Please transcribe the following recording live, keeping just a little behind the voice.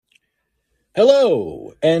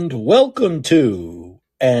Hello and welcome to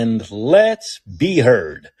And Let's Be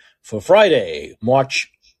Heard for Friday,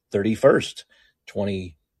 March 31st,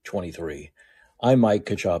 2023. I'm Mike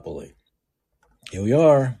Kachopoli. Here we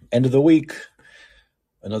are, end of the week,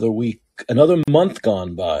 another month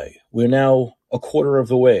gone by. We're now a quarter of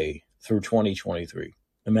the way through 2023.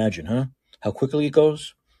 Imagine, huh? How quickly it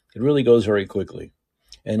goes? It really goes very quickly.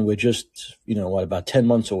 And we're just, about 10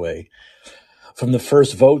 months away from the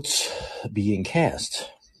first votes being cast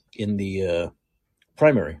in the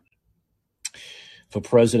primary for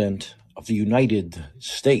president of the United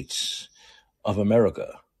States of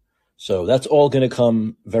America. So that's all going to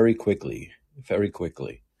come very quickly, very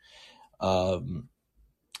quickly. And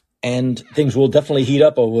things will definitely heat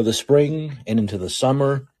up over the spring and into the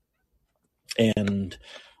summer. And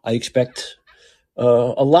I expect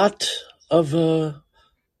a lot of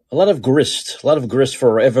grist for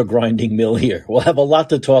our ever-grinding mill here. We'll have a lot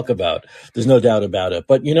to talk about. There's no doubt about it.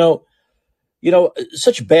 But,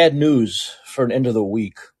 such bad news for an end of the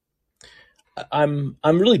week. I'm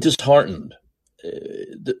really disheartened.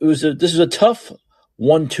 This is a tough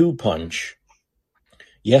 1-2 punch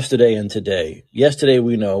yesterday and today. Yesterday,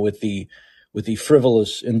 we know, with the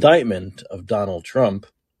frivolous indictment of Donald Trump.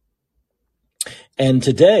 And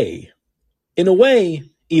today, in a way,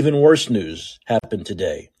 even worse news happened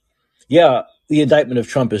today. Yeah, the indictment of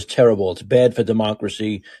Trump is terrible. It's bad for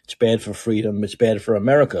democracy. It's bad for freedom. It's bad for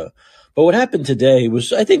America. But what happened today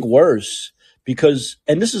was, I think, worse because,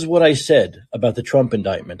 and this is what I said about the Trump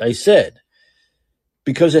indictment. I said,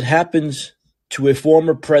 because it happens to a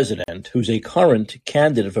former president who's a current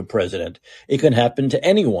candidate for president, it can happen to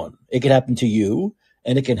anyone. It can happen to you,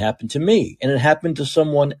 and it can happen to me. And it happened to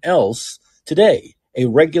someone else today, a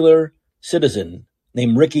regular citizen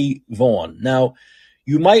named Ricky Vaughn. Now,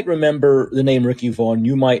 you might remember the name Ricky Vaughn.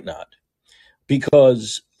 You might not,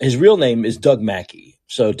 because his real name is Doug Mackey.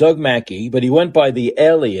 So Doug Mackey, but he went by the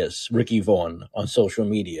alias Ricky Vaughn on social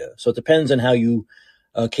media. So it depends on how you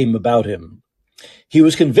came about him. He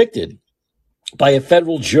was convicted by a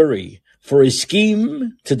federal jury for a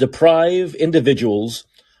scheme to deprive individuals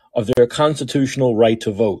of their constitutional right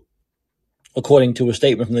to vote, according to a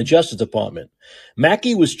statement from the Justice Department.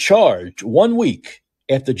 Mackey was charged 1 week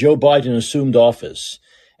after Joe Biden assumed office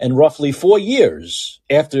and roughly 4 years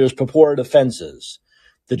after his purported offenses.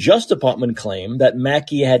 The Justice Department claimed that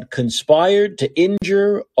Mackey had conspired to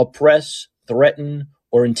injure, oppress, threaten,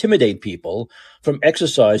 or intimidate people from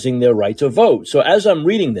exercising their right to vote. So as I'm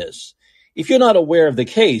reading this, if you're not aware of the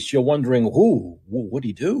case, you're wondering, what did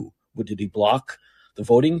he do? Did he block the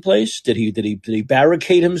voting place? Did he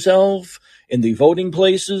barricade himself in the voting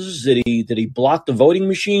places? Did he block the voting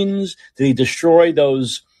machines? Did he destroy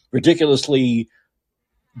those ridiculously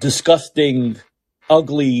disgusting,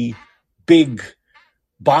 ugly, big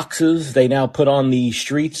boxes they now put on the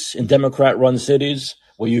streets in Democrat-run cities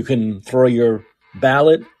where you can throw your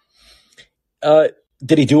ballot?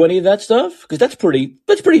 Did he do any of that stuff? Because that's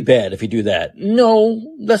pretty bad if you do that.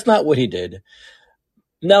 No, that's not what he did.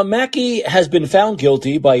 Now, Mackey has been found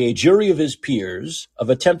guilty by a jury of his peers of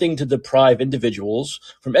attempting to deprive individuals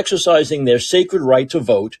from exercising their sacred right to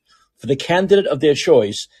vote for the candidate of their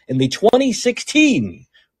choice in the 2016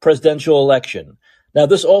 presidential election. Now,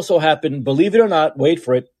 this also happened, believe it or not, wait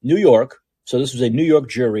for it, New York. So this was a New York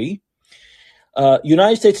jury.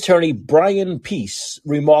 United States Attorney Brian Peace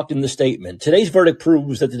remarked in the statement, today's verdict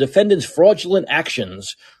proves that the defendant's fraudulent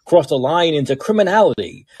actions crossed a line into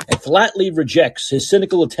criminality and flatly rejects his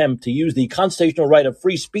cynical attempt to use the constitutional right of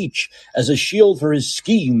free speech as a shield for his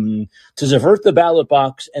scheme to subvert the ballot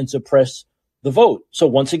box and suppress the vote. So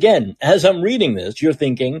once again, as I'm reading this, you're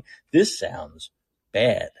thinking, this sounds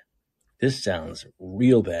bad. This sounds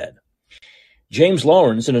real bad. James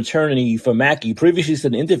Lawrence, an attorney for Mackey, previously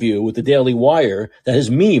said in an interview with the Daily Wire that his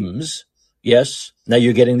memes, yes, now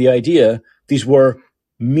you're getting the idea, these were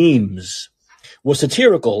memes, were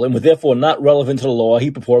satirical and were therefore not relevant to the law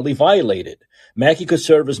he purportedly violated. Mackey could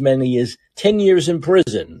serve as many as 10 years in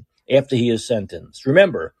prison after he is sentenced.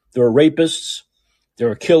 Remember, there are rapists, there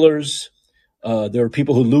are killers, there are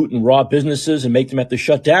people who loot and rob businesses and make them have to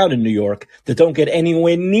shut down in New York that don't get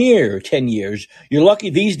anywhere near 10 years. You're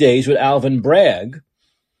lucky these days with Alvin Bragg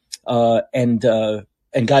and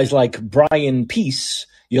guys like Brian Peace.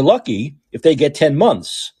 You're lucky if they get 10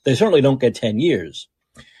 months. They certainly don't get 10 years.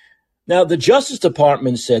 Now, the Justice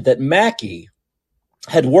Department said that Mackey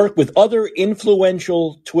had worked with other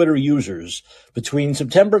influential Twitter users between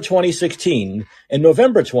September 2016 and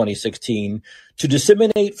November 2016 to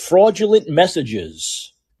disseminate fraudulent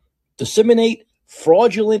messages,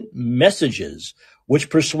 which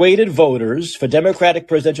persuaded voters for Democratic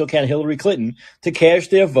presidential candidate Hillary Clinton to cast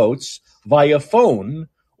their votes via phone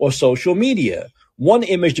or social media. One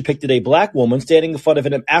image depicted a black woman standing in front of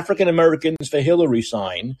an African Americans for Hillary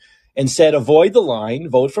sign and said, "Avoid the line,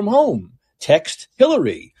 vote from home. Text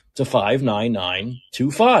Hillary to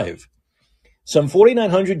 59925. Some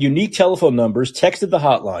 4,900 unique telephone numbers texted the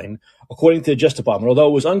hotline, according to the Justice Department, although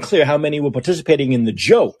it was unclear how many were participating in the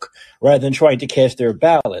joke rather than trying to cast their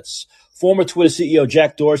ballots. Former Twitter CEO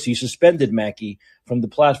Jack Dorsey suspended Mackey from the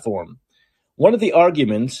platform. One of the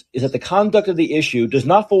arguments is that the conduct of the issue does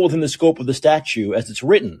not fall within the scope of the statute as it's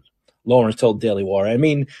written, Lawrence told Daily Wire. I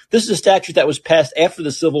mean, this is a statute that was passed after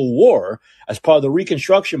the Civil War as part of the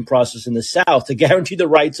Reconstruction process in the South to guarantee the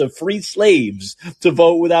rights of freed slaves to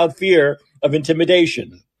vote without fear of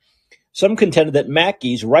intimidation. Some contended that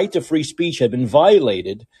Mackey's right to free speech had been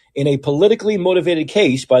violated in a politically motivated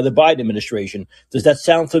case by the Biden administration. Does that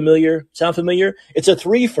sound familiar? It's a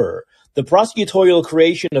threefer. The prosecutorial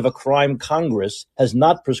creation of a crime Congress has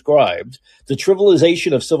not prescribed, the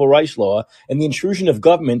trivialization of civil rights law, and the intrusion of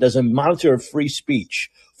government as a monitor of free speech,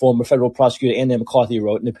 former federal prosecutor Andy McCarthy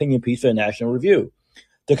wrote in an opinion piece for the National Review.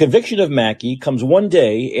 The conviction of Mackey comes one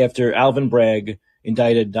day after Alvin Bragg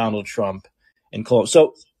indicted Donald Trump and called.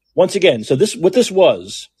 So once again, what this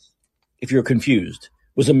was, if you're confused,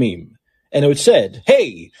 was a meme. And it said,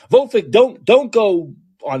 "Hey, vote for, don't go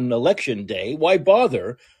on election day. Why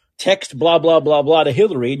bother? Text blah, blah, blah, blah to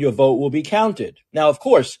Hillary and your vote will be counted." Now, of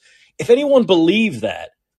course, if anyone believed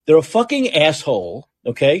that, they're a fucking asshole,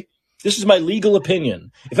 okay? This is my legal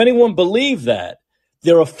opinion. If anyone believed that,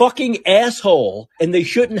 they're a fucking asshole and they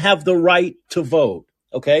shouldn't have the right to vote,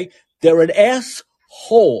 okay? They're an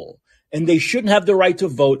asshole and they shouldn't have the right to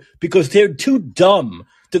vote because they're too dumb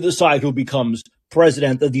to decide who becomes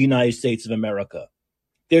president of the United States of America.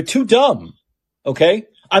 They're too dumb, okay?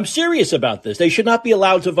 I'm serious about this. They should not be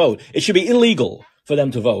allowed to vote. It should be illegal for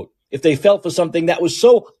them to vote if they felt for something that was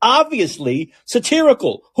so obviously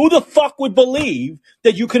satirical. Who the fuck would believe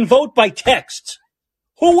that you can vote by text?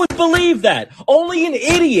 Who would believe that? Only an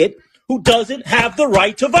idiot who doesn't have the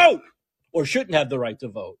right to vote or shouldn't have the right to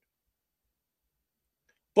vote.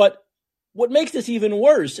 But what makes this even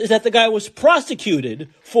worse is that the guy was prosecuted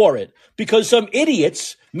for it because some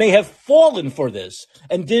idiots may have fallen for this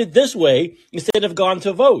and did it this way instead of gone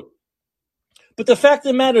to vote. But the fact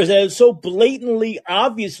of the matter is that it's so blatantly,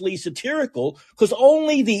 obviously satirical because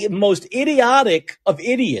only the most idiotic of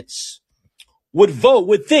idiots would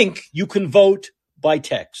think you can vote by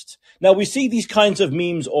text. Now, we see these kinds of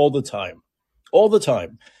memes all the time.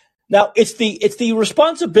 Now, it's the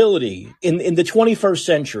responsibility in the 21st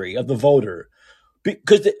century of the voter,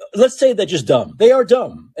 because let's say they're just dumb. They are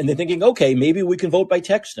dumb, and they're thinking, okay, maybe we can vote by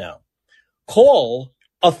text now. Call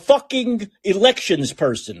a fucking elections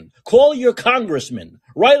person. Call your congressman.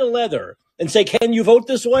 Write a letter and say, can you vote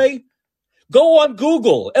this way? Go on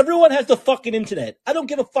Google. Everyone has the fucking internet. I don't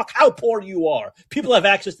give a fuck how poor you are. People have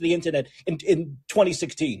access to the internet in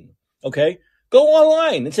 2016, okay? Go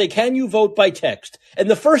online and say, can you vote by text? And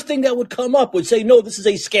the first thing that would come up would say, no, this is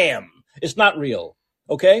a scam. It's not real.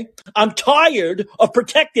 Okay? I'm tired of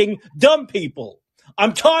protecting dumb people.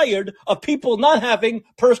 I'm tired of people not having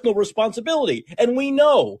personal responsibility. And we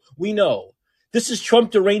know. This is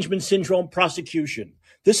Trump derangement syndrome prosecution.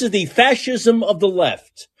 This is the fascism of the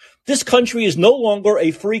left. This country is no longer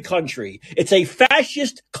a free country. It's a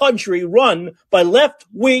fascist country run by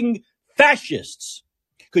left-wing fascists.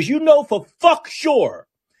 Because you know for fuck sure,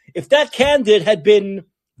 if that candidate had been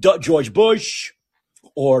George Bush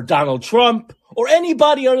or Donald Trump or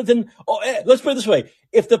anybody other than, let's put it this way,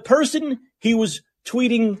 if the person he was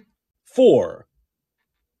tweeting for,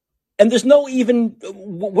 and there's no even,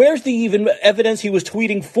 where's the even evidence he was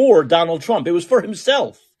tweeting for Donald Trump? It was for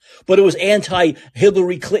himself, but it was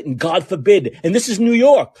anti-Hillary Clinton, God forbid. And this is New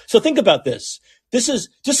York. So think about this. This is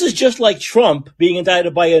just like Trump being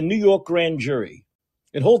indicted by a New York grand jury.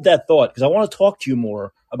 And hold that thought, because I want to talk to you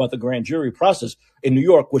more about the grand jury process in New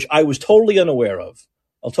York, which I was totally unaware of.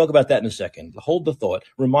 I'll talk about that in a second. Hold the thought.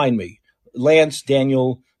 Remind me. Lance,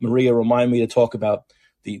 Daniel, Maria, remind me to talk about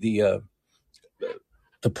the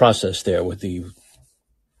process there with the...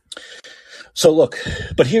 So look,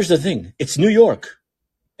 but here's the thing. It's New York,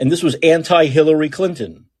 and this was anti-Hillary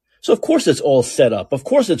Clinton. So of course it's all set up. Of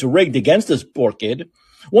course it's rigged against this poor kid.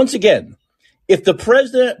 Once again, if the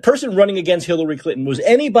person running against Hillary Clinton was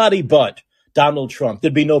anybody but Donald Trump,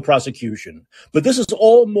 there'd be no prosecution. But this is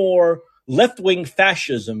all more left-wing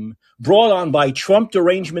fascism brought on by Trump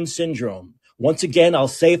derangement syndrome. Once again, I'll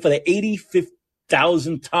say for the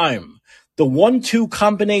 85,000th time, the 1-2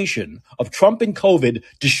 combination of Trump and COVID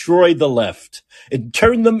destroyed the left. It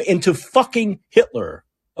turned them into fucking Hitler,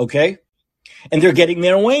 okay? And they're getting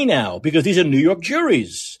their way now because these are New York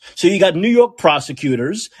juries. So you got New York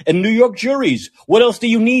prosecutors and New York juries. What else do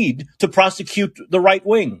you need to prosecute the right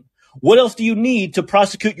wing? What else do you need to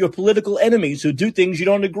prosecute your political enemies who do things you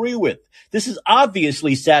don't agree with? This is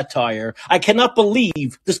obviously satire. I cannot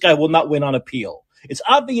believe this guy will not win on appeal. It's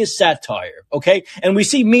obvious satire, okay? And we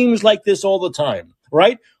see memes like this all the time,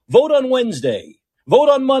 right? Vote on Wednesday. Vote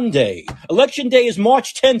on Monday. Election day is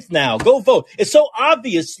March 10th now. Go vote. It's so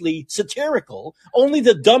obviously satirical, only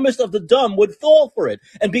the dumbest of the dumb would fall for it.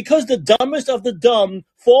 And because the dumbest of the dumb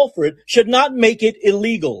fall for it, should not make it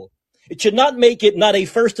illegal. It should not make it not a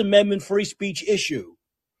First Amendment free speech issue.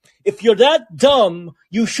 If you're that dumb,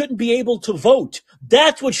 you shouldn't be able to vote.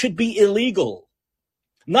 That's what should be illegal.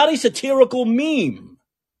 Not a satirical meme.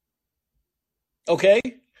 Okay?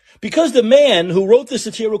 Because the man who wrote the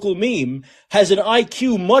satirical meme has an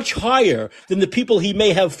IQ much higher than the people he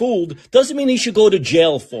may have fooled, doesn't mean he should go to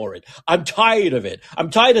jail for it. I'm tired of it.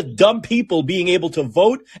 I'm tired of dumb people being able to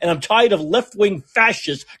vote, and I'm tired of left-wing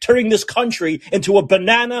fascists turning this country into a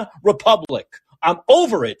banana republic. I'm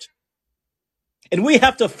over it. And we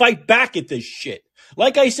have to fight back at this shit.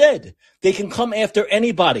 Like I said, they can come after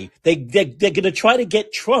anybody. They're going to try to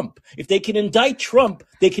get Trump. If they can indict Trump,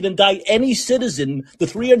 they can indict any citizen. The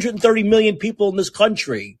 330 million people in this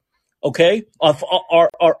country, okay,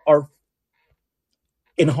 are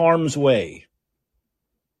in harm's way.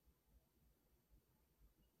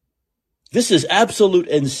 This is absolute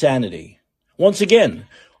insanity. Once again,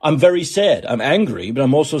 I'm very sad. I'm angry, but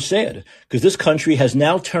I'm also sad because this country has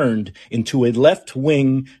now turned into a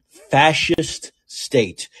left-wing fascist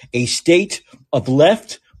state, a state of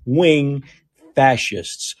left-wing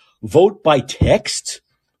fascists. Vote by text?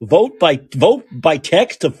 Vote by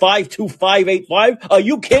text to 52585? Are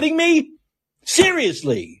you kidding me?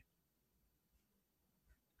 Seriously.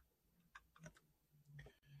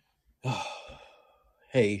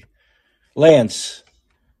 Hey, Lance,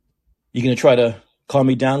 you going to try to calm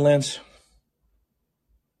me down, Lance?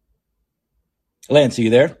 Lance, are you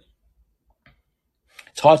there?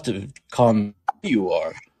 It's hard to calm you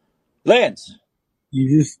are. Lance.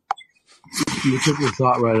 You took the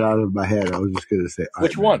thought right out of my head. I was just going to say.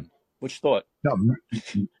 Which one? Which thought? No,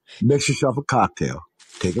 mix yourself a cocktail.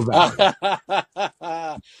 Take a bath.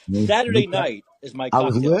 Saturday night is my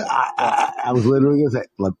cocktail. I was literally going to say,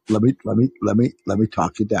 let me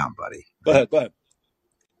talk you down, buddy. Go ahead.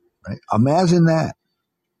 Right? Imagine that.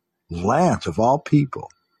 Lance, of all people,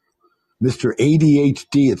 Mr.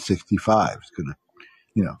 ADHD at 65 is going to,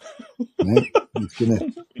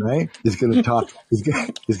 right? He's going to talk. He's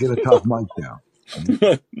going to talk Mike down.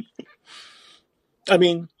 Right? I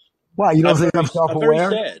mean, why you don't think I'm self-aware? I'm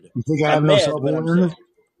very sad. You think I have no self-awareness?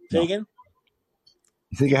 Say again?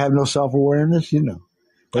 You think I have no self-awareness?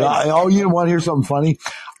 But you want to hear something funny?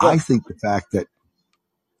 Yeah. I think the fact that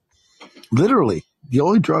literally the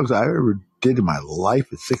only drugs I ever did in my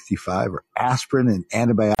life at 65 are aspirin and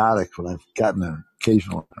antibiotics when I've gotten an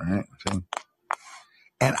occasional, right?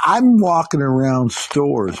 And I'm walking around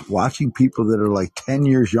stores watching people that are like 10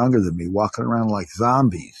 years younger than me walking around like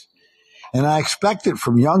zombies. And I expect it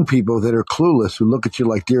from young people that are clueless who look at you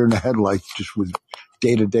like deer in the headlights just with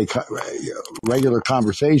day-to-day regular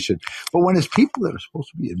conversation. But when it's people that are supposed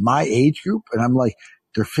to be in my age group and I'm like,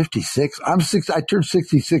 they're 56. I turned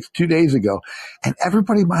 66 2 days ago, and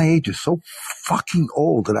everybody my age is so fucking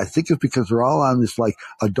old. And I think it's because they're all on this like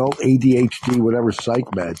adult ADHD, whatever psych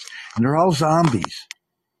meds, and they're all zombies.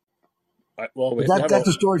 Well, wait, that's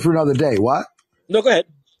a story for another day. What? No, go ahead.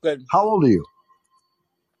 How old are you?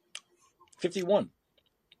 51.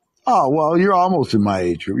 Oh, well, you're almost in my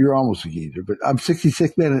age group. You're almost a geezer, but I'm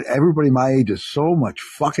 66, man, and everybody my age is so much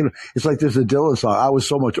fucking, it's like there's a Dilla song. I was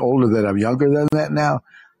so much older than I'm younger than that now.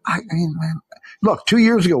 I mean, man, look, 2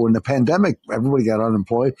 years ago when the pandemic, everybody got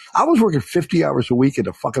unemployed. I was working 50 hours a week at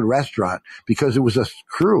a fucking restaurant because it was a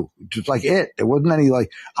crew, just like it. There wasn't any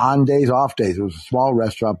like on days, off days. It was a small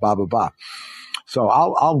restaurant, blah, blah, blah. So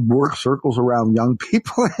I'll work circles around young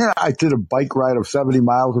people. I did a bike ride of 70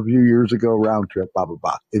 miles a few years ago, round trip, blah, blah,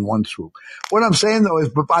 blah, in one swoop. What I'm saying, though, is,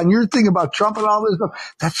 but on your thing about Trump and all this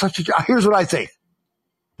stuff, that's such a, here's what I think.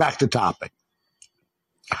 Back to topic.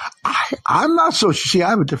 I'm not so, I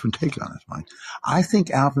have a different take on this, Mike. I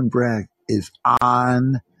think Alvin Bragg is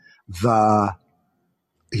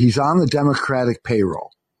he's on the Democratic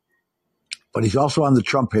payroll, but he's also on the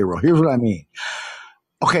Trump payroll. Here's what I mean.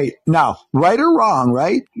 Okay, now, right or wrong,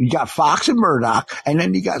 right? You got Fox and Murdoch, and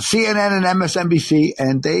then you got CNN and MSNBC,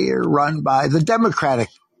 and they are run by the Democratic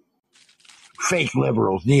fake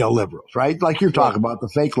liberals, neoliberals, right? Like you're talking about the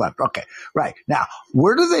fake left. Okay, right. Now,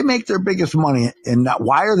 where do they make their biggest money, and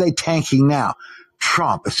why are they tanking now?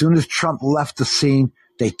 Trump. As soon as Trump left the scene,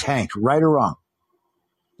 they tanked, right or wrong.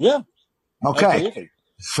 Yeah. Okay. Absolutely.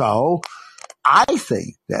 So I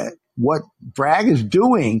think that what Bragg is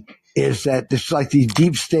doing is that it's like these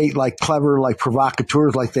deep state, like clever, like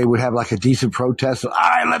provocateurs, like they would have like a decent protest. All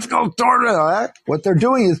right, let's go storm it. What they're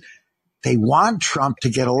doing is they want Trump to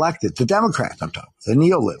get elected. The Democrats, I'm talking, the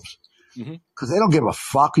neo-libs. Because they don't give a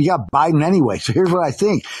fuck. You got Biden anyway. So here's what I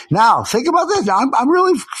think. Now, think about this. I'm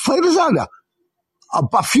really playing this out now.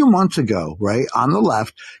 A few months ago, right, on the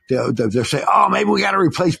left, they're saying, oh, maybe we got to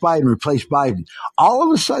replace Biden. All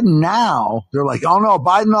of a sudden now, they're like, oh, no,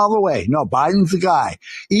 Biden all the way. No, Biden's the guy.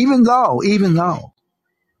 Even though,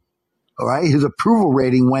 all right, his approval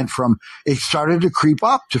rating went from, it started to creep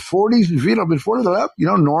up to 40s, before that,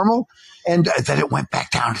 normal. And then it went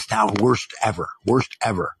back down. It's now worst ever.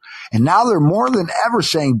 And now they're more than ever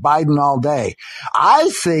saying Biden all day. I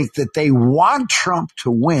think that they want Trump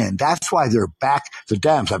to win. That's why they're back. The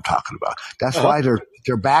Dems I'm talking about. That's why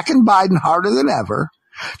they're backing Biden harder than ever.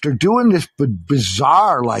 They're doing this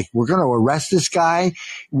bizarre, like, we're going to arrest this guy,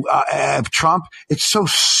 Trump. It's so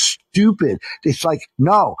stupid. It's like,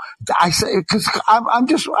 no, I say, because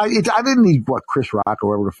I didn't need what Chris Rock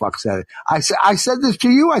or whoever the fuck said it. I said this to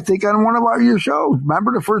you, I think, on one of your shows.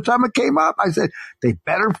 Remember the first time it came up? I said, they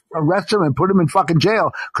better arrest him and put him in fucking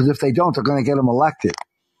jail, because if they don't, they're going to get him elected.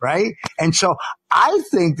 Right? And so I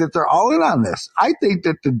think that they're all in on this. I think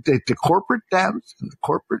that the corporate Dems and the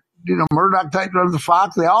corporate, Murdoch type of the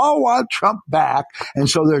Fox, they all want Trump back. And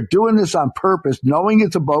so they're doing this on purpose, knowing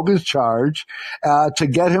it's a bogus charge, to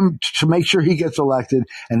get him, to make sure he gets elected.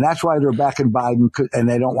 And that's why they're backing Biden, and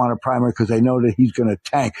they don't want a primary because they know that he's going to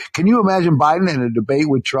tank. Can you imagine Biden in a debate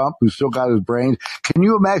with Trump, who's still got his brains? Can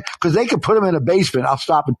you imagine? Because they could put him in a basement. I'll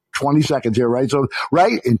stop in 20 seconds here, right? So,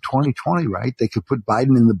 right, in 2020, right, they could put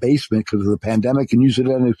Biden in the basement because of the pandemic and use it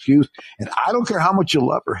as an excuse. And I don't care how much you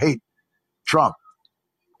love or hate Trump.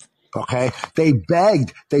 Okay. They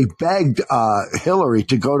begged Hillary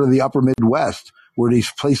to go to the upper Midwest where these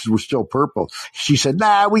places were still purple. She said,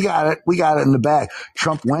 nah, we got it in the bag.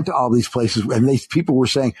 Trump went to all these places, and these people were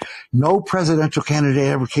saying no presidential candidate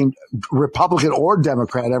ever came, Republican or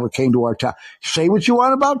Democrat ever came to our town. Say what you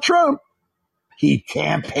want about Trump. He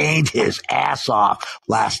campaigned his ass off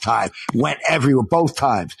last time, went everywhere, both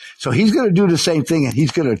times. So he's going to do the same thing, and he's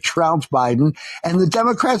going to trounce Biden. And the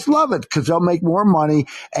Democrats love it because they'll make more money.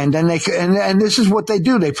 And then and this is what they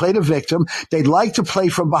do. They play the victim. They like to play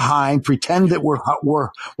from behind, pretend that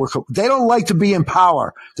they don't like to be in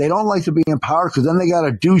power. They don't like to be in power because then they got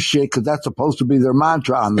to do shit because that's supposed to be their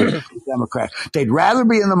mantra on the Democrats. They'd rather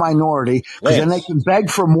be in the minority because then they can beg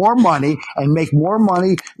for more money and make more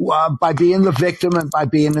money by being the victim and by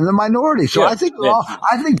being in the minority. So I think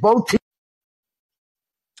both teams.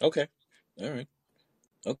 Okay. All right.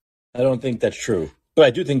 Okay. I don't think that's true, but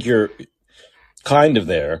I do think you're kind of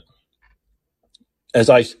there. As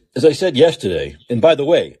I said yesterday, and by the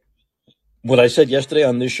way, what I said yesterday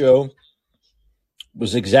on this show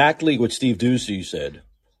was exactly what Steve Doocy said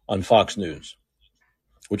on Fox News,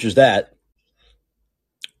 which is that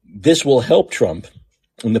this will help Trump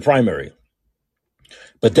in the primary.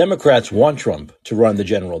 But Democrats want Trump to run the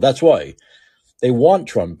general. That's why they want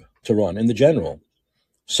Trump to run in the general.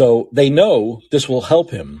 So they know this will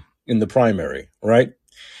help him in the primary, right?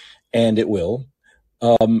 And it will.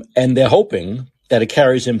 And they're hoping that it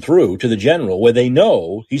carries him through to the general where they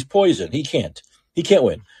know he's poisoned. He can't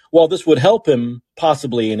win. While this would help him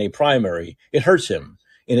possibly in a primary, it hurts him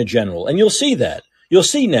in a general. And you'll see that. You'll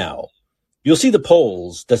see now. You'll see the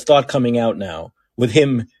polls that start coming out now with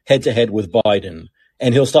him head to head with Biden.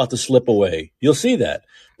 And he'll start to slip away. You'll see that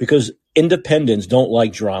because independents don't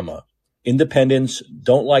like drama. Independents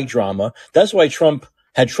don't like drama. That's why Trump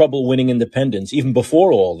had trouble winning independents even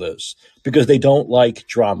before all this, because they don't like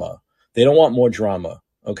drama. They don't want more drama,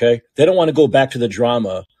 okay? They don't want to go back to the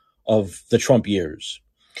drama of the Trump years.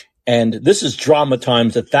 And this is drama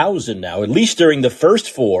times 1,000 now. At least during the first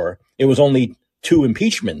 4, it was only 2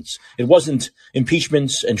 impeachments. It wasn't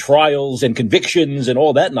impeachments and trials and convictions and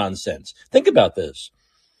all that nonsense. Think about this.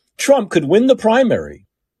 Trump could win the primary,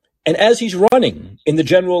 and as he's running in the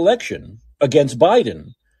general election against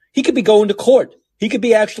Biden, he could be going to court. He could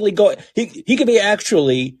be actually he could be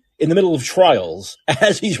actually in the middle of trials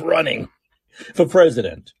as he's running for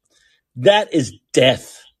president. That is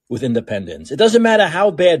death with independents. It doesn't matter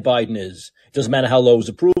how bad Biden is. It doesn't matter how low his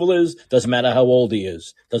approval is. It doesn't matter how old he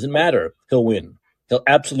is. It doesn't matter. He'll win. He'll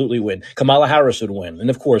absolutely win. Kamala Harris would win. And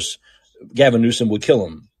of course, Gavin Newsom would kill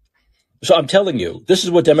him. So I'm telling you, this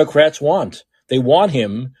is what Democrats want. They want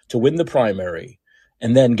him to win the primary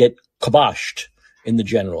and then get kiboshed in the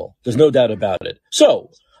general. There's no doubt about it.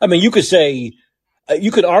 So, I mean, you could say,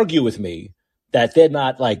 you could argue with me that they're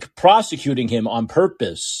not like prosecuting him on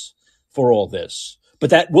purpose for all this, but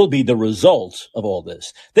that will be the result of all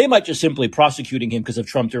this. They might just simply prosecuting him because of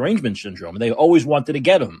Trump derangement syndrome. They always wanted to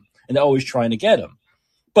get him, and they're always trying to get him.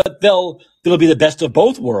 But they'll be the best of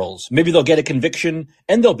both worlds. Maybe they'll get a conviction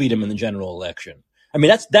and they'll beat him in the general election. I mean,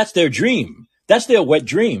 that's their dream. That's their wet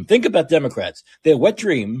dream. Think about Democrats. Their wet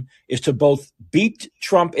dream is to both beat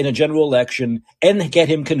Trump in a general election and get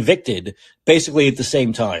him convicted basically at the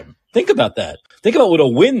same time. Think about that. Think about what a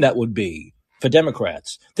win that would be for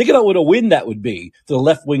Democrats. Think about what a win that would be for the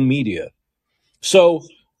left-wing media. So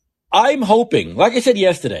I'm hoping, like I said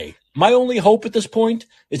yesterday, my only hope at this point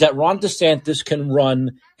is that Ron DeSantis can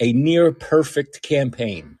run a near perfect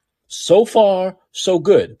campaign. So far, so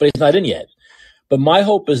good, but he's not in yet. But my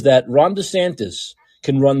hope is that Ron DeSantis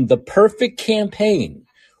can run the perfect campaign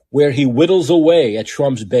where he whittles away at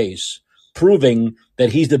Trump's base, proving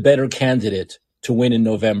that he's the better candidate to win in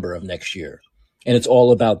November of next year. And it's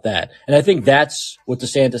all about that. And I think that's what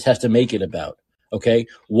DeSantis has to make it about. Okay?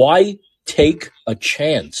 Why take a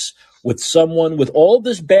chance with someone with all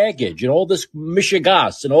this baggage and all this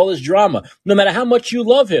mishigas and all this drama, no matter how much you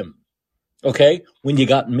love him? Okay? When you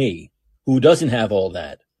got me, who doesn't have all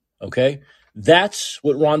that. Okay? That's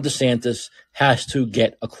what Ron DeSantis has to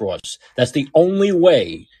get across. That's the only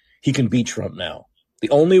way he can beat Trump now. The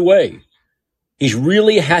only way. He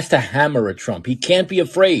really has to hammer at Trump. He can't be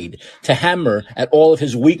afraid to hammer at all of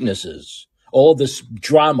his weaknesses, all this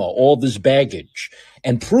drama, all this baggage,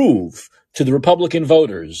 and prove to the Republican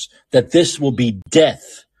voters that this will be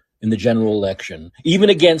death in the general election, even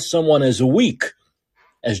against someone as weak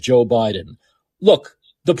as Joe Biden. Look,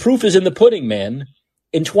 the proof is in the pudding, man.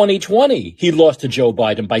 In 2020, he lost to Joe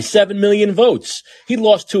Biden by 7 million votes. He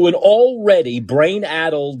lost to an already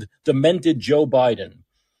brain-addled, demented Joe Biden.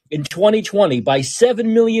 In 2020, by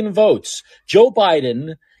 7 million votes, Joe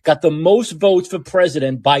Biden got the most votes for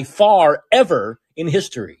president by far ever in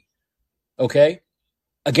history, okay,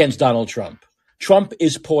 against Donald Trump. Trump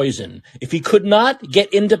is poison. If he could not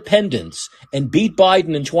get independence and beat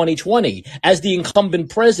Biden in 2020 as the incumbent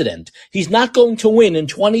president, he's not going to win in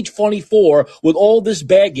 2024 with all this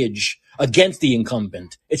baggage against the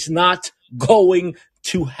incumbent. It's not going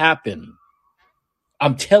to happen.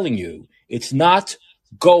 I'm telling you, it's not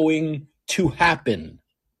going to happen.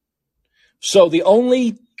 So the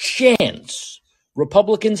only chance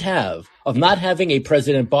Republicans have of not having a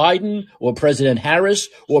President Biden or President Harris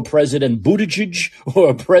or President Buttigieg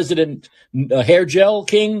or President Hair Gel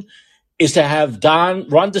King is to have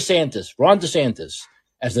Ron DeSantis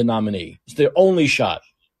as the nominee. It's their only shot.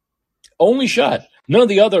 Only shot. None of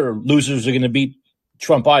the other losers are going to beat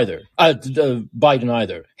Trump either. Biden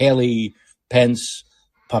either. Haley, Pence,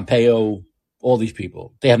 Pompeo, all these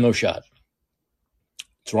people. They have no shot.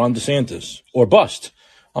 It's Ron DeSantis or bust.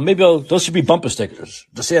 Maybe those should be bumper stickers.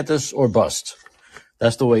 DeSantis or bust.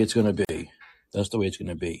 That's the way it's going to be. That's the way it's going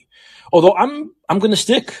to be. Although I'm going to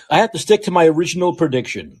stick. I have to stick to my original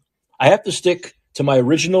prediction. I have to stick to my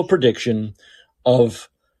original prediction of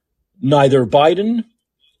neither Biden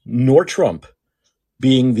nor Trump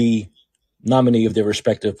being the nominee of their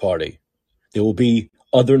respective party. There will be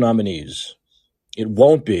other nominees. It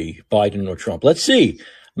won't be Biden or Trump. Let's see.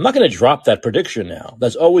 I'm not going to drop that prediction now.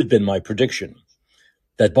 That's always been my prediction,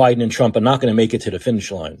 that Biden and Trump are not going to make it to the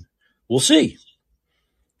finish line. We'll see.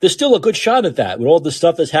 There's still a good shot at that. With all the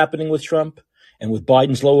stuff that's happening with Trump and with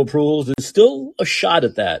Biden's low approvals, there's still a shot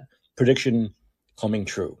at that prediction coming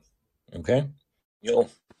true. Okay?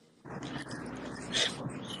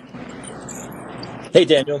 Hey,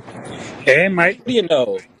 Daniel. Hey, Mike. What do you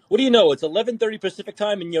know? What do you know? It's 11:30 Pacific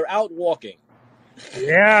time and you're out walking.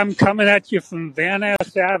 Yeah, I'm coming at you from Van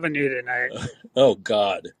Ness Avenue tonight. Oh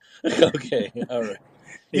God. Okay. All right.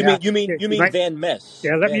 You mean Van Ness?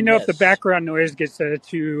 Yeah. Let Van me know Ness. if the background noise gets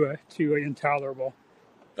too intolerable.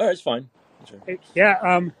 All right, it's fine.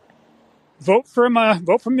 Yeah. Vote from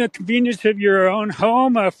the convenience of your own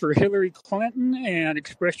home for Hillary Clinton, and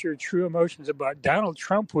express your true emotions about Donald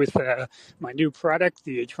Trump with my new product,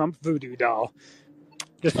 the Trump Voodoo Doll.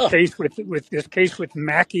 This case with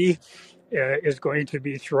Mackey is going to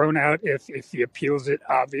be thrown out if he appeals it.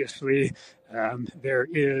 Obviously, there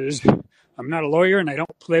is. I'm not a lawyer and I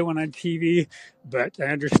don't play one on TV, but I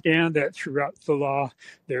understand that throughout the law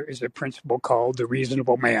there is a principle called the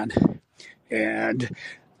reasonable man, and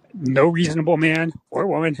no reasonable man or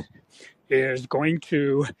woman is going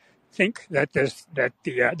to think that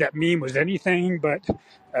that meme was anything but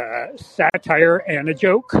satire and a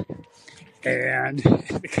joke, and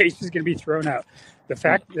the case is going to be thrown out. The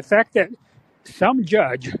fact that some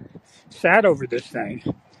judge sat over this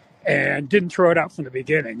thing and didn't throw it out from the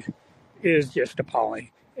beginning is just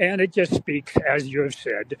appalling. And it just speaks, as you have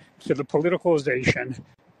said, to the politicalization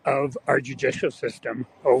of our judicial system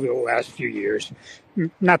over the last few years.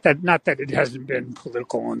 Not that it hasn't been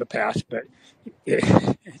political in the past, but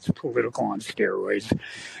it's political on steroids.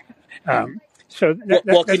 So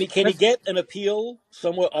Well, can he get an appeal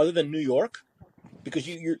somewhere other than New York? Because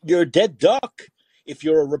you're a dead duck if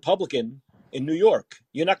you're a Republican in New York.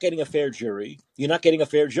 You're not getting a fair jury. You're not getting a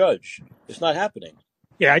fair judge. It's not happening.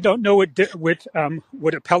 Yeah, I don't know what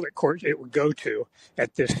appellate court it would go to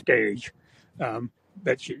at this stage.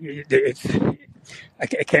 But it's I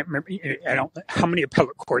can't remember. I don't. How many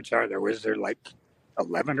appellate courts are there? Was there like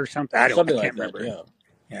 11 or something? I can't remember. That,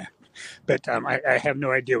 yeah. But I have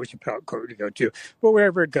no idea which appellate court to go to. But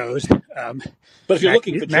wherever it goes, but if you're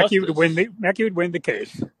looking for justice, Mackey would win the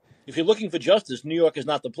case. If you're looking for justice, New York is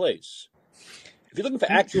not the place. If you're looking for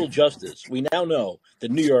actual justice, we now know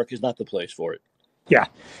that New York is not the place for it. Yeah,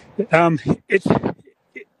 it's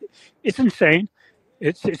insane.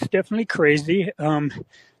 It's definitely crazy.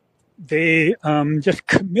 They just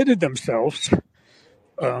committed themselves,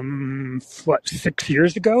 6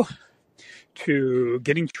 years ago, to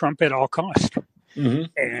getting Trump at all cost,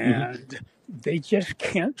 and they just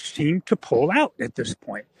can't seem to pull out at this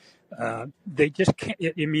point. They just can't.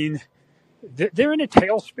 I mean, they're in a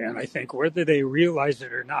tailspin, I think, whether they realize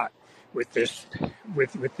it or not, with this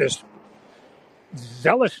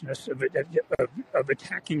zealousness of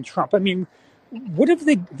attacking Trump. I mean, what have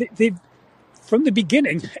they've from the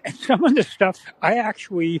beginning? And some of the stuff I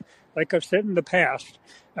actually, like I've said in the past,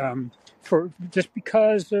 for just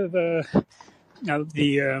because of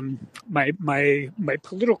my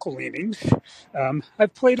political leanings,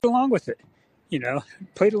 I've played along with it.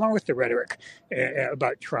 Played along with the rhetoric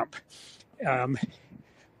about Trump.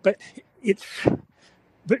 But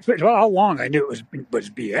all along I knew it was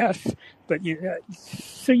BS. But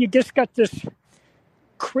so you just got this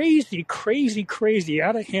crazy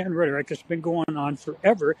out of hand rhetoric that's been going on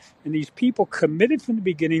forever, and these people committed from the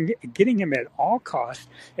beginning, getting him at all costs,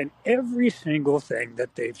 and every single thing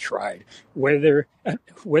that they've tried, whether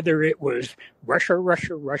it was Russia,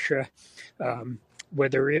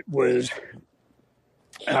 whether it was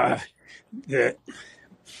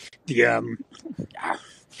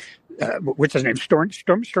what's his name,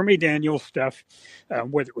 Stormy Daniels stuff,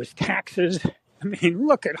 whether it was taxes. I mean,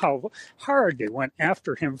 look at how hard they went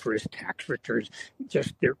after him for his tax returns.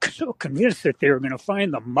 They're so convinced that they were going to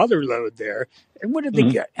find the mother lode there. And what did they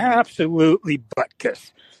get? Absolutely butt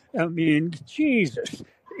kiss. I mean, Jesus.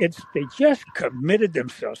 They just committed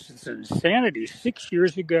themselves to this insanity 6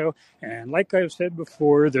 years ago. And like I've said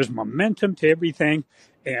before, there's momentum to everything.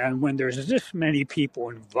 And when there's this many people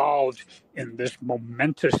involved in this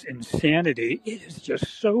momentous insanity, it is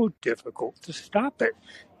just so difficult to stop it.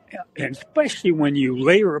 And especially when you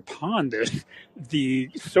layer upon this the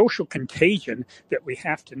social contagion that we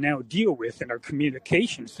have to now deal with in our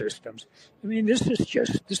communication systems. I mean, this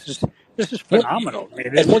is phenomenal. I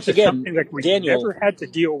mean, and once again, something that we never had to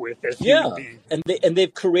deal with as human beings. And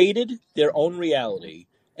they've created their own reality,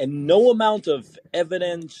 and no amount of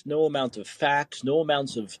evidence, no amount of facts, no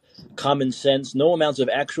amounts of common sense, no amounts of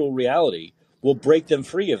actual reality will break them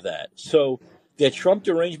free of that. So their Trump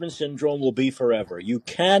derangement syndrome will be forever. You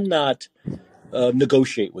cannot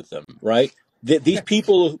negotiate with them, right? These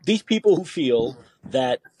people who feel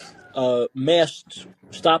that masks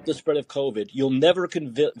stop the spread of COVID, you'll never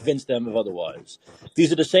convince them of otherwise.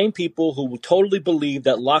 These are the same people who totally believe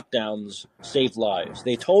that lockdowns save lives.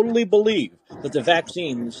 They totally believe that the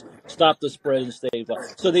vaccines stop the spread and save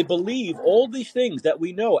lives. So they believe all these things that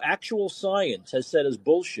we know actual science has said is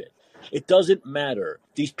bullshit. It doesn't matter.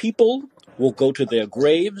 These people will go to their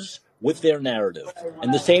graves with their narrative.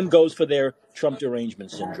 And the same goes for their Trump derangement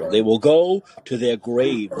syndrome. They will go to their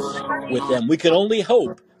graves with them. We can only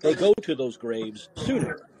hope they go to those graves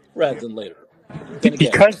sooner rather than later. Then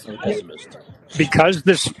again, I'm a pessimist. Because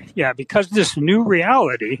this new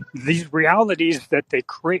reality, these realities that they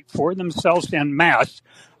create for themselves en masse,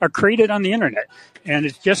 are created on the internet. And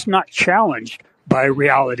it's just not challenged by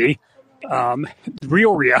reality.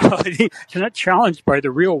 Real reality. It's not challenged by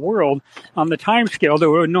the real world on the time scale that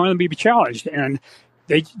would normally be challenged. And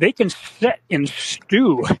they can sit and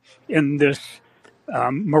stew in this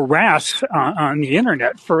morass on the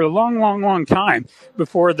internet for a long time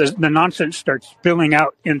before the nonsense starts spilling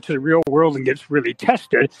out into the real world and gets really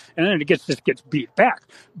tested, and then it gets beat back.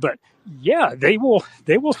 But yeah, they will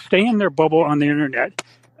stay in their bubble on the internet,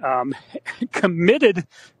 committed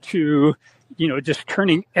to just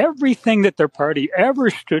turning everything that their party ever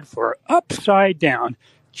stood for upside down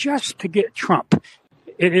just to get Trump.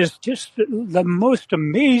 It is just the most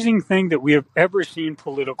amazing thing that we have ever seen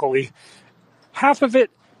politically. Half of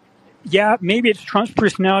it, yeah, maybe it's Trump's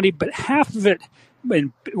personality, but half of it, a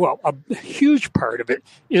huge part of it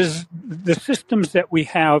is the systems that we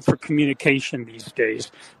have for communication these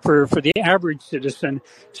days. For the average citizen,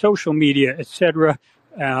 social media, etc.,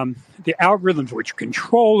 the algorithms which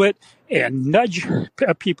control it and nudge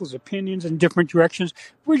people's opinions in different directions.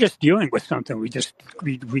 We're just dealing with something we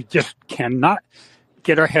just cannot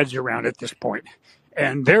get our heads around at this point.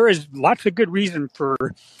 And there is lots of good reason for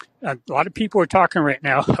a lot of people are talking right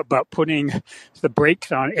now about putting the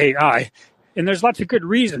brakes on AI, and there's lots of good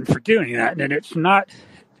reason for doing that. And it's not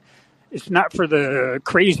for the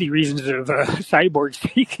crazy reasons of cyborgs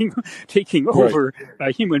taking over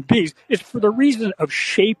human beings. It's for the reason of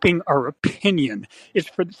shaping our opinion. It's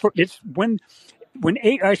when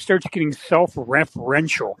AI starts getting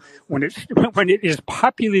self-referential, when it is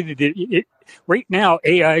populated, right now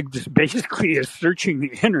AI just basically is searching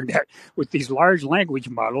the internet with these large language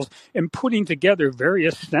models and putting together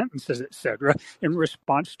various sentences, etc., in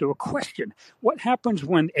response to a question. What happens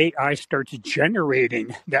when AI starts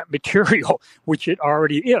generating that material, which it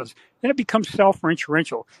already is? Then it becomes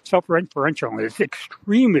self-referential, and it's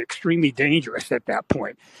extremely, extremely dangerous at that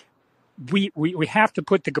point. We have to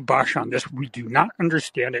put the kibosh on this. We do not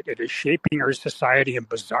understand it. It is shaping our society in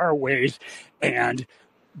bizarre ways. And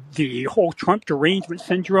the whole Trump derangement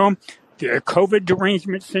syndrome, the COVID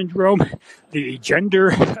derangement syndrome, the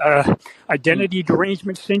gender identity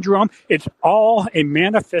derangement syndrome, it's all a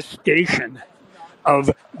manifestation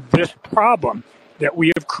of this problem that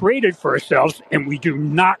we have created for ourselves, and we do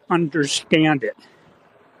not understand it.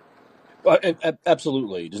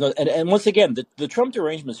 Absolutely. And once again, the Trump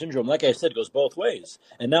derangement syndrome, like I said, goes both ways.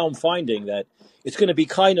 And now I'm finding that it's going to be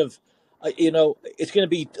kind of, it's going to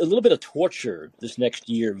be a little bit of torture this next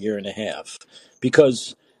year and a half,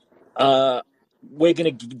 because we're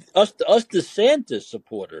going to, us DeSantis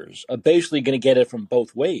supporters are basically going to get it from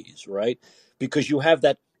both ways, right? Because you have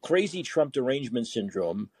that crazy Trump derangement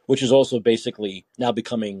syndrome, which is also basically now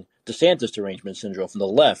becoming DeSantis derangement syndrome from the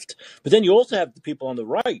left. But then you also have the people on the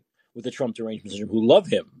right with the Trump derangement syndrome who love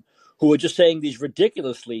him, who are just saying these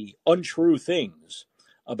ridiculously untrue things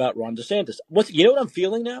about Ron DeSantis. You know what I'm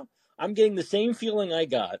feeling now? I'm getting the same feeling I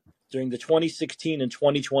got during the 2016 and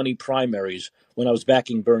 2020 primaries when I was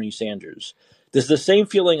backing Bernie Sanders. This is the same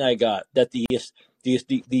feeling I got that the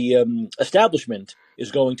establishment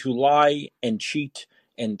is going to lie and cheat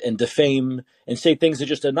and defame and say things that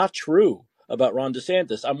just are not true about Ron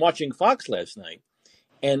DeSantis. I'm watching Fox last night,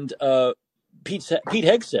 and Pete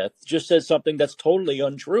Hegseth just said something that's totally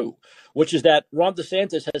untrue, which is that Ron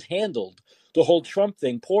DeSantis has handled the whole Trump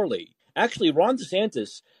thing poorly. Actually, Ron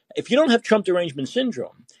DeSantis, if you don't have Trump derangement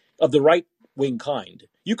syndrome of the right-wing kind,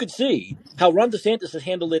 you could see how Ron DeSantis has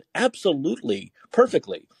handled it absolutely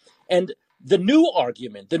perfectly. And the new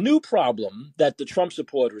argument, the new problem that the Trump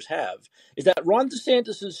supporters have is that Ron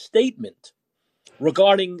DeSantis' statement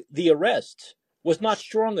regarding the arrest was not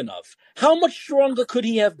strong enough. How much stronger could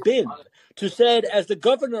he have been to said, as the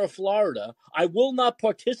governor of Florida, I will not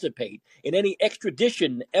participate in any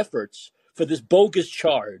extradition efforts for this bogus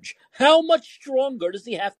charge? How much stronger does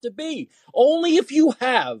he have to be? Only if you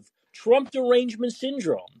have Trump derangement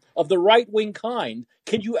syndrome of the right-wing kind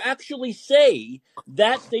can you actually say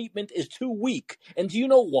that statement is too weak. And do you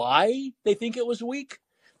know why they think it was weak?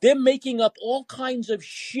 They're making up all kinds of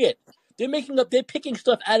shit. They're picking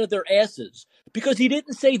stuff out of their asses because he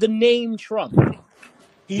didn't say the name Trump.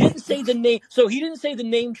 He didn't say the name. So he didn't say the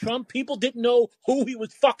name Trump. People didn't know who he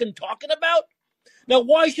was fucking talking about. Now,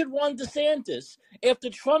 why should Ron DeSantis, after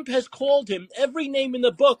Trump has called him every name in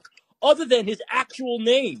the book other than his actual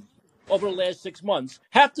name over the last 6 months,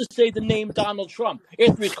 have to say the name Donald Trump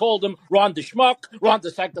after he's called him Ron DeSchmuck, Ron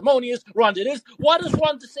DeSanctimonious, Ron DeThis? Why does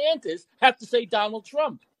Ron DeSantis have to say Donald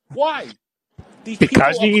Trump? Why? These people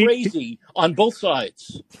are crazy on both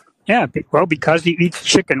sides. Yeah, well, because he eats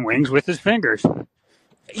chicken wings with his fingers.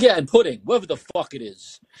 Yeah, and pudding, whatever the fuck it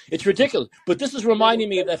is. It's ridiculous. But this is reminding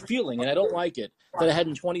me of that feeling, and I don't like it, that I had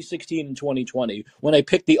in 2016 and 2020 when I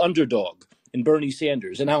picked the underdog in Bernie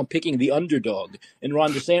Sanders. And now I'm picking the underdog in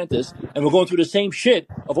Ron DeSantis. And we're going through the same shit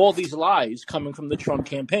of all these lies coming from the Trump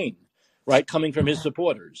campaign, right? Coming from his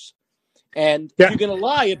supporters. And if you're going to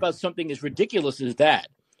lie about something as ridiculous as that,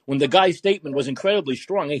 when the guy's statement was incredibly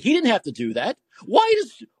strong, and he didn't have to do that. Why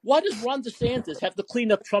does Ron DeSantis have to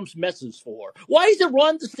clean up Trump's messes for? Why is it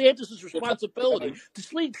Ron DeSantis' responsibility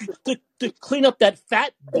to clean up that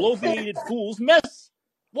fat, bloviated fool's mess?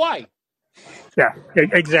 Why? Yeah,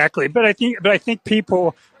 exactly. But I think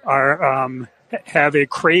people are have a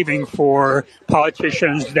craving for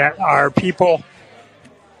politicians that are people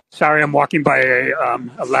Sorry, I'm walking by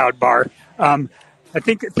a loud bar. I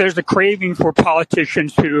think there's a craving for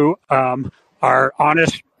politicians who are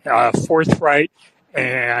honest, forthright,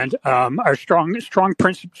 and are strong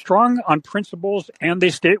on principles, and they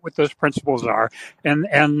state what those principles are.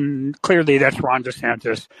 And clearly, that's Ron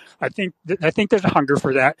DeSantis. I think there's a hunger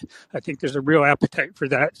for that. I think there's a real appetite for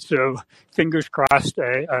that. So fingers crossed.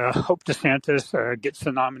 I hope DeSantis gets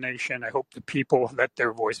the nomination. I hope the people let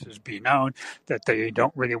their voices be known, that they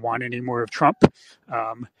don't really want any more of Trump.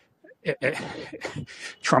 Um,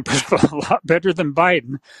 Trump is a lot better than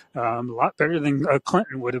Biden, a lot better than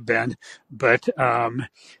Clinton would have been, but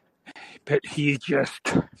he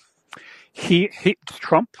just he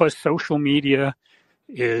Trump plus social media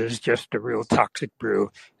is just a real toxic brew.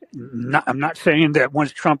 I'm not saying that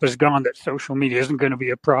once Trump is gone that social media isn't going to be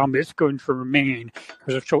a problem. It's going to remain,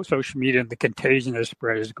 because of social media and the contagion of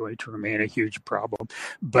spread is going to remain a huge problem.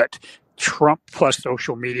 But Trump plus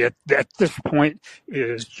social media at this point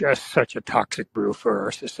is just such a toxic brew for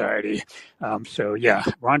our society. So yeah,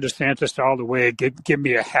 Ron DeSantis all the way. Give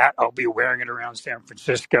me a hat. I'll be wearing it around San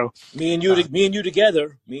Francisco. Me and you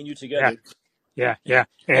together. Me and you together. Yeah.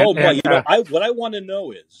 What I want to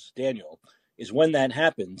know is, Daniel, is when that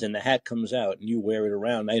happens and the hat comes out and you wear it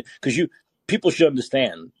around, because people should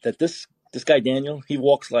understand that this guy Daniel, he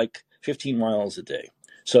walks like 15 miles a day.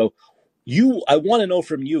 So I want to know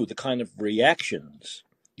from you the kind of reactions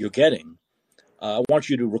you're getting. I want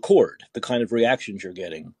you to record the kind of reactions you're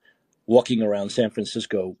getting walking around San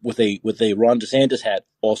Francisco with a Ron DeSantis hat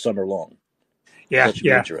all summer long. Yeah.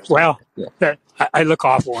 Well, yeah. I look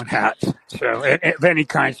awful in hats, so of any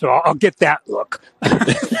kind. So I'll get that look.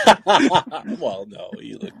 Well, no,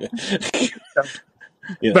 you look.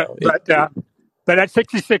 But at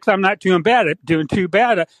 66, I'm not doing too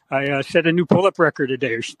bad. I set a new pull-up record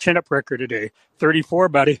today, or chin-up record today. 34,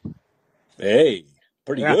 buddy. Hey,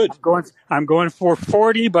 pretty good. I'm going for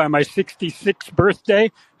 40 by my 66th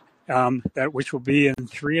birthday, which will be in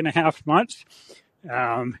 3.5 months.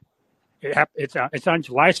 It's on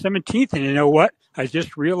July 17th, and you know what? I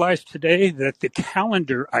just realized today that the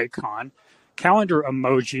calendar emoji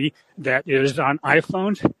that is on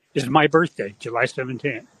iPhones is my birthday, July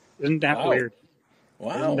 17th. Isn't that weird?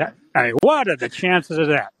 Wow. What are the chances of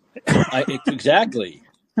that? Exactly.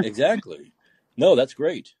 No, that's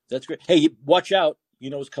great. Hey, watch out. You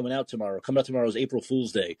know what's coming out tomorrow. Tomorrow is April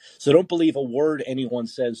Fool's Day. So don't believe a word anyone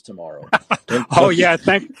says tomorrow. Yeah.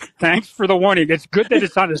 Thanks for the warning. It's good that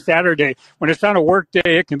it's on a Saturday. When it's on a work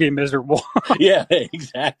day, it can be miserable. Yeah,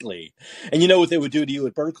 exactly. And you know what they would do to you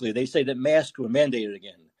at Berkeley? They say that masks were mandated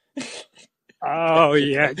again. Oh,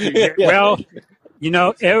 yeah. Well,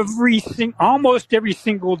 almost every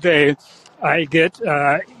single day, I get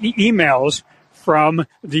emails from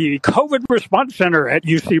the COVID response center at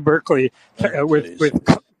UC Berkeley with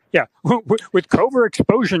COVID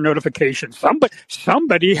exposure notifications.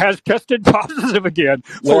 Somebody has tested positive again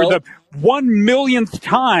for the 1 millionth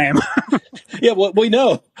time. Yeah, well, we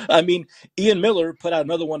know. I mean, Ian Miller put out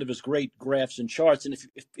another one of his great graphs and charts. And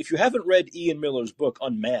if you haven't read Ian Miller's book,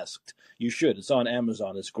 Unmasked, you should. It's on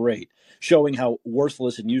Amazon. It's great, showing how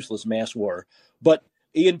worthless and useless masks were. But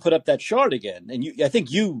Ian put up that chart again, and I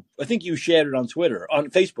think you shared it on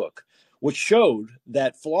Facebook, which showed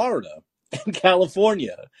that Florida and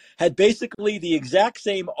California had basically the exact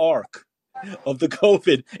same arc of the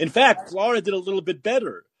COVID. In fact, Florida did a little bit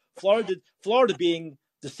better. Florida being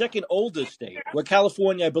the second oldest state, where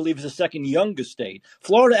California, I believe, is the second youngest state.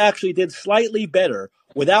 Florida actually did slightly better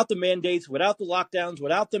without the mandates, without the lockdowns,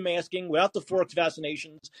 without the masking, without the forced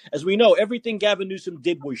vaccinations. As we know, everything Gavin Newsom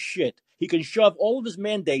did was shit. He can shove all of his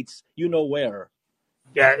mandates, you know where.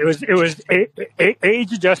 Yeah, it was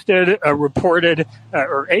age-adjusted reported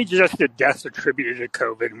or age-adjusted deaths attributed to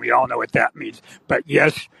COVID, and we all know what that means. But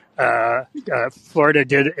yes, Florida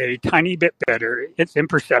did a tiny bit better. It's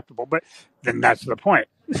imperceptible, but then that's the point.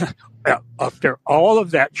 After all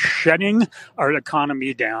of that shutting our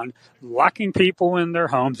economy down, locking people in their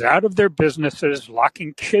homes, out of their businesses,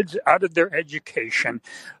 locking kids out of their education,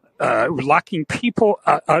 locking people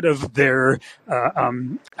out of their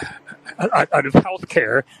out of health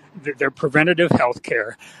care, their preventative health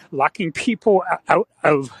care, locking people out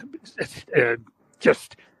of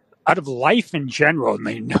just out of life in general. I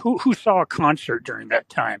mean, who saw a concert during that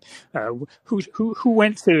time? Who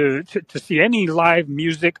went to see any live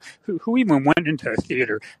music? Who even went into a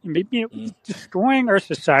theater? Maybe destroying our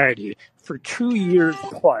society for 2 years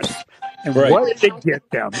plus. And what did it get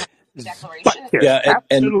them?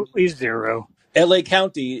 Absolutely zero. LA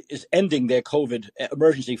County is ending their COVID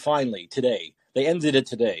emergency finally today. They ended it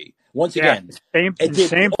today. Once again, It did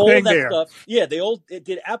Same all of thing that there. stuff. Yeah, it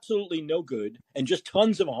did absolutely no good and just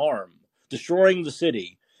tons of harm, destroying the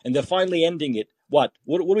city. And they're finally ending it. What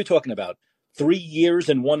are we talking about? 3 years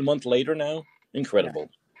and 1 month later now? Incredible.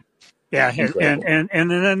 Yeah, Incredible.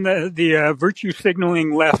 and then the virtue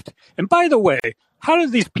signaling left. And by the way, how do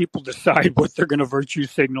these people decide what they're going to virtue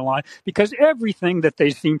signal on? Because everything that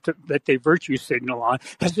they virtue signal on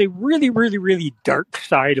has a really, really, really dark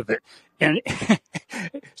side of it. And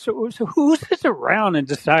so who sits around and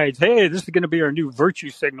decides, hey, this is going to be our new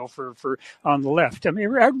virtue signal for on the left? I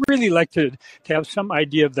mean, I'd really like to have some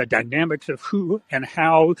idea of the dynamics of who and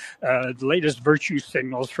how the latest virtue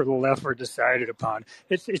signals for the left are decided upon.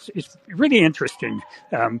 It's really interesting.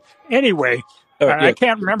 Anyway, All right, I yeah.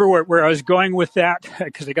 can't remember where I was going with that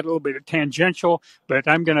because I got a little bit tangential, but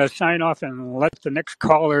I'm going to sign off and let the next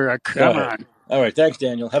caller Go come ahead. on. All right, thanks,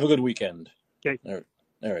 Daniel. Have a good weekend. Okay.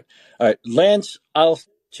 All right. Lance,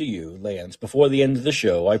 to you, Lance, before the end of the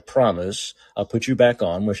show, I promise I'll put you back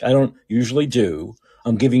on, which I don't usually do.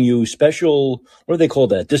 I'm giving you special, what do they call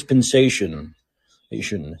that? Dispensation. You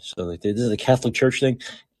shouldn't. So this is a Catholic Church thing.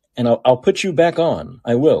 And I'll put you back on.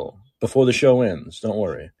 I will, before the show ends. Don't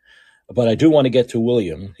worry. But I do want to get to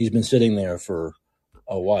William. He's been sitting there for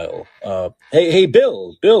a while. Hey,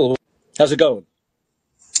 Bill. Bill, how's it going?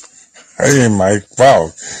 Hey, Mike. Wow,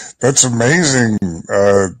 that's amazing.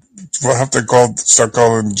 We'll have to start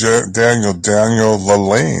calling Daniel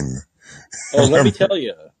Lalane. Oh, let me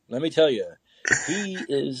tell you. He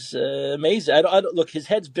is amazing. I don't look. His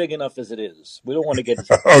head's big enough as it is. We don't want to get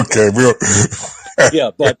into Okay,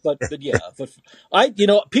 yeah, but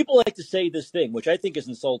people like to say this thing, which I think is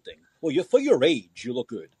insulting. Well, for your age, you look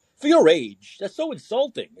good. For your age, that's so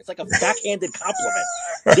insulting. It's like a backhanded compliment.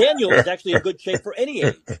 Daniel is actually in good shape for any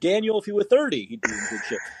age. Daniel, if he were 30, he'd be in good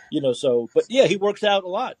shape. But yeah, he works out a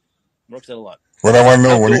lot. What I want to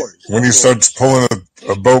know when he Outdoors. starts pulling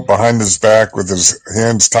a boat behind his back with his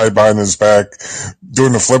hands tied behind his back,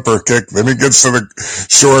 doing the flipper kick, then he gets to the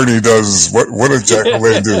shore and he does what does Jack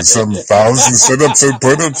LaLanne do? Some 1,000 sit-ups and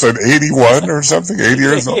put-ups at 81 or something, 80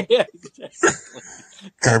 years old. Yeah,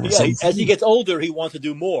 exactly. As he gets older, he wants to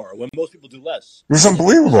do more when most people do less. It was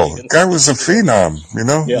unbelievable. The guy was a phenom,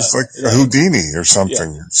 Yeah, it's like a Houdini or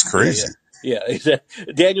something. Yeah. It's crazy. Yeah.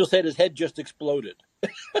 Daniel said his head just exploded.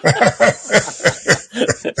 I'm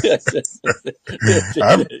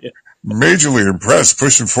majorly impressed.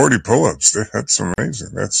 Pushing 40 pull-ups. That's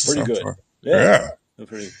amazing. That's pretty good. Yeah.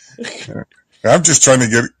 I'm just trying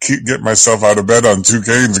to get myself out of bed on 2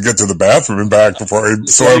 canes and get to the bathroom and back before I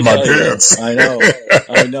soil my pants. I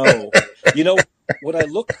know. When I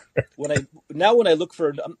look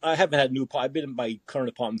for, I haven't had a new apartment. I've been in my current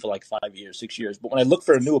apartment for like 6 years. But when I look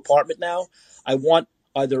for a new apartment now, I want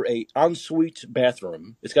either a ensuite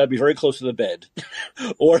bathroom. It's got to be very close to the bed,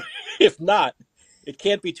 or if not, it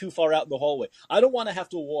can't be too far out in the hallway. I don't want to have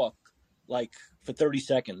to walk like for 30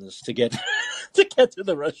 seconds to get to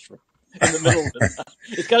the restroom in the middle of the night.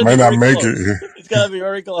 It's got to be very close. It's got to be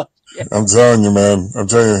very close. Yeah. I'm telling you, man.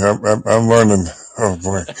 I'm learning. Oh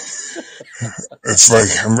boy. It's like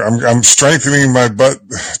I'm strengthening my butt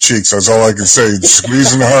cheeks. That's all I can say.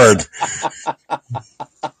 Squeezing hard.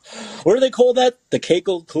 What do they call that? The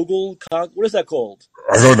Kegel? What is that called?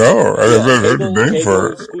 I don't know. I haven't heard the name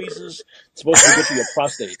for it. Squeezes. It's supposed to get you your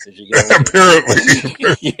prostate as you get older. Apparently.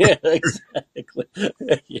 Yeah, exactly.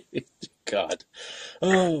 God.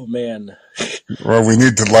 Oh, man. Well, we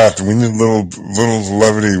need to laugh. We need a little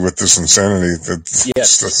levity with this insanity.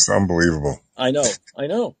 That's just unbelievable. I know.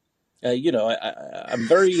 I'm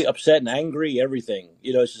very upset and angry, everything.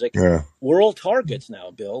 It's just like, we're all targets now,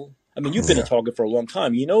 Bill. I mean, you've been a target for a long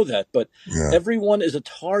time. You know that. But everyone is a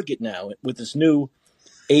target now with this new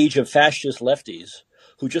age of fascist lefties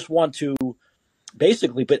who just want to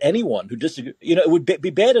basically put anyone who disagree. It would be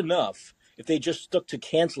bad enough if they just stuck to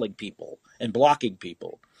canceling people and blocking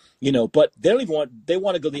people, but they don't even they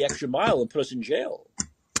want to go the extra mile and put us in jail.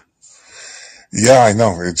 Yeah, I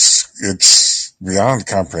know. It's beyond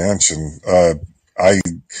comprehension. I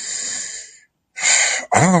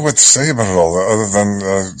don't know what to say about it all, other than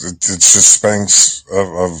it just spanks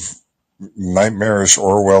of nightmarish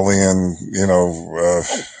Orwellian,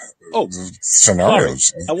 scenarios.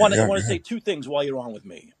 Sorry. I want to say 2 things while you're on with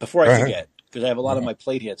me before I forget, because I have a lot on my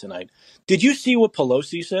plate here tonight. Did you see what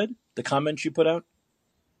Pelosi said? The comment she put out?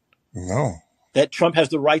 No. That Trump has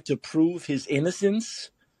the right to prove his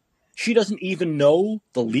innocence. She doesn't even know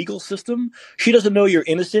the legal system. She doesn't know you're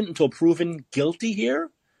innocent until proven guilty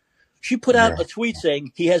here. She put out a tweet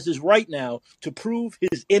saying he has his right now to prove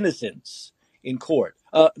his innocence in court.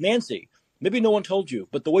 Nancy, maybe no one told you,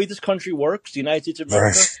 but the way this country works, the United States of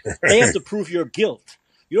America, they have to prove your guilt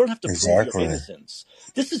You don't have to prove your Exactly. innocence.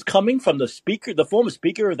 This is coming from the speaker, the former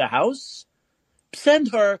Speaker of the House.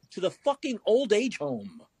 Send her to the fucking old age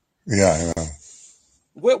home. Yeah, I know.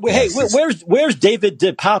 Where's David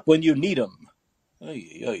DePop when you need him?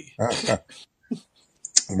 Oy.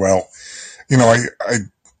 Well,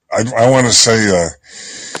 I want to say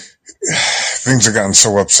things have gotten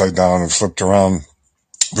so upside down and flipped around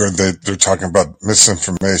where they're talking about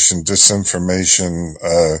misinformation, disinformation,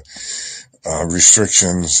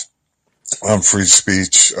 restrictions on free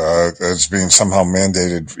speech as being somehow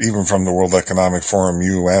mandated, even from the World Economic Forum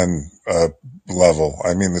UN level.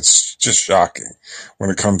 I mean, it's just shocking when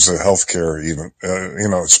it comes to healthcare, even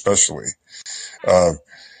especially. I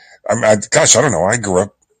don't know. I grew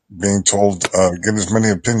up being told, get as many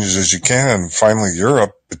opinions as you can. And finally,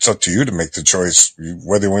 Europe, it's up to you to make the choice,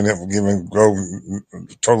 whether you want to even go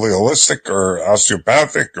totally holistic or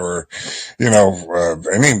osteopathic or,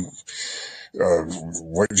 any,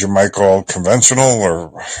 what you might call conventional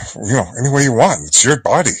or, any way you want. It's your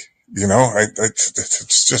body.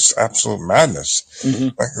 It's just absolute madness. Mm-hmm.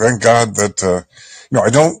 Thank God that,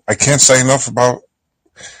 I can't say enough about,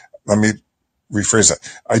 let me rephrase that.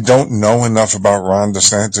 I don't know enough about Ron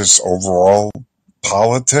DeSantis' overall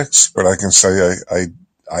politics, but I can say I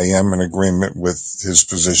am in agreement with his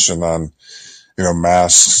position on,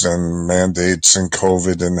 masks and mandates and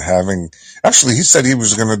COVID and actually he said he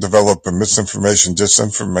was going to develop a misinformation,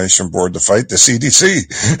 disinformation board to fight the CDC.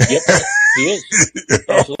 Yep, he is.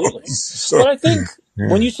 Absolutely. So, but I think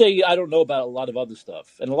when you say I don't know about a lot of other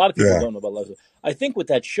stuff, and a lot of people don't know about a lot of stuff, I think what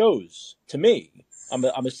that shows to me, I'm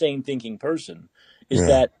a sane thinking person, is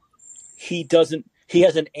that he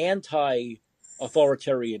has an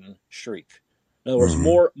anti-authoritarian streak. In other words,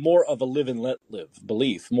 more of a live and let live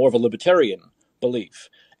belief, more of a libertarian belief.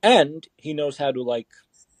 And he knows how to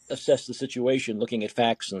assess the situation, looking at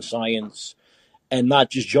facts and science, and not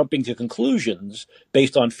just jumping to conclusions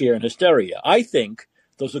based on fear and hysteria. I think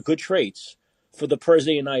those are good traits for the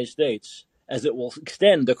President of the United States, as it will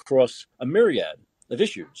extend across a myriad of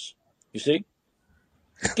issues. You see?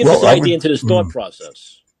 Give us an idea into this thought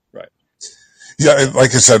process. Right. Yeah,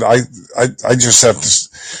 like I said, I just have to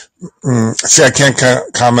see. I can't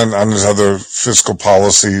comment on his other fiscal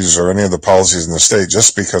policies or any of the policies in the state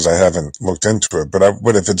just because I haven't looked into it. But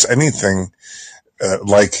if it's anything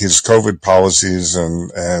like his COVID policies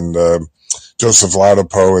and Joseph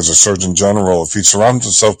Ladapo as a Surgeon General, if he surrounds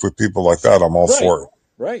himself with people like that, I'm all for it.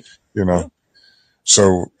 Right. Yeah.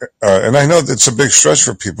 So, and I know it's a big stretch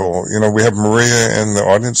for people. We have Maria in the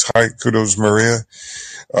audience. Hi, kudos, Maria.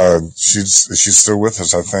 She's still with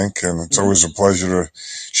us, I think, and it's always a pleasure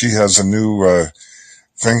she has a new,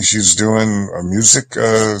 thing she's doing, a music,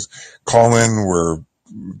 call-in where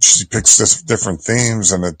she picks different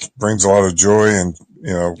themes and it brings a lot of joy and,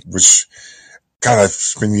 which, God,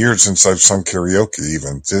 it's been years since I've sung karaoke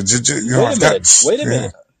even. Wait a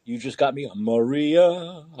minute. You just got me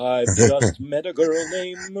Maria. I've just met a girl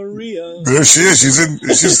named Maria. There she is.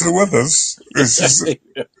 She's still with us.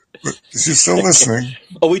 She's still listening.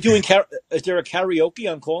 Are we doing? Is there a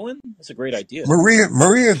karaoke on call-in? That's a great idea.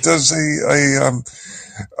 Maria does her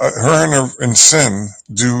and Sin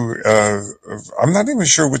do. I'm not even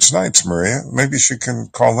sure which nights, Maria. Maybe she can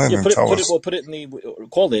call in and tell us. We'll put it in the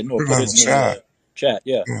call in or put it in the chat.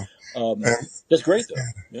 Yeah. That's great though.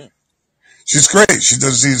 Yeah. She's great. She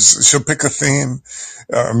does these. She'll pick a theme,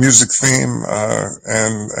 a music theme,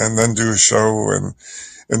 and then do a show, and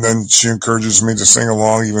then she encourages me to sing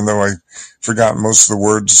along, even though I forgot most of the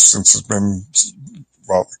words since it's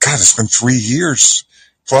been 3 years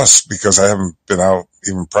plus because I haven't been out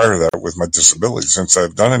even prior to that with my disability since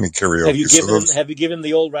I've done any karaoke. Have you given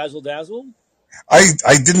the old razzle dazzle?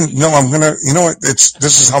 I didn't know. I'm gonna. You know what? This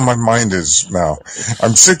is how my mind is now.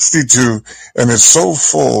 I'm 62, and it's so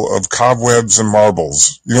full of cobwebs and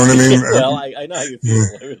marbles. You know what I mean? Well, I know how you feel.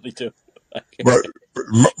 I really do. But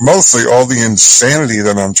mostly all the insanity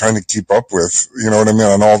that I'm trying to keep up with. You know what I mean?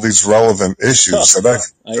 On all these relevant issues that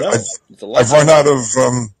I've run out of.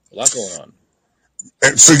 A lot going on.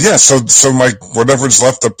 So my whatever's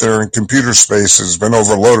left up there in computer space has been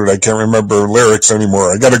overloaded. I can't remember lyrics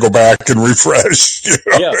anymore. I got to go back and refresh.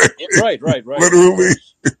 Yeah, right. Literally,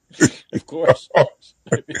 of course.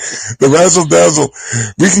 The razzle dazzle.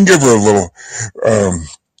 We can give her a little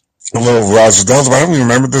A little Razzle Dazzle. I don't even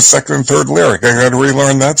remember the second and third lyric. I got to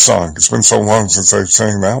relearn that song. It's been so long since I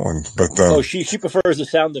sang that one. But she prefers The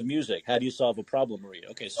Sound of Music. How do you solve a problem, Maria?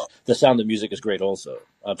 Okay, so The Sound of Music is great also.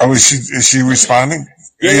 Is she responding?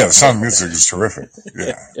 Yeah, The Sound of Music is terrific.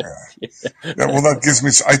 Yeah. Well, that gives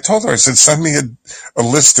me. I told her, I said, send me a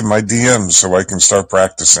list in my DMs so I can start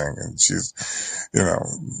practicing. And she's,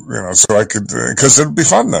 so I could, because it'd be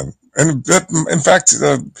fun then. And in fact,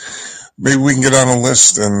 maybe we can get on a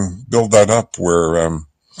list and build that up where it'd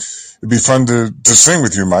be fun to sing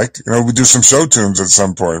with you, Mike. We do some show tunes at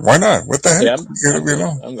some point. Why not? What the heck?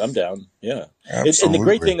 I'm down. Yeah. Absolutely. And the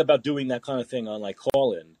great thing about doing that kind of thing on like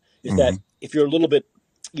call-in is that if you're a little bit,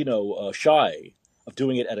 shy of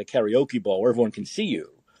doing it at a karaoke bar where everyone can see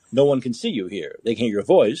you, no one can see you here. They can hear your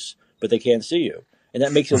voice, but they can't see you. And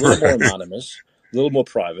that makes it a little more anonymous, a little more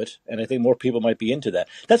private. And I think more people might be into that.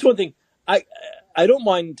 That's one thing. I don't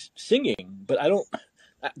mind singing, but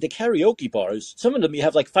the karaoke bars, some of them you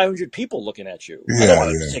have like 500 people looking at you. I don't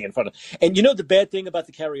want to sing in front of. And the bad thing about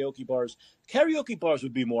the karaoke bars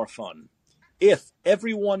would be more fun if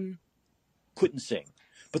everyone couldn't sing.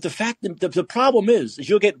 But the problem is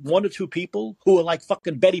you'll get one or two people who are like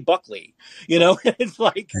fucking Betty Buckley, It's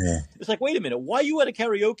like, wait a minute, why are you at a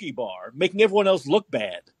karaoke bar making everyone else look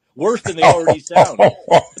bad? Worse than they already sound.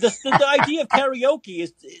 The idea of karaoke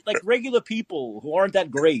is like regular people who aren't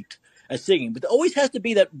that great at singing, but there always has to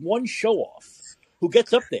be that one show-off who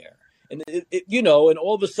gets up there, and and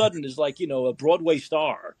all of a sudden is like a Broadway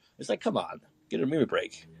star. It's like, come on, get a mirror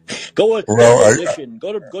break. Go audition.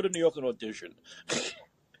 Go to New York and audition.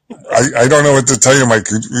 I don't know what to tell you, Mike.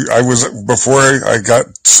 Before I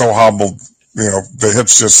got so hobbled. The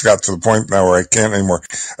hips just got to the point now where I can't anymore.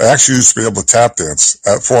 I actually used to be able to tap dance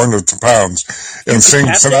at 400 pounds and sing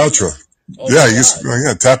Sinatra. I used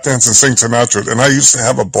to tap dance and sing Sinatra. And I used to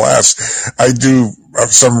have a blast. I do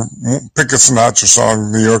pick a Sinatra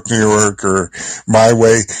song, New York, or My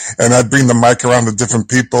Way. And I'd bring the mic around to different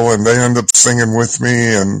people and they end up singing with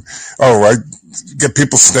me. And, I get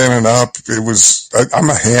people standing up. I'm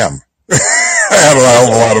a ham. I had a hell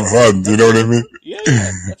of a lot of fun. Do you know what I mean?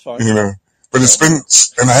 Yeah, that's fine. But it's been,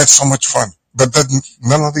 and I had so much fun. But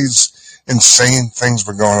none of these insane things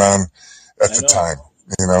were going on at the time.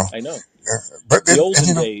 I know. But the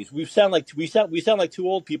olden days, we sound like two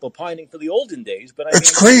old people pining for the olden days. But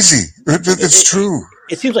it's crazy. It's true.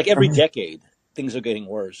 It seems like every decade things are getting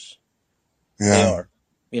worse. Yeah,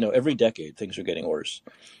 they are. Every decade things are getting worse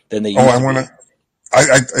than they used to be.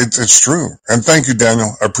 It's true. And thank you,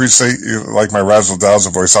 Daniel. I appreciate you, like my razzle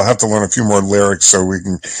dazzle voice. I'll have to learn a few more lyrics so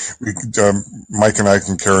Mike and I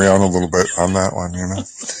can carry on a little bit on that one, and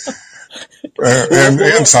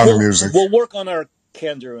Sound of Music. We'll work on our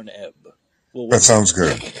candor and ebb. That sounds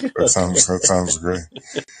good. That sounds great.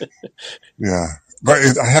 Yeah.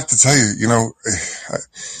 But I have to tell you,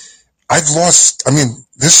 I've lost,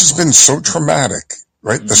 this has been so traumatic.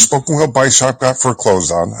 Right? Mm-hmm. The Spoken Wheel Bike Shop got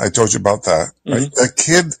foreclosed on. I told you about that. Right? Mm-hmm. The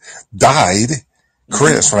kid died.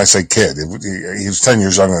 Chris, when I say kid, he was 10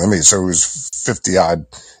 years younger than me, so he was 50 odd.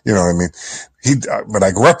 You know what I mean? But I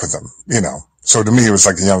grew up with him, So to me, it was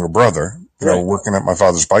like a younger brother, working at my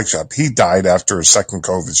father's bike shop. He died after a second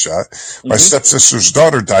COVID shot. Mm-hmm. My stepsister's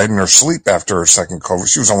daughter died in her sleep after her second COVID.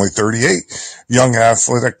 She was only 38. Young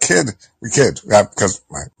athletic kid. Because,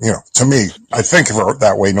 to me, I think of her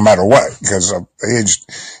that way no matter what, because of the age,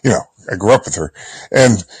 I grew up with her.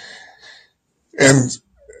 And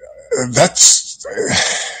that's,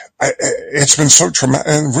 it's been so traumatic.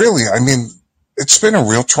 And really, it's been a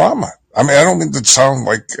real trauma. I don't mean to sound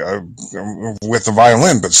like, with the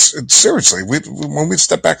violin, but seriously, when we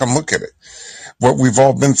step back and look at it, what we've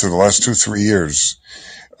all been through the last 2-3 years,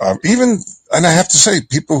 and I have to say,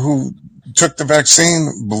 people who took the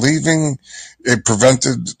vaccine believing it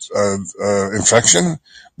prevented infection,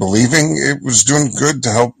 believing it was doing good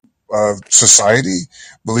to help society,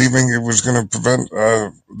 believing it was going to prevent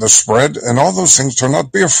the spread, and all those things turned out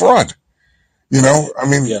to be a fraud. Yes.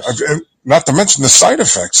 Not to mention the side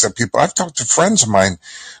effects that I've talked to friends of mine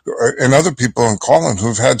and other people in calling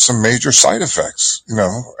who've had some major side effects,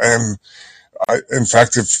 and in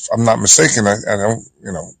fact, if I'm not mistaken, I don't,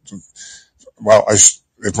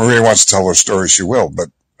 if Maria wants to tell her story, she will.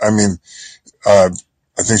 But I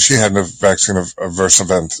think she had a vaccine adverse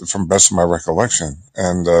event from best of my recollection.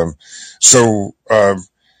 And,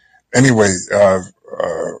 anyway,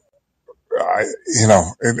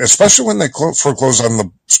 especially when they foreclosed on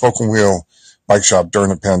the Spoken Wheel bike shop during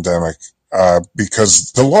the pandemic,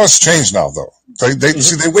 because the laws changed now, though.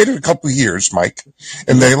 They waited a couple of years, Mike,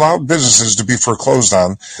 and they allowed businesses to be foreclosed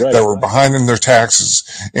on that were behind in their taxes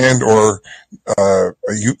and or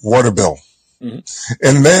water bill.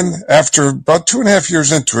 And then after about 2.5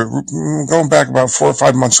 years into it, going back about 4 or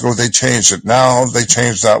 5 months ago, they changed it. Now they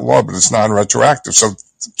changed that law, but it's non-retroactive. So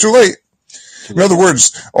too late. In other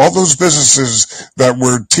words, all those businesses that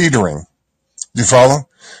were teetering, you follow?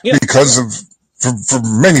 Yeah. Because of, for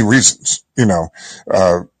many reasons,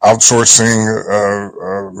 outsourcing,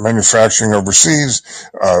 manufacturing overseas,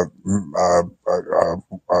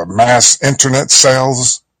 mass internet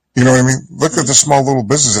sales. You know what I mean? Look at the small little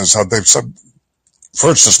businesses, how they've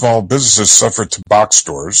first, the small businesses suffered to box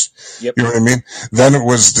stores. Yep. You know what I mean? Then it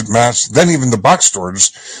was then even the box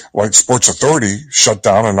stores, like Sports Authority, shut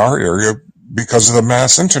down in our area because of the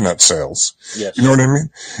mass internet sales. Yes. You know what I mean?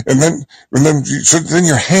 And then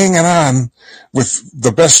you're hanging on with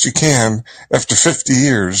the best you can after 50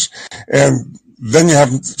 years. And then you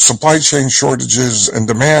have supply chain shortages and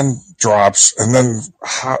demand drops. And then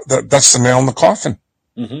that's the nail in the coffin.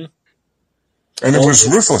 Mm-hmm. And it was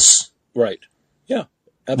ruthless. Right. Yeah.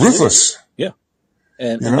 Absolutely. Ruthless. Yeah.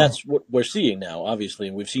 And that's what we're seeing now, obviously,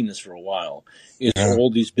 and we've seen this for a while, is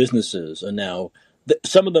all these businesses are now,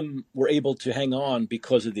 some of them were able to hang on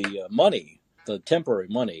because of the money, the temporary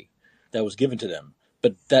money that was given to them,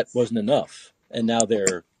 but that wasn't enough, and now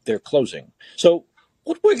they're closing. So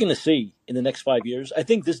what we're going to see in the next 5 years, I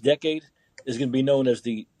think this decade is going to be known as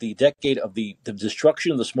the decade of the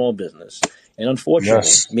destruction of the small business, and unfortunately,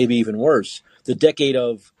 maybe even worse, the decade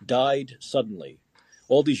of died suddenly.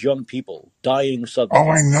 All these young people dying suddenly. Oh,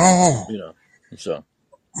 I know. So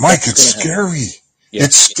Mike, it's scary. Yeah.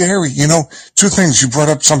 It's scary. Two things. You brought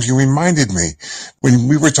up something. You reminded me when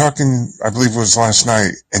we were talking, I believe it was last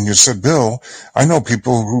night, and you said, Bill, I know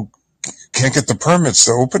people who can't get the permits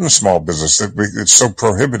to open a small business. It's so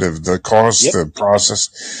prohibitive, the cost, the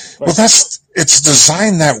process. Right. Well, it's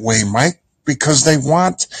designed that way, Mike, because they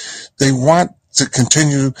want to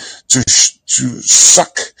continue to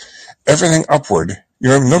suck everything upward.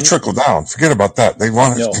 No trickle down. Forget about that. They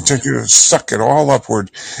want to continue to suck it all upward.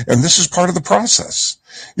 And this is part of the process,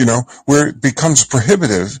 where it becomes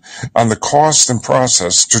prohibitive on the cost and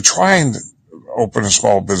process to try and open a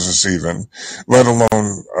small business even, let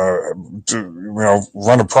alone,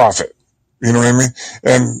 run a profit. You know what I mean?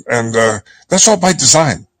 And that's all by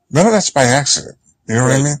design. None of that's by accident. You know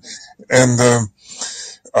what I mean? And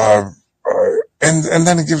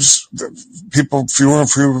then it gives people fewer and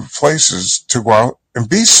fewer places to go out and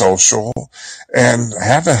be social and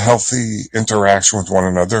have a healthy interaction with one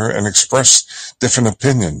another and express different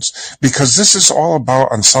opinions. Because this is all about,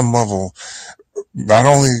 on some level, not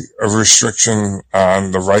only a restriction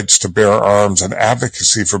on the rights to bear arms and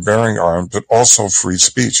advocacy for bearing arms, but also free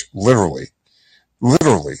speech, literally,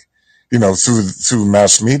 through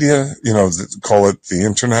mass media, call it the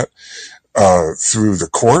internet, through the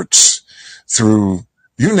courts, through,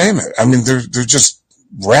 you name it. I mean, they're just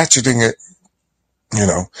ratcheting it,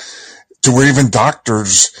 to where even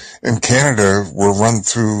doctors in Canada were run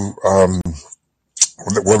through,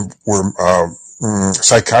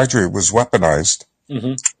 psychiatry was weaponized.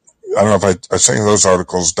 Mm-hmm. I don't know if I sent you those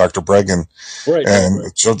articles, Dr. Bregan and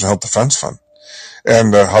the Children's Health Defense Fund,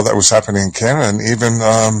 and how that was happening in Canada. And even,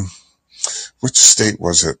 which state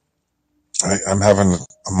was it? I'm having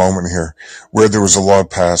a moment here where there was a law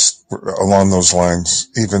passed along those lines,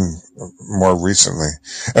 even more recently.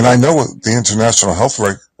 And I know the international health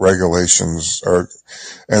regulations are,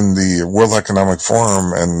 and the World Economic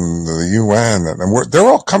Forum and the UN, and they're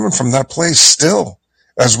all coming from that place still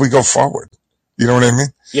as we go forward. You know what I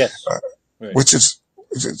mean? Yes. Which is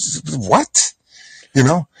what?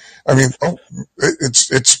 I mean, it's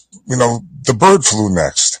the bird flu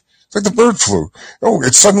next. It's like the bird flu. Oh,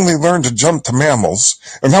 it suddenly learned to jump to mammals,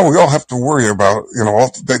 and now we all have to worry about,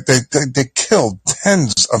 they killed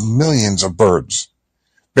tens of millions of birds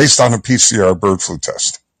based on a PCR bird flu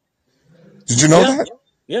test. Did you know that?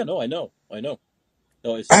 Yeah, no, I know. No,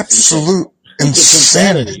 it's absolute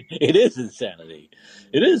insanity. It is insanity.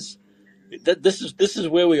 It is. This is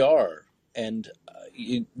where we are, and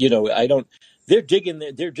I don't. They're digging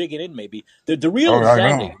in. Maybe the real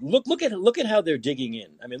insanity. Look at how they're digging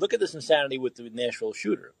in. I mean, look at this insanity with the Nashville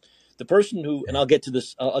shooter. The person who, and I'll get to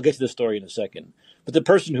this. I'll get to this story in a second. But the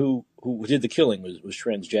person who did the killing was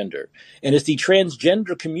transgender, and it's the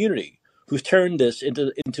transgender community who's turned this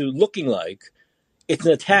into looking like it's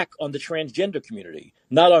an attack on the transgender community,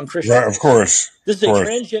 not on Christians. Right, of course. This is a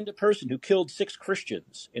transgender person who killed 6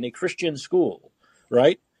 Christians in a Christian school,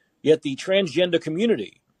 right? Yet the transgender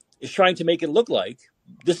community is trying to make it look like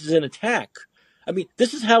this is an attack. I mean,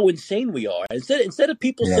 this is how insane we are. Instead of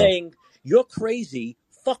people saying, you're crazy,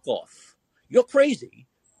 fuck off. You're crazy.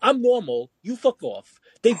 I'm normal, you fuck off.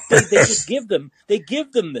 They just give them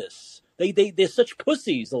this. They're such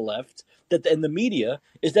pussies, the left, that in the media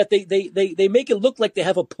is that they make it look like they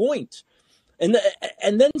have a point. And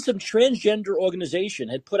then some transgender organization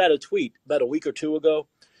had put out a tweet about a week or two ago,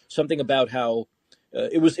 something about how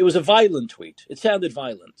it was a violent tweet. It sounded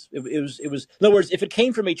violent. It was in other words, if it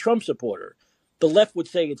came from a Trump supporter, the left would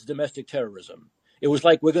say it's domestic terrorism. It was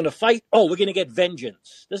like, we're going to fight. Oh, we're going to get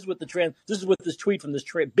vengeance. This is what this tweet from this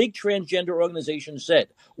big transgender organization said.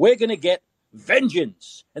 We're going to get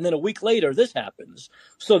vengeance. And then a week later, this happens.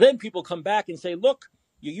 So then people come back and say, look,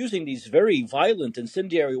 you're using these very violent,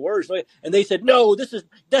 incendiary words. And they said, no,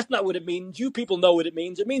 that's not what it means. You people know what it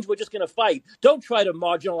means. It means we're just going to fight. Don't try to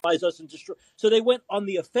marginalize us and destroy. So they went on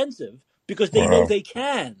the offensive because they know they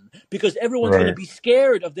can, because everyone's going to be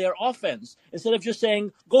scared of their offense, instead of just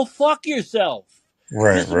saying, go fuck yourself.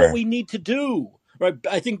 This is what we need to do. Right?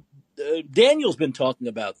 I think Daniel's been talking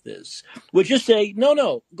about this. We'll just say,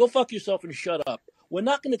 no, go fuck yourself and shut up. We're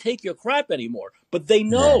not going to take your crap anymore. But they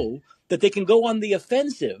know that they can go on the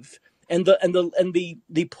offensive, and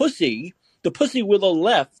the pussy with the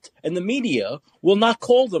left and the media will not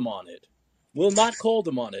call them on it. Will not call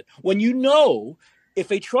them on it. When you know, if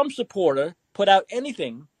a Trump supporter put out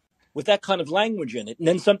anything with that kind of language in it, and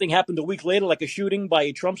then something happened a week later, like a shooting by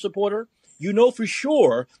a Trump supporter, you know for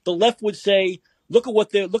sure the left would say, look at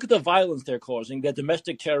the violence they're causing. They're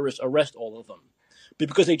domestic terrorists. Arrest all of them. But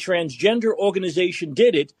because a transgender organization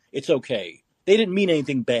did it, it's okay. They didn't mean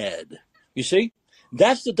anything bad. You see?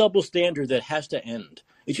 That's the double standard that has to end.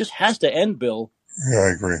 It just has to end, Bill. Yeah, I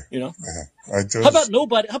agree. You know? Yeah, How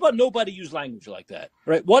about nobody use language like that?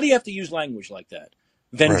 Right? Why do you have to use language like that?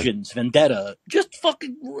 Vengeance, vendetta. Just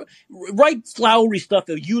fucking write flowery stuff,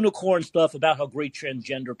 unicorn stuff about how great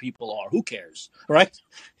transgender people are. Who cares? Right?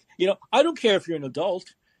 You know, I don't care if you're an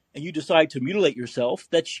adult and you decide to mutilate yourself,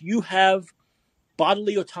 that you have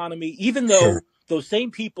bodily autonomy, even though those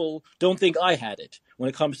same people don't think I had it when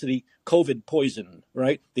it comes to the COVID poison,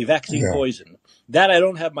 right? The vaccine poison. That I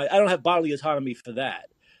don't have bodily autonomy for that.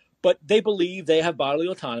 But they believe they have bodily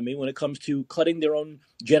autonomy when it comes to cutting their own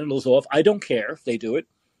genitals off. I don't care if they do it,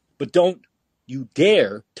 but don't you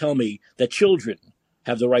dare tell me that children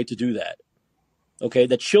have the right to do that. Okay?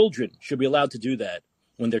 That children should be allowed to do that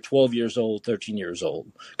when they're 12 years old, 13 years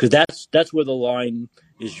old. Because that's where the line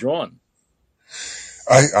is drawn.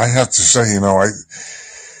 I have to say,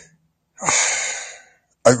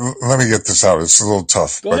 let me get this out. It's a little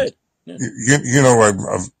tough. Go ahead. Yeah. I'm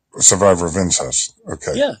a survivor of incest.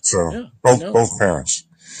 Okay. Yeah. So both parents.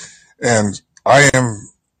 And I am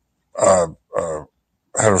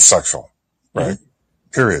heterosexual, right?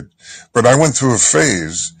 Mm-hmm. Period. But I went through a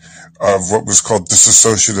phase of what was called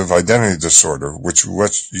dissociative identity disorder, which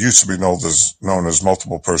used to be known as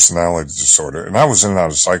multiple personality disorder. And I was in and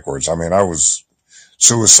out of psych wards. I mean, I was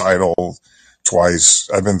suicidal twice.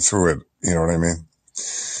 I've been through it. You know what I mean?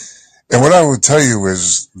 And what I would tell you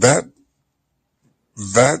is that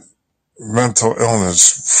mental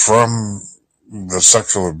illness from the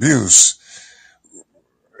sexual abuse,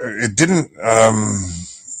 it didn't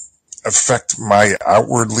affect my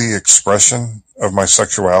outwardly expression of my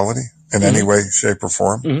sexuality in any way, shape, or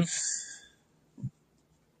form. Mm-hmm.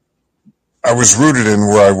 I was rooted in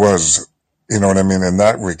where I was, you know what I mean, in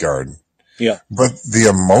that regard. Yeah. But the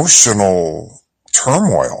emotional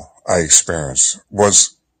turmoil I experienced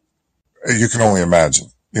was, you can only imagine.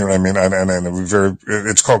 You know what I mean? And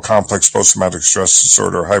it's called complex post-traumatic stress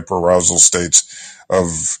disorder, hyperarousal states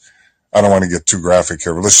of, I don't want to get too graphic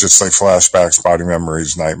here, but let's just say flashbacks, body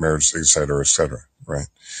memories, nightmares, et cetera, right?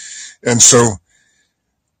 And so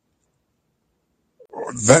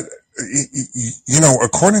that,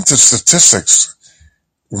 according to statistics,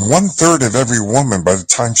 1/3 of every woman by the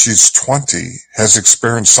time she's 20 has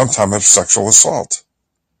experienced some type of sexual assault.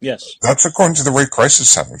 Yes. That's according to the rape crisis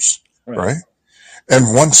centers, right? And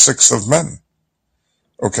 1/6 of men.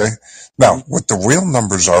 Okay. Now, what the real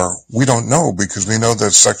numbers are, we don't know, because we know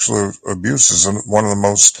that sexual abuse is one of the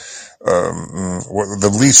most,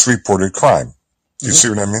 the least reported crime. You see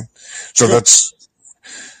what I mean? So that's,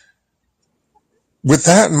 with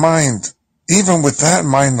that in mind, even with that in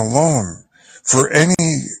mind alone, for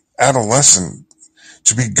any adolescent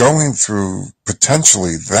to be going through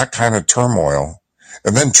potentially that kind of turmoil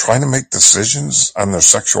and then trying to make decisions on their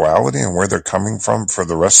sexuality and where they're coming from for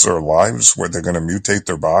the rest of their lives, where they're going to mutate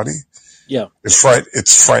their body. Yeah. It's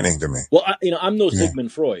frightening to me. Well, I'm no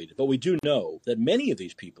Sigmund Freud, but we do know that many of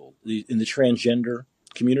these people in the transgender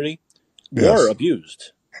community were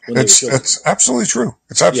abused. It's absolutely true.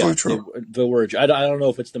 It's absolutely true. The word, I don't know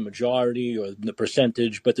if it's the majority or the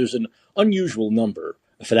percentage, but there's an unusual number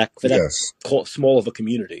for that small of a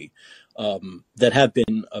community that have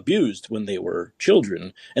been abused when they were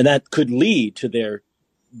children, and that could lead to their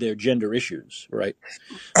their gender issues, right?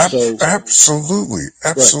 So Absolutely.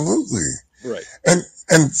 right. And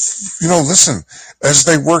listen, as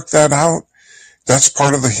they work that out, that's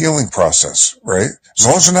part of the healing process, right? As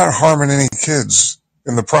long as you're not harming any kids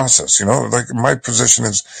in the process, like my position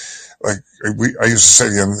is, like I used to say,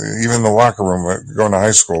 even in the locker room, going to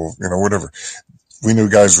high school, whatever. We knew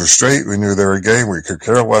guys were straight. We knew they were gay. We could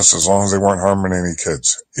care less as long as they weren't harming any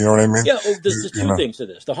kids. You know what I mean? Yeah, well, there's two things to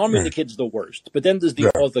this. The harming the kids is the worst, but then there's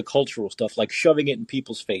the other cultural stuff, like shoving it in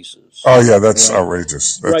people's faces. Oh, yeah, that's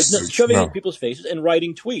outrageous. That's, shoving it in people's faces and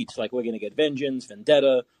writing tweets like we're going to get vengeance,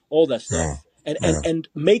 vendetta, all that stuff, and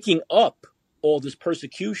making up all this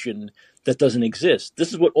persecution that doesn't exist. This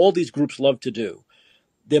is what all these groups love to do.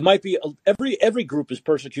 There might be every group is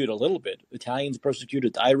persecuted a little bit. Italians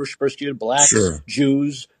persecuted, Irish persecuted, blacks,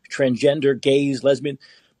 Jews, transgender, gays, lesbian,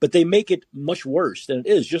 but they make it much worse than it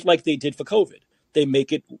is. Just like they did for COVID, they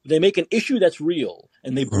make an issue that's real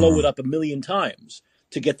and they blow it up a million times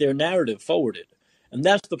to get their narrative forwarded, and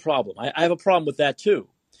that's the problem. I have a problem with that too.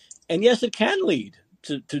 And yes, it can lead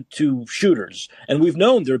to shooters, and we've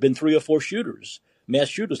known there have been 3 or 4 mass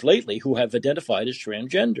shooters lately who have identified as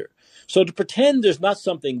transgender. So to pretend there's not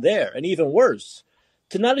something there, and even worse,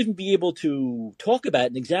 to not even be able to talk about it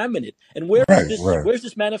and examine it. And where's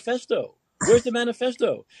this manifesto? Where's the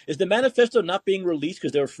manifesto? Is the manifesto not being released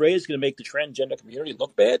because they're afraid it's going to make the transgender community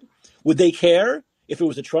look bad? Would they care if it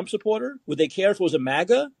was a Trump supporter? Would they care if it was a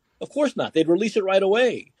MAGA? Of course not. They'd release it right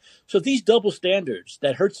away. So these double standards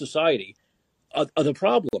that hurt society are the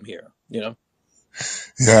problem here,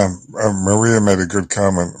 Yeah, Maria made a good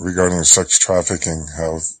comment regarding sex trafficking,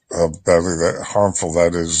 how badly harmful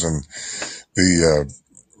that is, and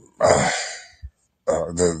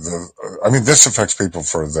this affects people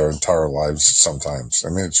for their entire lives sometimes. I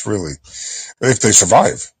mean, it's really, if they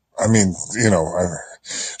survive. I mean,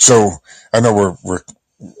 so I know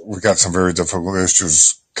we got some very difficult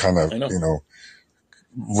issues kind of,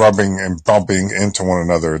 rubbing and bumping into one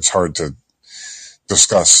another. It's hard to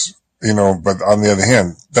discuss, but on the other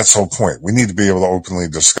hand, that's the whole point. We need to be able to openly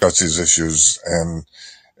discuss these issues and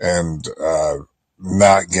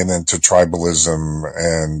not get into tribalism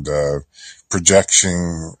and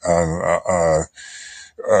projection on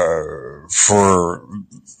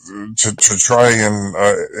to try and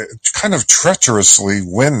kind of treacherously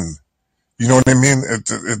win. You know what I mean?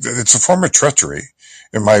 It's a form of treachery,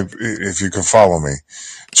 if you can follow me,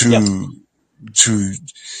 to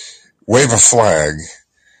wave a flag,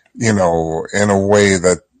 in a way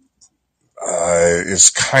that is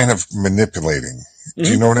kind of manipulating. Mm-hmm. Do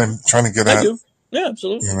you know what I'm trying to get at? I do. Yeah,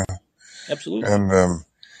 absolutely. Absolutely. And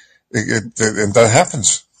and that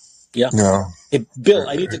happens. Yeah. Hey, Bill,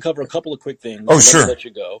 I need to cover a couple of quick things. Oh, sure. Let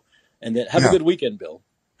you go, and then have a good weekend, Bill.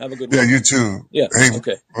 Have a good weekend. Yeah, you too. Yeah. Hey,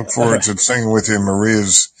 okay. Look forward to singing with you,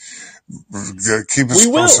 Maria's. Keep us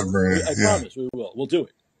posted, Maria. I promise we will. We'll do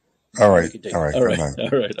it. All right. All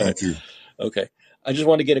right. Thank you. Okay. I just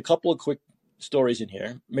want to get a couple of quick stories in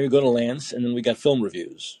here. Maybe go to Lance, and then we got film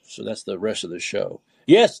reviews. So that's the rest of the show.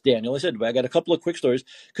 Yes, Daniel, I said I got a couple of quick stories,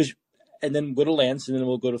 and then go to Lance, and then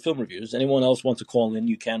we'll go to film reviews. Anyone else wants to call in,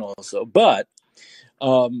 you can also. But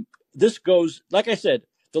this goes, like I said,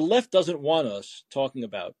 the left doesn't want us talking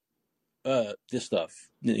about this stuff.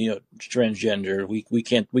 Transgender.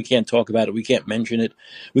 We can't talk about it. We can't mention it.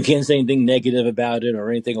 We can't say anything negative about it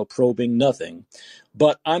or anything or probing, nothing.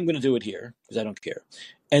 But I'm going to do it here because I don't care.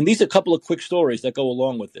 And these are a couple of quick stories that go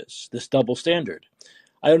along with this double standard.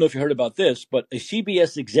 I don't know if you heard about this, but a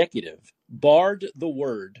CBS executive barred the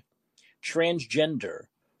word transgender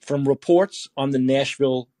from reports on the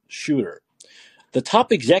Nashville shooter. The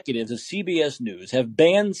top executives of CBS News have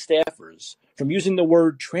banned staffers from using the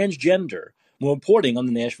word transgender when reporting on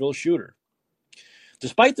the Nashville shooter.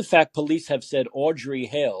 Despite the fact police have said Audrey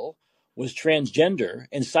Hale was transgender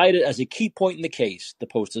and cited as a key point in the case, the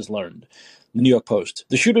Post has learned. The New York Post.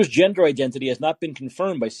 The shooter's gender identity has not been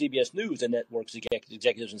confirmed by CBS News, and network's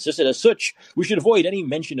executives insisted. As such, we should avoid any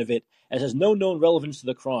mention of it as has no known relevance to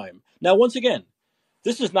the crime. Now, once again,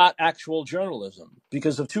 this is not actual journalism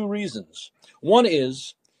because of two reasons. One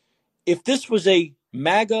is, if this was a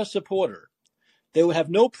MAGA supporter, they would have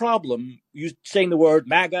no problem saying the word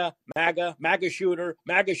MAGA, MAGA, MAGA shooter,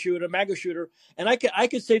 MAGA shooter, MAGA shooter. And I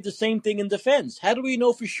could say the same thing in defense. How do we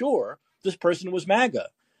know for sure this person was MAGA?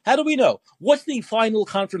 How do we know? What's the final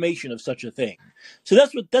confirmation of such a thing? So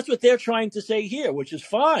that's what they're trying to say here, which is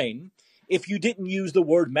fine if you didn't use the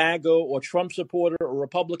word MAGA or Trump supporter or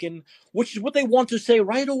Republican, which is what they want to say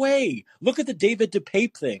right away. Look at the David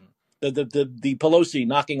DePape thing. The Pelosi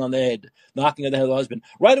knocking on the head of the husband.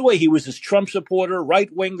 Right away, he was this Trump supporter,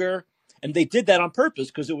 right-winger, and they did that on purpose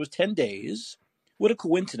because it was 10 days What a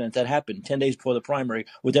coincidence that happened 10 days before the primary,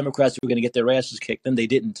 where Democrats were going to get their asses kicked. Then they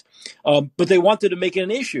didn't. But they wanted to make it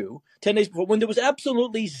an issue 10 days before when there was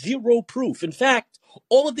absolutely zero proof. In fact,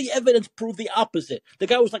 all of the evidence proved the opposite. The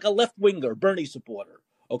guy was like a left-winger, Bernie supporter,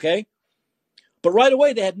 okay? But right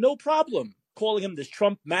away, they had no problem calling him this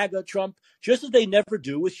Trump, MAGA Trump, just as they never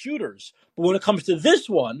do with shooters. But when it comes to this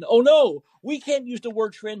one, oh no, we can't use the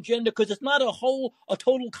word transgender because it's not a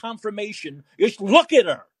total confirmation. Just look at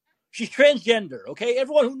her. She's transgender, okay?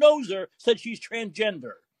 Everyone who knows her said she's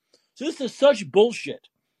transgender. So this is such bullshit.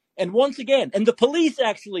 And once again, and the police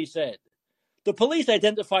actually said, the police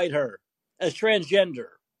identified her as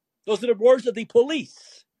transgender. Those are the words of the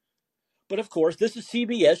police. But of course, this is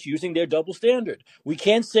CBS using their double standard. We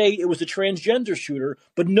can't say it was a transgender shooter,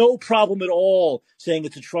 but no problem at all saying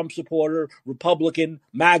it's a Trump supporter, Republican,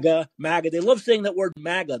 MAGA. They love saying that word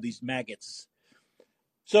MAGA, these maggots.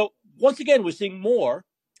 So once again, we're seeing more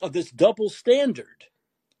of this double standard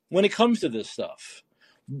when it comes to this stuff.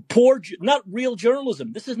 Not real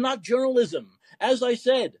journalism. This is not journalism. As I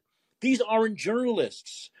said, these aren't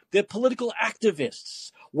journalists. They're political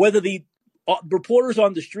activists. Whether the reporters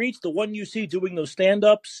on the streets, the one you see doing those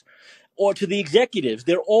stand-ups, or to the executives,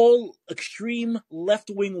 they're all extreme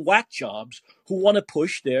left-wing whack jobs who want to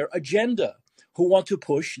push their agenda, who want to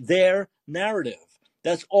push their narrative.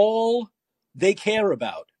 That's all they care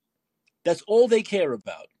about. That's all they care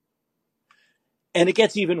about. And it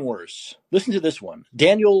gets even worse. Listen to this one.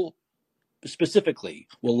 Daniel specifically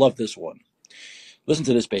will love this one. Listen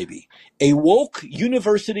to this, baby. A woke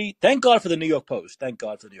university. Thank God for the New York Post. Thank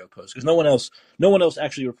God for the New York Post, because no one else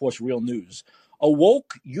actually reports real news. A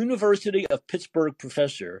woke University of Pittsburgh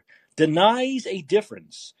professor denies a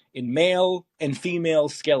difference in male and female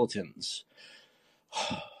skeletons.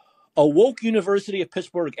 A woke University of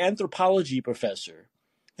Pittsburgh anthropology professor,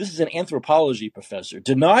 this is an anthropology professor,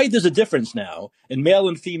 denied there's a difference now in male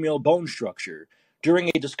and female bone structure during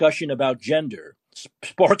a discussion about gender,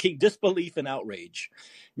 sparking disbelief and outrage.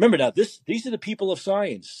 Remember now, these are the people of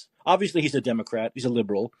science. Obviously, he's a Democrat. He's a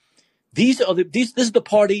liberal. This is the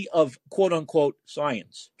party of quote unquote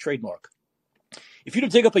science, trademark. If you were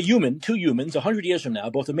to dig up a human, two humans, 100 years from now,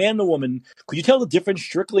 both a man and a woman, could you tell the difference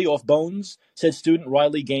strictly off bones? Said student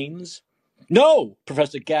Riley Gaines. No,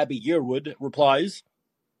 Professor Gabby Yearwood replies.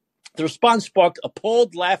 The response sparked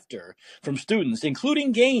appalled laughter from students,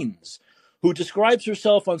 including Gaines, who describes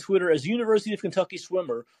herself on Twitter as University of Kentucky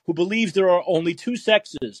swimmer who believes there are only two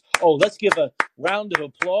sexes. Oh, let's give a round of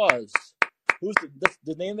applause. Who's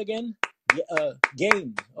the name again?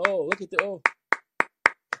 Gaines. Oh, look at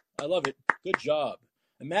I love it. Good job.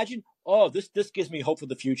 Imagine, this gives me hope for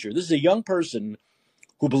the future. This is a young person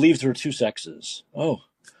who believes there are two sexes. Oh,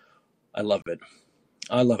 I love it.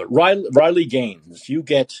 I love it. Riley Gaines, you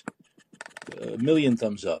get a million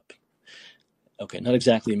thumbs up. Okay, not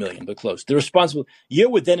exactly a million, but close. The responsible Year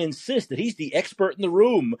would then insist that he's the expert in the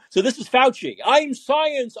room. So this is Fauci. I'm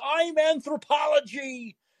science. I'm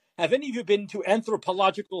anthropology. Have any of you been to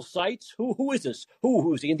anthropological sites? Who is this?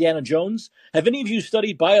 Who's Indiana Jones? Have any of you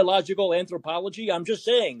studied biological anthropology? I'm just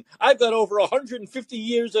saying, I've got over 150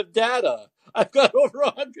 years of data.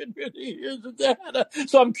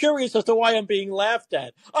 So I'm curious as to why I'm being laughed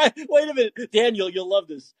at. Wait a minute, Daniel, you'll love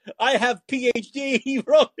this. I have PhD, he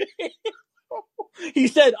wrote. He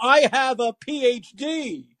said, I have a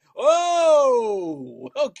PhD. Oh,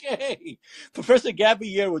 okay. Professor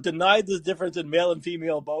Gabby Yearwood denied this difference in male and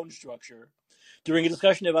female bone structure during a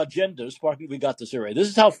discussion about gender, sparking we got this array. This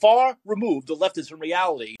is how far removed the left is from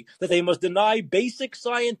reality that they must deny basic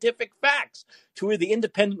scientific facts to the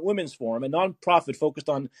Independent Women's Forum, a nonprofit focused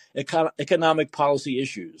on economic policy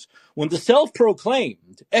issues. When the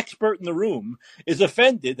self-proclaimed expert in the room is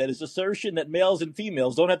offended that his assertion that males and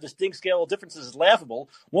females don't have distinct scale differences is laughable,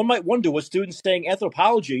 one might wonder what students studying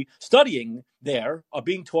anthropology studying there are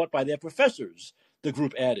being taught by their professors, the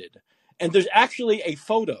group added. And there's actually a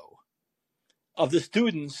photo of the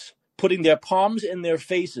students putting their palms in their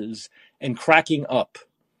faces and cracking up.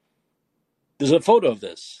 There's a photo of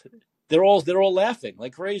this. They're all laughing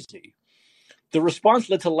like crazy. The response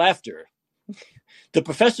led to laughter. The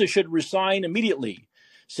professor should resign immediately,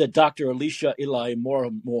 said Dr. Alicia Eli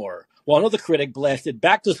Moore. While another critic blasted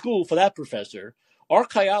back to school for that professor,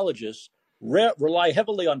 archaeologists rely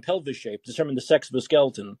heavily on pelvis shape to determine the sex of a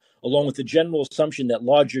skeleton, along with the general assumption that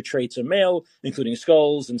larger traits are male, including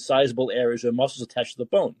skulls and sizable areas where muscles attached to the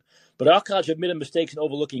bone. But archaeologists have made mistakes in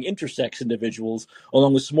overlooking intersex individuals,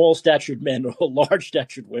 along with small-statured men or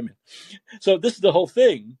large-statured women. So this is the whole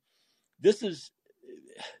thing. This is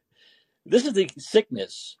the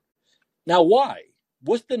sickness. Now, why?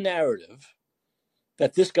 What's the narrative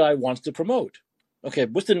that this guy wants to promote? Okay,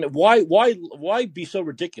 why be so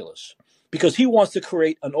ridiculous? Because he wants to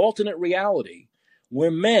create an alternate reality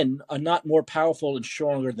where men are not more powerful and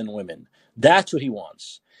stronger than women. That's what he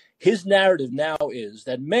wants. His narrative now is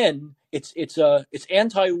that men, it's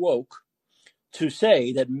anti-woke to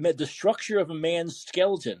say that the structure of a man's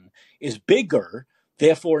skeleton is bigger,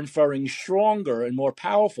 therefore inferring stronger and more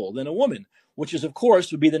powerful than a woman, which is, of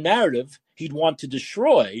course, would be the narrative he'd want to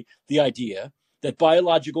destroy, the idea that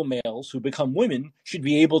biological males who become women should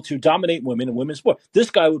be able to dominate women in women's sport. This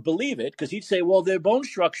guy would believe it because he'd say, well, their bone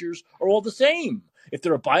structures are all the same. If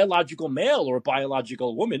they're a biological male or a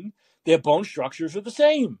biological woman, their bone structures are the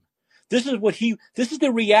same. This is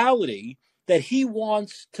the reality that he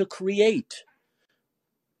wants to create.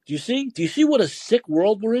 Do you see? Do you see what a sick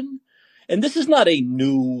world we're in? And this is not a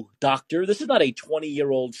new doctor. This is not a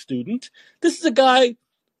 20-year-old student. This is a guy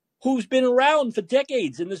who's been around for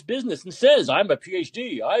decades in this business and says, I'm a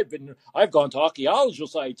PhD. I've gone to archaeological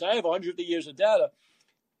sites. I have 100 years of data.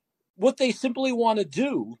 What they simply want to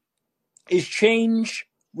do is change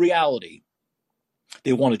reality.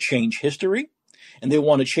 They want to change history, and they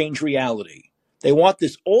want to change reality. They want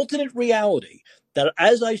this alternate reality that,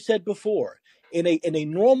 as I said before, in a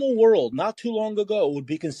normal world not too long ago would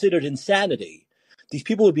be considered insanity. These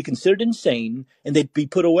people would be considered insane, and they'd be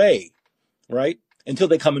put away, right, until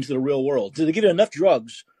they come into the real world. So they give it enough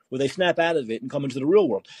drugs where they snap out of it and come into the real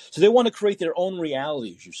world. So they want to create their own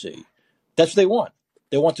realities, you see. That's what they want.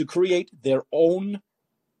 They want to create their own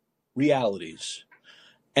realities.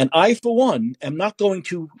 And I, for one, am not going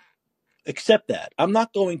to accept that. I'm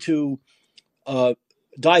not going to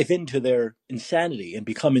dive into their insanity and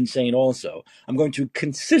become insane also. I'm going to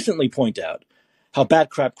consistently point out how bat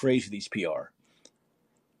crap crazy these people are.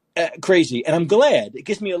 Crazy. And I'm glad it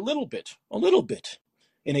gives me a little bit,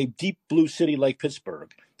 in a deep blue city like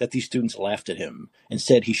Pittsburgh, that these students laughed at him and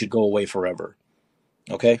said he should go away forever.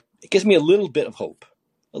 Okay? It gives me a little bit of hope.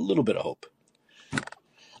 A little bit of hope.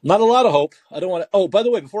 Not a lot of hope. I don't want to. Oh, by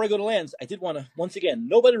the way, before I go to Lance, I did want to, once again,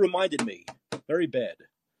 nobody reminded me. Very bad.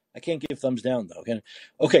 I can't give thumbs down, though.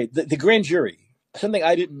 Okay, the grand jury, something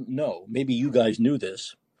I didn't know. Maybe you guys knew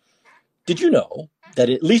this. Did you know that,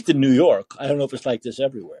 at least in New York, I don't know if it's like this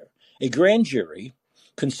everywhere, a grand jury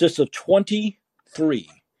consists of 23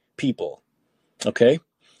 people, okay?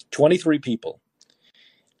 23 people.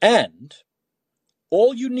 And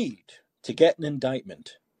all you need to get an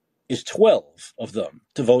indictment is 12 of them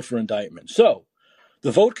to vote for indictment. So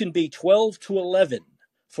the vote can be 12 to 11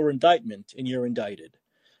 for indictment, and you're indicted.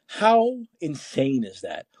 How insane is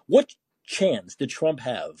that? What chance did Trump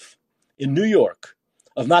have in New York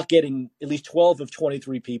of not getting at least 12 of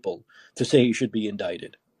 23 people to say he should be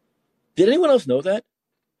indicted? Did anyone else know that?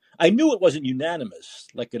 I knew it wasn't unanimous,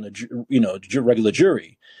 like in a regular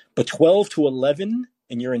jury, but 12 to 11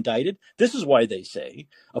 and you're indicted. This is why they say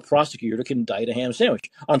a prosecutor can indict a ham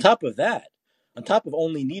sandwich. On top of that, on top of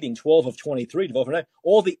only needing 12 of 23 to vote for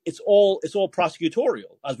indictment, it's all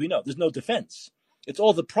prosecutorial, as we know. There's no defense. It's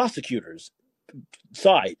all the prosecutor's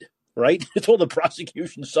side, right? It's all the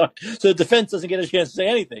prosecution side. So the defense doesn't get a chance to say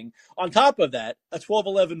anything. On top of that, a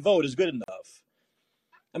 12-11 vote is good enough.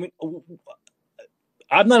 I mean,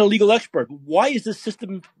 I'm not a legal expert. Why is this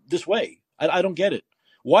system this way? I don't get it.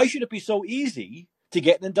 Why should it be so easy to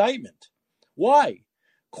get an indictment? Why?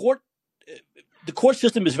 The court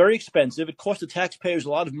system is very expensive. It costs the taxpayers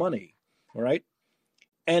a lot of money, all right?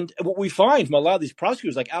 And what we find from a lot of these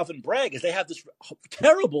prosecutors, like Alvin Bragg, is they have this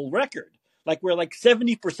terrible record, where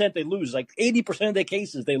 70% they lose, 80% of their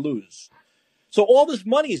cases they lose. So all this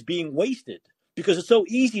money is being wasted because it's so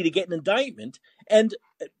easy to get an indictment, and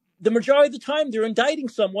the majority of the time they're indicting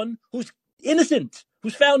someone who's innocent,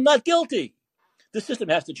 who's found not guilty. The system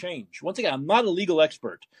has to change. Once again, I'm not a legal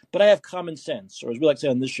expert, but I have common sense, or as we like to say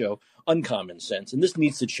on this show, uncommon sense, and this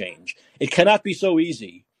needs to change. It cannot be so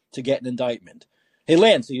easy to get an indictment. Hey,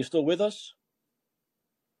 Lance, are you still with us?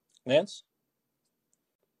 Lance?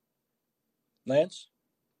 Lance?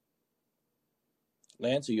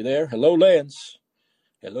 Lance, are you there? Hello, Lance.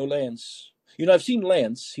 Hello, Lance. I've seen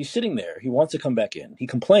Lance. He's sitting there. He wants to come back in. He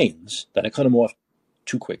complains that I cut him off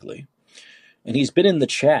too quickly. And he's been in the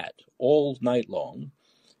chat all night long.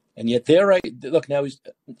 And yet look, now he's,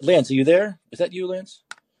 Lance, are you there? Is that you, Lance?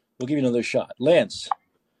 We'll give you another shot. Lance.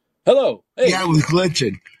 Hello. Hey. Yeah, I was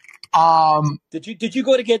glitching. Did you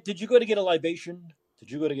go to get a libation?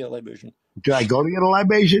 Did you go to get a libation? Did I go to get a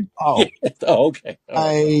libation? Oh. Oh, okay.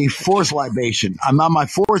 A fourth libation. I'm on my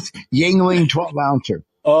fourth Yingling 12 ouncer.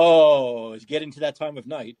 Oh, it's getting to that time of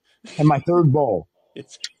night. And my third bowl.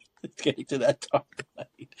 It's getting to that time of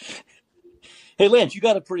night. Hey, Lance, you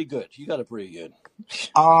got it pretty good.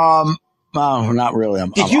 No, not really.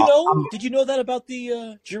 Did you know? Did you know that about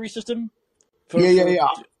the jury system? Yeah.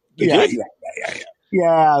 You did?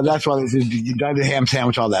 Yeah, that's why this is you done the ham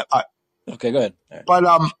sandwich, all that. Okay, go ahead. All right.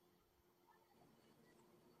 But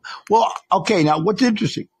well, okay. Now, what's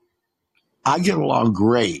interesting? I get along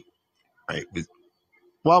great, right? With,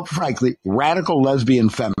 well, frankly, radical lesbian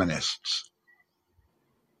feminists.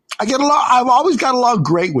 I get along. I've always got along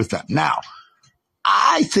great with them. Now,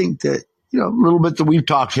 I think that a little bit that we've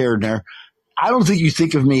talked here and there. I don't think you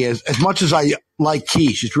think of me as much as I like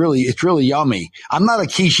quiche. It's really yummy. I'm not a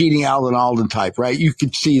quiche eating Alan Alda type, right? You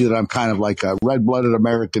could see that I'm kind of like a red blooded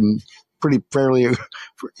American, fairly,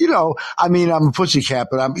 I mean, I'm a pussycat,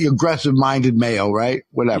 but I'm aggressive minded male, right?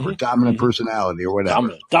 Whatever, dominant personality or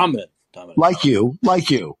whatever. Dominant. Like you, Go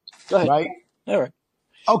ahead. right? All right.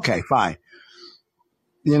 Okay, fine.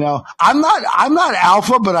 I'm not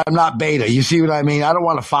alpha, but I'm not beta. You see what I mean? I don't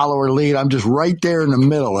want to follow her lead. I'm just right there in the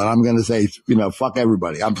middle, and I'm going to say, fuck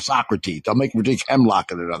everybody. I'm Socrates. I'll make Rick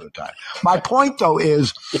Hemlock at another time. My point, though,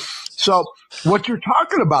 is, so what you're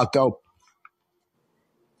talking about, though,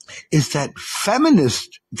 is that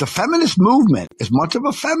the feminist movement, as much of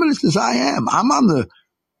a feminist as I am, I'm on the,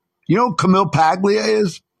 who Camille Paglia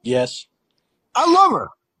is? Yes. I love her.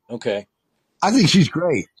 Okay. I think she's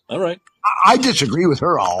great. All right. I disagree with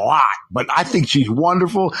her a lot, but I think she's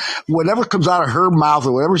wonderful. Whatever comes out of her mouth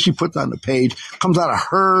or whatever she puts on the page comes out of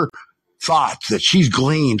her thoughts that she's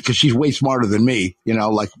gleaned because she's way smarter than me,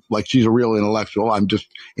 like she's a real intellectual. I'm just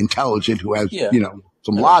intelligent who has,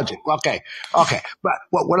 some logic. Okay. But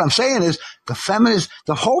what I'm saying is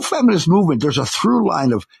the whole feminist movement, there's a through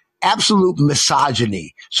line of absolute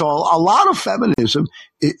misogyny. So a lot of feminism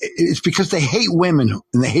is because they hate women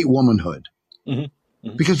and they hate womanhood.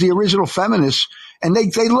 Mm-hmm. Because the original feminists, and they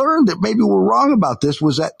learned that maybe we're wrong about this,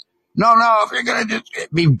 was that, no, if you're going to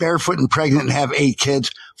just be barefoot and pregnant and have 8 kids,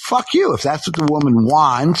 fuck you. If that's what the woman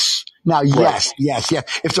wants. Now, yes.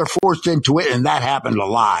 If they're forced into it, and that happened a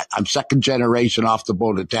lot. I'm second generation off the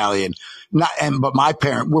boat Italian. But my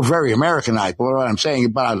parents were very Americanized. But what I'm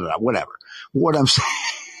saying, but I don't know, whatever. What I'm saying.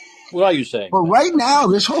 What are you saying? But right now,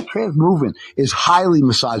 this whole trans movement is highly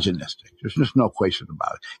misogynistic. There's just no question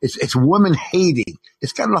about it. It's women hating.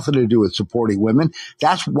 It's got nothing to do with supporting women.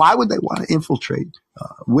 That's why would they want to infiltrate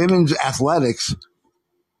women's athletics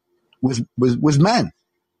with men,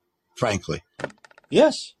 frankly.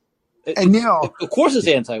 Yes. And of course it's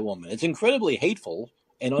anti-woman. It's incredibly hateful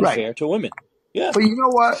and unfair to women. Yeah. But you know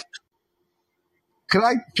what? Could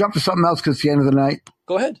I jump to something else because it's the end of the night?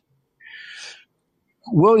 Go ahead.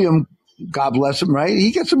 William, God bless him, right?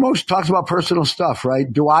 He gets emotional, talks about personal stuff,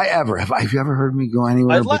 right? Do I ever? Have you ever heard me go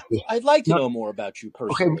anywhere? I'd like to know more about you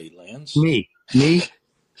personally, okay. Lance. Me? Lance.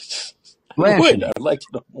 I'd like to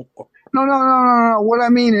know more. No. What I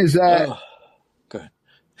mean is that good.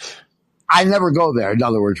 I never go there, in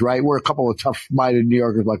other words, right? We're a couple of tough-minded New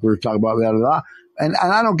Yorkers like we were talking about, and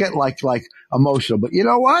I don't get like emotional. But you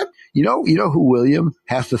know what? You know who William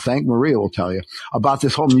has to thank? Maria will tell you about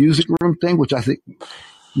this whole music room thing, which I think,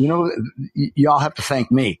 y'all have to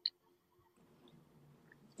thank me.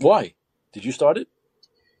 Why? Did you start it?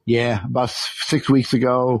 Yeah, about 6 weeks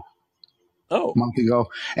ago. Oh. A month ago.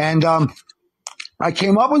 And I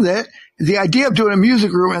came up with it. The idea of doing a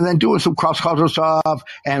music room and then doing some cross-cultural stuff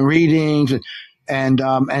and readings. And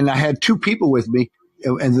I had 2 people with me.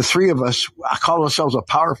 And the 3 of us, I call ourselves a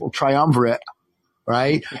powerful triumvirate,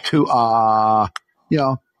 right? To,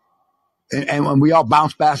 and when we all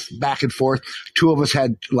bounced back and forth, 2 of us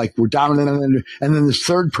were dominant, and then this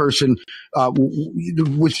third person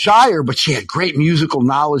was shyer, but she had great musical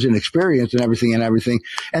knowledge and experience and everything.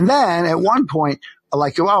 And then at one point, about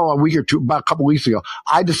a couple weeks ago,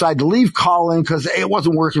 I decided to leave calling because it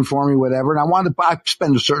wasn't working for me, whatever. And I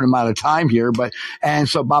spend a certain amount of time here, and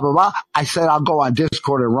so blah, blah, blah. I said, I'll go on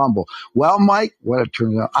Discord and Rumble. Well, Mike, what it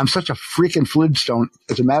turns out, I'm such a freaking Flintstone.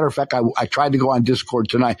 As a matter of fact, I tried to go on Discord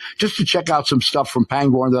tonight just to check out some stuff from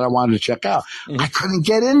Pangborn that I wanted to check out. Mm-hmm. I couldn't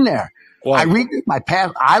get in there. Why? I read my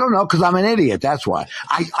pass. I don't know, because I'm an idiot. That's why.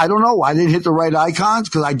 I don't know why I didn't hit the right icons,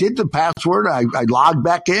 because I did the password. I logged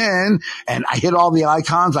back in and I hit all the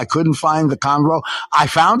icons. I couldn't find the convo. I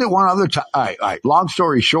found it one other time. All right. Long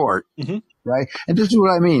story short, right? And this is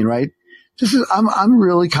what I mean, right? I'm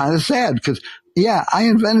really kind of sad because, yeah, I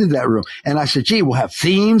invented that room. And I said, gee, we'll have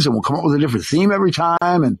themes and we'll come up with a different theme every time.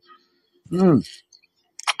 And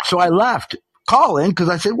so I left. Call in because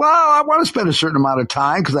I said, well, I want to spend a certain amount of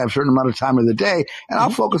time because I have a certain amount of time of the day, and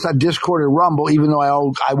I'll focus on Discord and Rumble, even though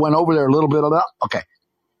I went over there a little bit about. Okay.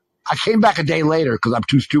 I came back a day later because I'm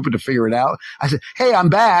too stupid to figure it out. I said, hey, I'm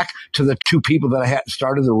back, to the 2 people that I had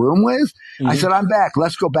started the room with. I said, I'm back.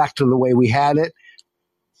 Let's go back to the way we had it.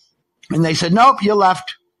 And they said, nope, you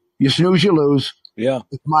left. You snooze, you lose. Yeah.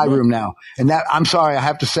 It's my room now. And that, I'm sorry, I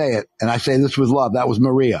have to say it. And I say this with love. That was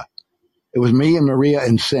Maria. It was me and Maria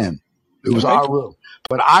in sin. It was our room.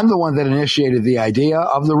 But I'm the one that initiated the idea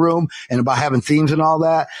of the room and about having themes and all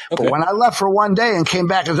that. Okay. But when I left for one day and came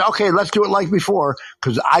back and said, okay, let's do it like before,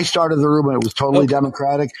 because I started the room and it was totally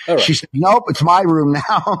democratic. Right. She said, nope, it's my room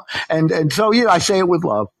now. And so, I say it with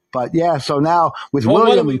love. But yeah, so now with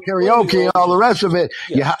William and karaoke and all the rest of it,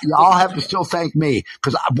 you all have to still thank me.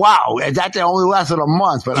 Because, wow, that only lasted a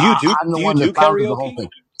month. But I'm the one that founded the whole thing.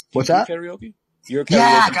 What's that? Karaoke?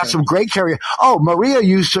 Yeah, I got some great karaoke. Oh, Maria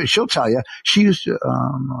she'll tell you, she used to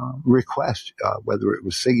request, whether it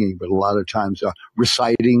was singing, but a lot of times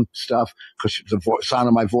reciting stuff because the sound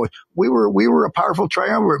of my voice. We were a powerful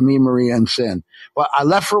triumvirate, me, Maria, and Sin. But I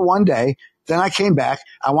left for one day. Then I came back.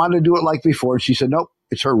 I wanted to do it like before. And she said, nope,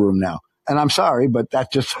 it's her room now. And I'm sorry, but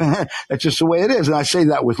that's just the way it is. And I say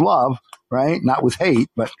that with love, right? Not with hate,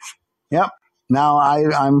 but yep. Now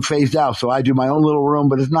I'm phased out, so I do my own little room,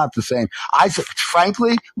 but it's not the same.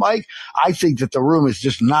 Frankly, Mike, I think that the room is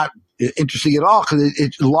just not interesting at all because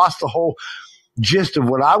it lost the whole gist of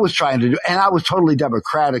what I was trying to do. And I was totally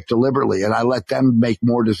democratic deliberately, and I let them make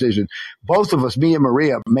more decisions. Both of us, me and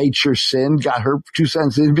Maria, made sure Sin got her 2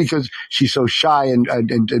 cents in because she's so shy and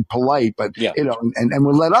polite, but, and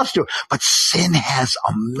would let us do it. But Sin has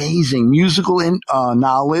amazing musical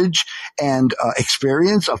knowledge and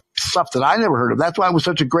experience of stuff that I never heard of. That's why it was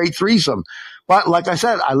such a great threesome. But like I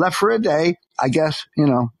said, I left for a day. I guess,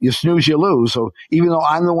 you snooze, you lose. So even though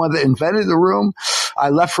I'm the one that invented the room, I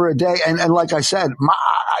left for a day. And like I said,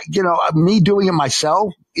 me doing it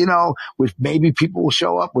myself, with maybe people will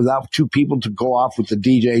show up without 2 people to go off with the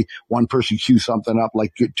DJ, one person cue something up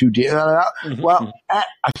like 2 DJs. Well, I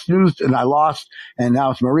snoozed and I lost, and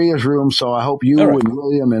now it's Maria's room. So I hope you and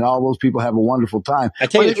William and all those people have a wonderful time. I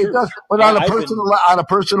tell you the truth. But on a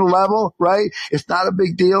personal level, right? It's not a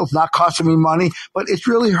big deal. It's not costing me money, but it's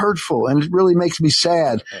really hurtful, and it really makes me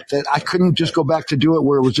sad that I couldn't just go back to do it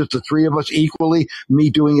where it was just the 3 of us equally, me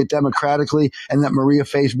doing it democratically, and that Maria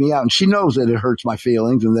phased me out. And she knows that it hurts my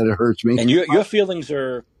feelings and that it hurts me. And your feelings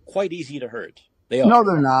are quite easy to hurt. They are. No,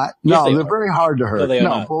 they're not. Yes, they're very hard to hurt. No, they are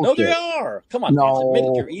not. Bullshit. No, they are. Come on.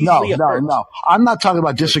 No, you're easily hurt. No. I'm not talking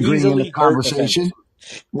about disagreeing in a conversation.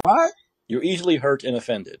 What? You're easily hurt and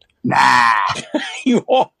offended. Nah. You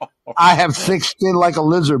are. I have thick skin like a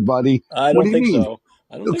lizard, buddy. I don't think so.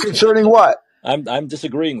 I don't think Concerning what? I'm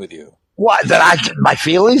disagreeing with you. What? That my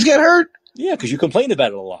feelings get hurt? Yeah, because you complain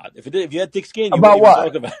about it a lot. If you had thick skin, you about wouldn't what?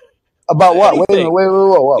 Even talk about about what? Wait.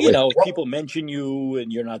 People mention you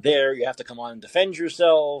and you're not there. You have to come on and defend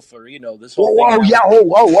yourself, or this whole thing.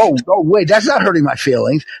 Whoa! Wait, that's not hurting my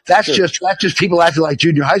feelings. That's just people acting like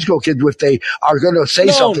junior high school kids if they are going to say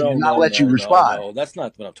something and not let you respond. No, that's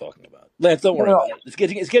not what I'm talking about. Lance, don't worry about it. It's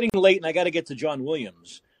getting late, and I got to get to John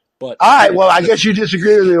Williams. But all right, well, I guess you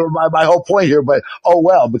disagree with me with my whole point here, but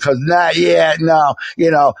because I got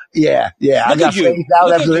phased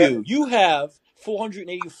out after that. You have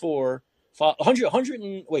 484,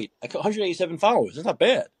 187 followers. That's not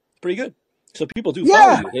bad. It's pretty good. So people do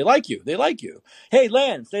follow you. They like you. Hey,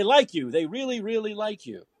 Lance, they like you. They really, really like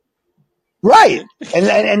you. Right.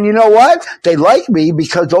 And you know what? They like me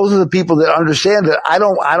because those are the people that understand that I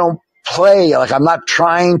don't play, like I'm not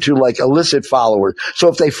trying to elicit followers. So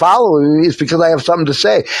if they follow me, it's because I have something to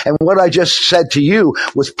say. And what I just said to you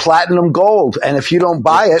was platinum gold. And if you don't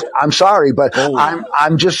buy it, I'm sorry, but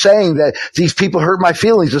I'm just saying that these people hurt my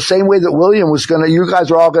feelings the same way that William was you guys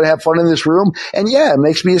are all going to have fun in this room. And it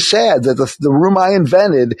makes me sad that the room I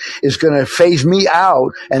invented is going to phase me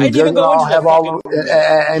out and they're going to all have all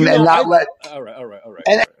let. All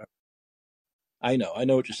right. I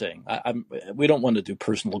know what you're saying. We don't want to do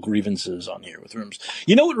personal grievances on here with rooms.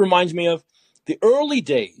 You know what reminds me of? The early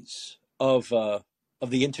days of the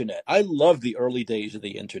internet. I love the early days of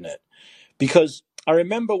the internet because I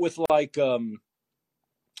remember with it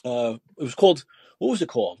was called, what was it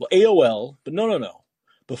called? Well, AOL, but no.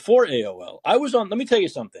 Before AOL, let me tell you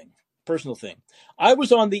something, personal thing. I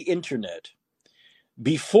was on the internet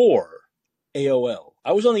before AOL.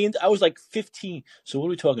 I was like 15. So what are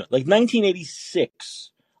we talking about? Like 1986.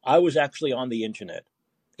 I was actually on the internet.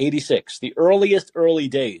 86, the early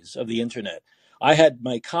days of the internet. I had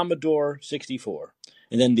my Commodore 64,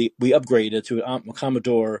 and then we upgraded to a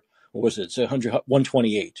Commodore. What was it?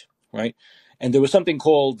 128, right? And there was something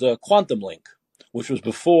called Quantum Link, which was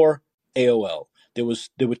before AOL. There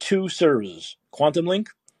were 2 servers, Quantum Link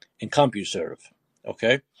and CompuServe.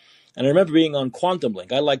 Okay, and I remember being on Quantum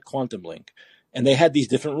Link. I liked Quantum Link. And they had these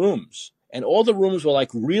different rooms. And all the rooms were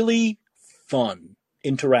really fun.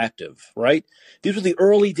 interactive, right? These were the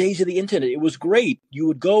early days of the internet. It was great. You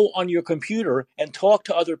would go on your computer and talk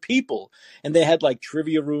to other people, and they had like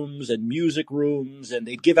trivia rooms and music rooms, and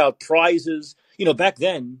they'd give out prizes. Back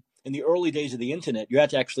then, in the early days of the internet, you had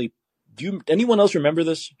to actually. Anyone else remember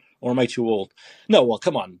this, or am I too old? No, well,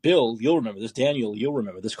 come on, Bill, you'll remember this. Daniel, you'll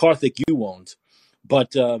remember this. Karthik, you won't.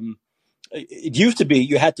 But it used to be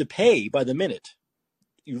you had to pay by the minute.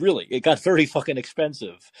 It got very fucking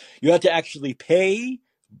expensive. You had to actually pay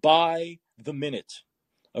by the minute.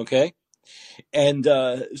 Okay? And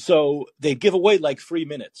so they'd give away like free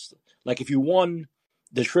minutes. Like if you won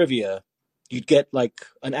the trivia, you'd get like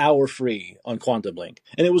an hour free on Quantum Link.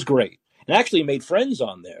 And it was great. And I actually made friends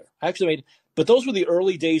on there. But those were the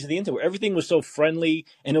early days of the internet where everything was so friendly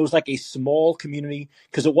and it was like a small community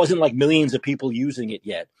because it wasn't like millions of people using it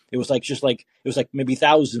yet. It was like maybe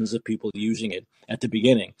thousands of people using it at the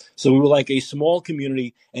beginning. So we were like a small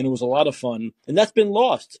community and it was a lot of fun. And that's been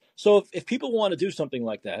lost. So if people want to do something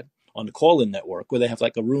like that on the call-in network where they have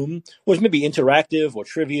like a room where it's maybe interactive or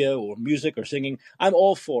trivia or music or singing, I'm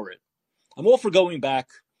all for it. I'm all for going back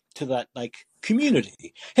to that like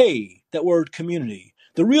community. Hey, that word community,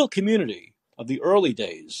 the real community of the early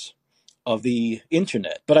days of the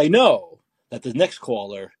internet. But I know that the next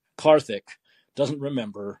caller, Karthik, doesn't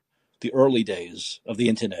remember the early days of the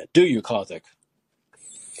internet. Do you, Karthik?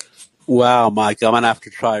 Wow, Mike, I'm going to have to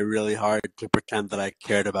try really hard to pretend that I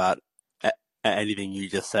cared about anything you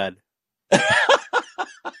just said.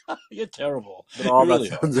 You're terrible. But all you really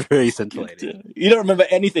that sounds very scintillating. You don't remember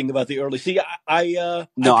anything about the early. See, No,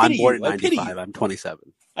 I'm born in 95. I'm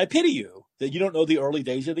 27. I pity you that you don't know the early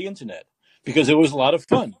days of the internet because it was a lot of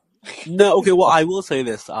fun. No, okay, well, I will say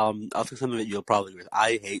this. I'll say something that you'll probably agree with.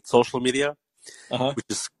 I hate social media, which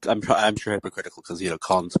is, I'm sure hypocritical because,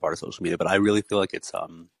 Colin's part of social media, but I really feel like it's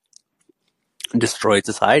destroyed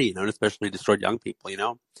society, and especially destroyed young people,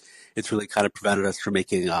 It's really kind of prevented us from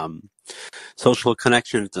making social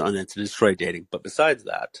connections and it's destroyed dating. But besides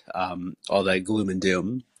that, all that gloom and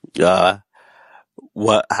doom, how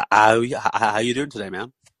you doing today,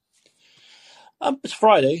 man? It's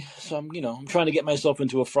Friday, so I'm trying to get myself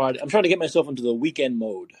into a Friday. I'm trying to get myself into the weekend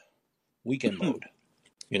mode.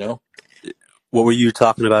 What were you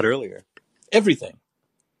talking about earlier? Everything.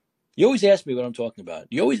 You always ask me what I'm talking about.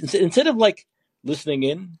 You always, instead of like listening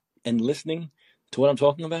in and listening to what I'm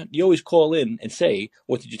talking about, you always call in and say,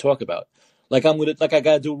 "What did you talk about?" Like I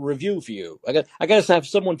gotta do a review for you. I gotta have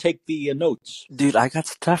someone take the notes. Dude, I got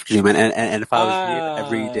stuff to do, man. And if I was here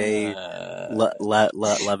every day,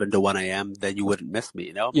 11 to 1 a.m., then you wouldn't miss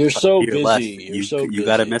me, You're so busy. You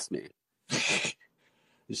gotta miss me.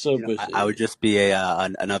 You're so busy. I would just be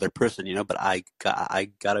another person, but I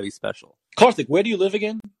gotta be special. Karthik, where do you live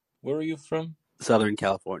again? Where are you from? Southern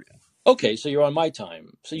California. Okay, so you're on my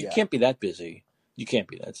time. So you can't be that busy. You can't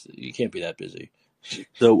be that busy.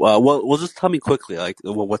 So, well, just tell me quickly, like,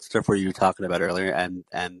 what stuff were you talking about earlier, and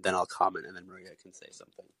then I'll comment, and then Maria can say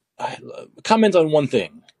something. Comment on one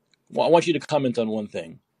thing. I want you to comment on one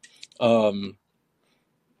thing.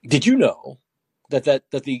 Did you know that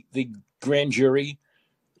the grand jury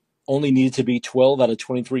only needed to be 12 out of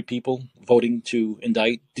 23 people voting to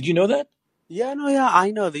indict? Did you know that? Yeah,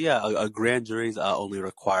 I know that. A grand juries only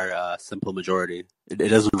require a simple majority. It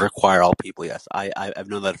doesn't require all people. Yes, I've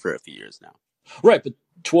known that for a few years now. Right, but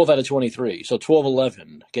 12 out of 23, so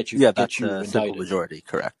 12-11 get you. Yeah, that's you a indicted. Simple majority,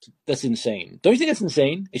 correct? That's insane. Don't you think that's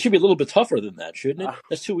insane? It should be a little bit tougher than that, shouldn't it?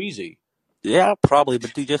 That's too easy. Yeah, probably,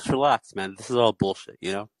 but dude, just relax, man. This is all bullshit,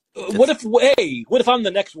 What if I'm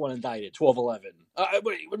the next one indicted, 12-11? What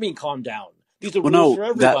do you mean, calm down? These are rules for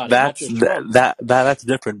everybody. That's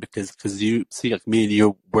different because you see, like me and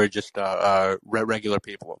you, we're just regular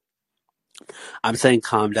people. I'm saying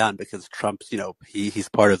calm down because Trump's, he's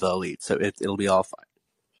part of the elite, so it'll be all fine.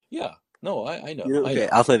 Yeah, no, I know. Okay,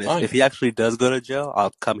 I'll say this: if he actually does go to jail,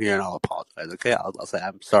 I'll come here and I'll apologize. Okay, I'll say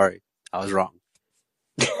I'm sorry, I was wrong.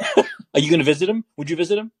 Are you going to visit him? Would you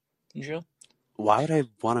visit him in jail? Why would I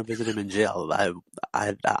want to visit him in jail?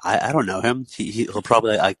 I don't know him. He'll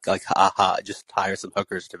probably just hire some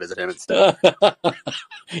hookers to visit him instead.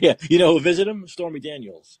 Yeah, you know who'll visit him? Stormy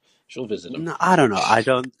Daniels. She'll visit him. No, I don't know.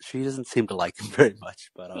 She doesn't seem to like him very much.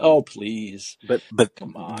 But oh please. But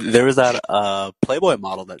come on. There was that Playboy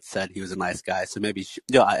model that said he was a nice guy. So maybe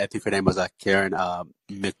I think her name was Karen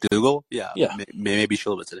McDougal. Yeah. Maybe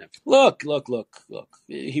she'll visit him. Look.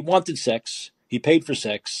 He wanted sex. He paid for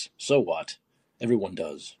sex. So what? Everyone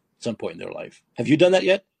does at some point in their life. Have you done that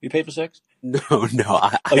yet? You paid for sex? No.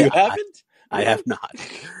 You haven't? I have not.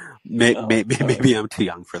 Maybe I'm too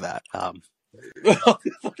young for that.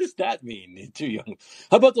 What does that mean? Too young.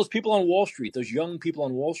 How about those people on Wall Street? Those young people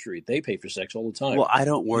on Wall Street. They pay for sex all the time. Well, I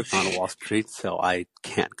don't work on Wall Street, so I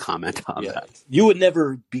can't comment on that. You would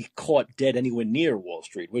never be caught dead anywhere near Wall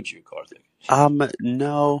Street, would you, Karthik?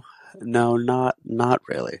 No, not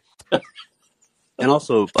really. And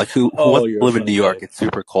also, like, who wants to live in New York? It's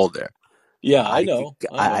super cold there. Yeah, I know.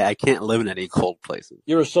 I can't live in any cold places.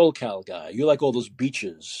 You're a SoCal guy. You like all those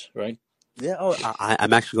beaches, right? Yeah. Oh,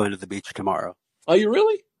 I'm actually going to the beach tomorrow. Are you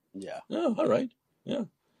really? Yeah. Oh, all right. Yeah.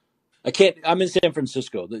 I can't. I'm in San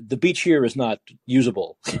Francisco. The beach here is not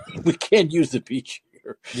usable. We can't use the beach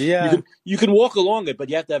here. Yeah. You can walk along it, but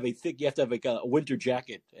you have to have a winter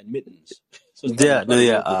jacket and mittens. So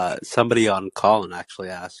somebody on Colin actually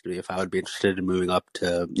asked me if I would be interested in moving up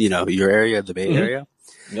to your area, the Bay Area.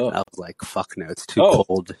 No. I was like, fuck no, it's too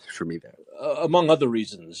cold for me there. Among other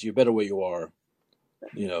reasons, you're better where you are.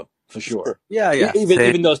 For sure. Yeah.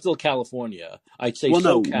 Even though it's still California, I'd say. Well,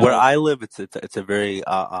 no, where I live, it's a very.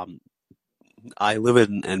 I live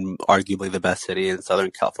in arguably the best city in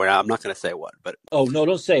Southern California. I'm not going to say what, but no,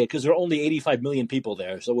 don't say it because there are only 85 million people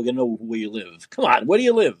there, so we're going to know where you live. Come on, where do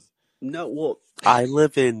you live? No, well, I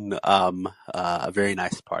live in a very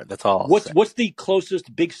nice part. That's all. What's the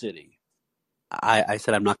closest big city? I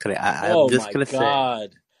said I'm not going to. I'm just going to say.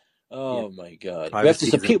 Oh my God! We have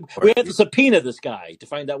to subpoena this guy to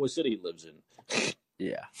find out what city he lives in.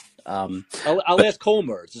 Yeah. I'll ask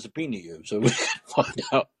Homer to subpoena you so we can find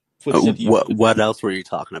out. What else were you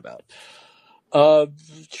talking about?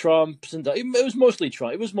 Trump. It was mostly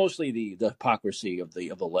Trump. It was mostly the hypocrisy of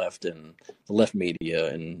the left and the left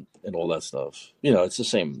media and all that stuff. It's the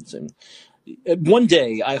same. One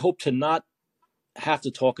day, I hope to not have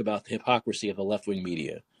to talk about the hypocrisy of the left-wing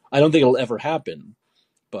media. I don't think it'll ever happen,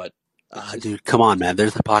 but. Dude, come on, man.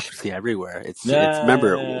 There's hypocrisy everywhere.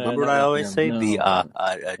 Remember what I always say? The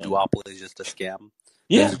duopoly is just a scam.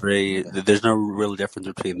 Yeah. There's no real difference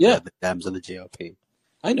between the Dems and the GOP.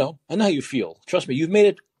 I know how you feel. Trust me, you've made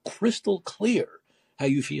it crystal clear how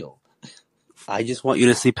you feel. I just want you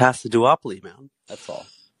to see past the duopoly, man. That's all.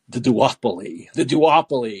 The duopoly.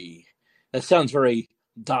 That sounds very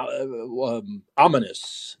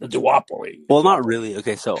ominous. The duopoly. Well, not really.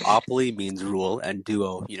 Okay, so opoly means rule, and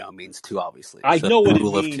duo, means two, obviously. I know what it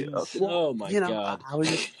means. Okay. Oh my God! I was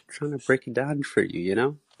just trying to break it down for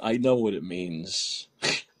you. I know what it means.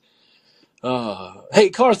 Hey,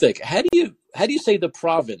 Karthik, how do you say the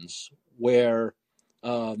province where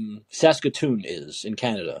Saskatoon is in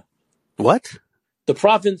Canada? What? The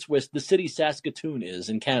province where the city Saskatoon is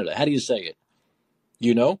in Canada. How do you say it?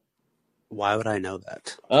 You know? Why would I know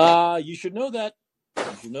that? You should know that.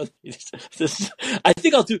 You should know this. I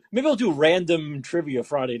think I'll do random trivia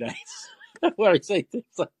Friday nights where I say things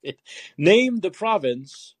like it. Name the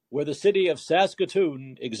province where the city of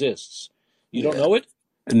Saskatoon exists. You don't know it?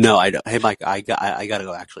 No, I don't. Hey, Mike, I gotta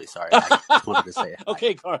go. Actually, sorry. I just wanted to say hi.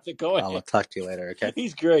 Okay, Karthik, go ahead. I'll talk to you later. Okay.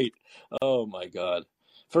 He's great. Oh my God!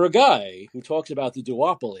 For a guy who talks about the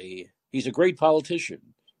duopoly, he's a great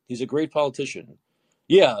politician.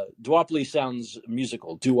 Yeah, duopoly sounds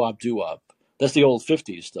musical. Doo-wop. That's the old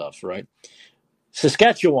 50s stuff, right?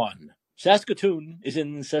 Saskatchewan. Saskatoon is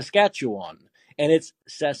in Saskatchewan. And it's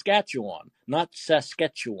Saskatchewan, not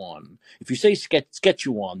Saskatchewan. If you say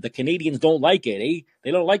Saskatchewan, the Canadians don't like it, eh?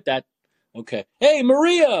 They don't like that. Okay. Hey,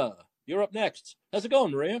 Maria! You're up next. How's it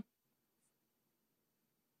going, Maria?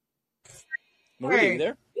 Maria, you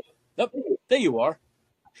there? Yep. There you are.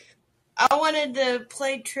 I wanted to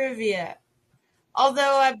play trivia.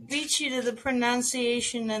 Although I beat you to the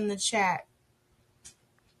pronunciation in the chat.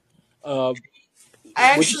 I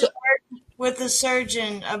actually worked with a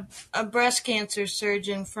surgeon, a breast cancer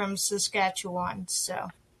surgeon from Saskatchewan. So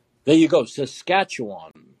there you go,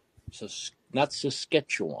 Saskatchewan. Not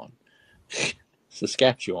Saskatchewan.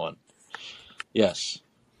 Saskatchewan. Yes,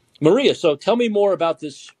 Maria. So tell me more about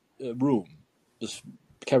this room, this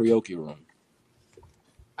karaoke room.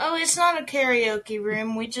 Oh, it's not a karaoke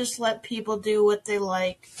room. We just let people do what they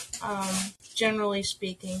like, generally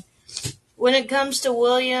speaking. When it comes to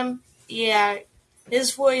William, yeah,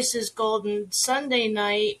 his voice is golden. Sunday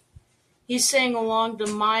night, he sang along to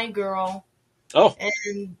My Girl. Oh.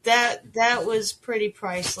 And that was pretty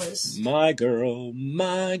priceless. My girl,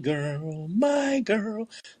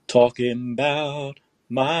 talking about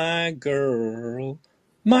my girl.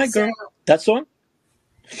 That song?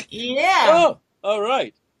 Yeah. Oh, all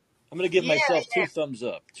right. I'm going to give myself 2 thumbs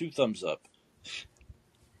up. 2 thumbs up.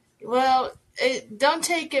 Well, don't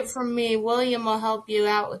take it from me. William will help you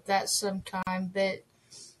out with that sometime. But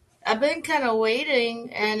I've been kind of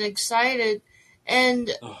waiting and excited.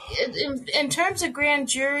 And in terms of grand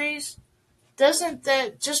juries, doesn't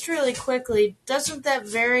that, just really quickly, doesn't that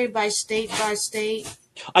vary by state by state?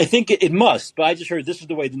 I think it must, but I just heard this is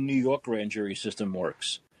the way the New York grand jury system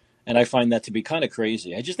works, and I find that to be kind of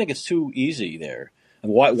crazy. I just think it's too easy there.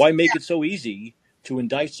 And why make it so easy to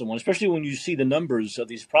indict someone, especially when you see the numbers of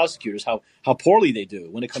these prosecutors, how poorly they do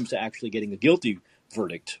when it comes to actually getting a guilty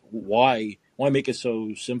verdict? Why make it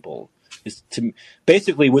so simple? Is to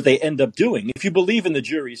basically what they end up doing. If you believe in the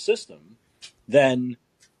jury system, then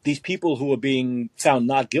these people who are being found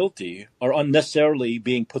not guilty are unnecessarily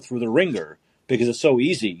being put through the ringer because it's so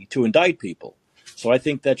easy to indict people. So I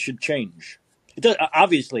think that should change. It does,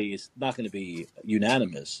 obviously, it's not going to be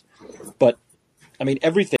unanimous, but I mean,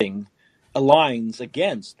 everything aligns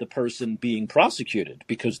against the person being prosecuted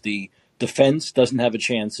because the defense doesn't have a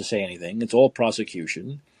chance to say anything. It's all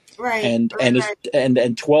prosecution, Right. and Right.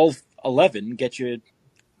 and 1211 get you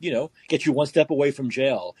one step away from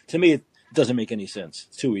jail. To me, it doesn't make any sense.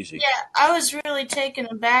 It's too easy. Yeah, I was really taken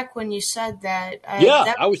aback when you said that. Yeah,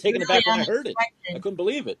 That I was taken really aback when I heard it. I unexpected. couldn't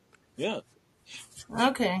believe it. Yeah.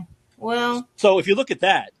 Okay. Well, So if you look at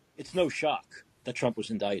that, it's no shock that Trump was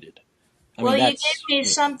indicted. I mean, you that's gave me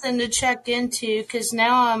something to check into because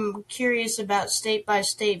now I'm curious about state by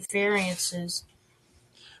state variances.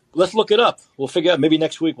 let's look it up. We'll figure out. Maybe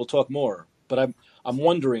next week we'll talk more. But I'm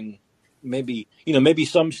wondering, maybe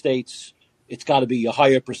some states it's got to be a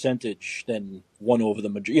higher percentage than one over the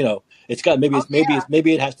majority. It's got maybe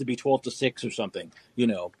it has to be 12-6 or something.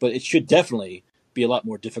 But it should definitely be a lot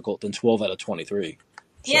more difficult than 12 out of 23.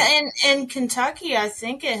 So. Yeah, and in Kentucky, I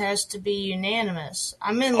think it has to be unanimous.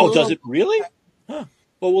 I'm in. Oh, does it really? Huh.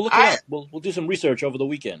 Well, we'll look it up. We'll do some research over the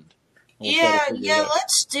weekend. Yeah,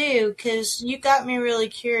 let's do, because you got me really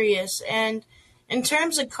curious. And in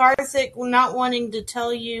terms of Karthik not wanting to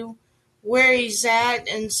tell you where he's at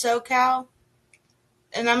in SoCal,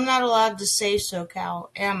 and I'm not allowed to say SoCal,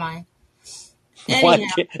 am I?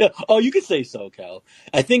 Oh, you can say SoCal.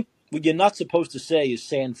 I think what you're not supposed to say is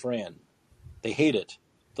San Fran. They hate it.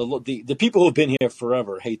 The people who've been here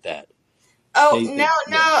forever hate that. Oh, no,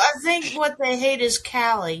 I think what they hate is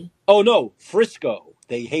Cali. Oh, no, Frisco.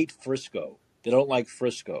 They hate Frisco. They don't like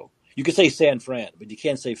Frisco. You can say San Fran, but you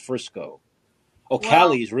can't say Frisco. Oh,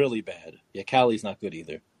 Cali's really bad. Yeah, Cali's not good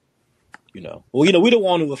either. Well, we don't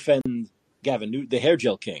want to offend Gavin Newsom, the hair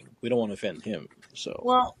gel king. We don't want to offend him. So.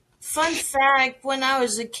 Well, fun fact, when I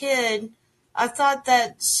was a kid, I thought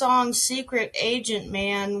that song Secret Agent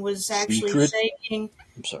Man was actually saying...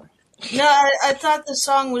 I'm sorry. No, I thought the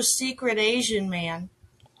song was Secret Asian Man.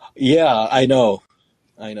 Yeah, I know.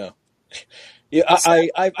 Yeah,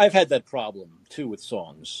 I've had that problem too with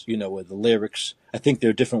songs, with the lyrics. I think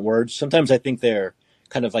they're different words. Sometimes I think they're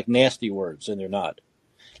kind of like nasty words, and they're not.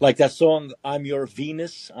 Like that song, I'm Your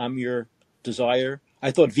Venus, I'm Your Desire. I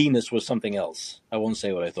thought Venus was something else. I won't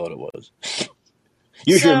say what I thought it was.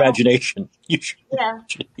 Use your imagination.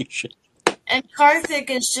 Imagination. And Karthik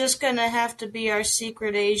is just going to have to be our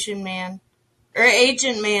secret Asian man. Or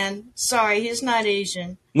agent man. Sorry, he's not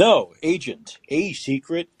Asian. No, agent. A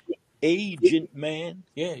secret agent man.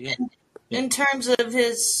 Yeah. In terms of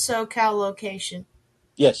his SoCal location.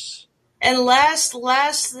 Yes. And last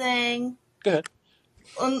thing. Go ahead.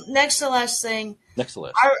 Next to last thing.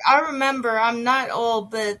 I remember, I'm not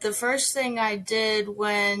old, but the first thing I did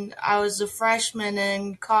when I was a freshman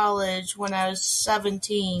in college, when I was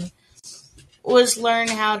 17, was learn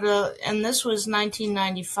how to, and this was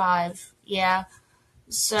 1995, yeah.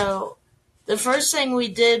 So the first thing we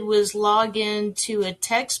did was log into a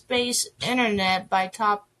text-based internet by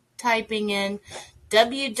typing in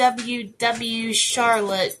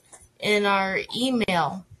www.charlotte in our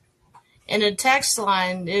email. In a text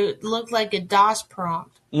line, it looked like a DOS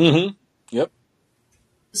prompt. Mm-hmm. Yep.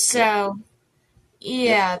 So,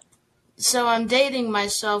 yeah. So I'm dating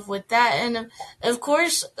myself with that. And of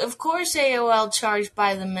course AOL charged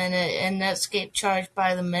by the minute and Netscape charged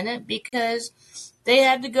by the minute because they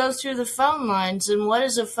had to go through the phone lines. And what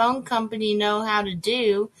does a phone company know how to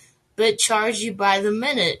do but charge you by the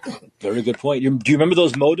minute? Very good point. Do you remember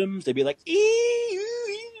those modems? They'd be like,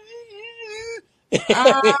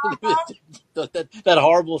 that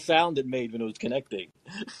horrible sound it made when it was connecting.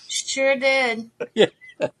 Sure did. Yeah,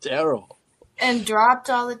 terrible. And dropped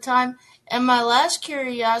all the time. And my last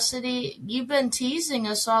curiosity, you've been teasing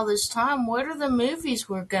us all this time. What are the movies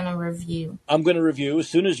we're going to review? I'm going to review as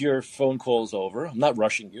soon as your phone call's over. I'm not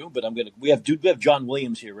rushing you, but we have John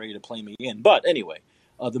Williams here ready to play me in. But anyway,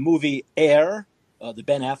 the movie Air, the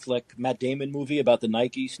Ben Affleck, Matt Damon movie about the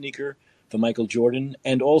Nike sneaker for Michael Jordan,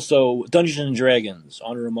 and also Dungeons and Dragons,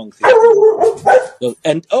 Honor Among Thieves. What is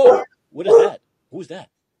that? Who's that?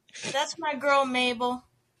 That's my girl Mabel.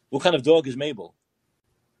 What kind of dog is Mabel?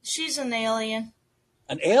 She's an alien.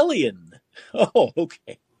 An alien? Oh,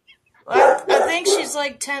 okay. Well, I think she's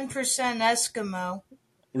like 10% Eskimo.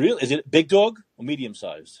 Really? Is it a big dog or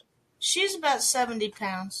medium-sized? She's about 70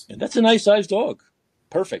 pounds. And that's a nice-sized dog.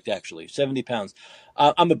 Perfect, actually. 70 pounds.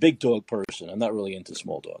 I'm a big dog person. I'm not really into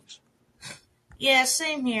small dogs. Yeah,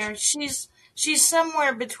 same here. She's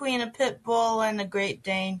somewhere between a pit bull and a Great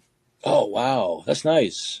Dane. Oh, wow. That's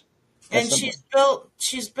nice. And she's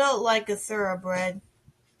built like a thoroughbred.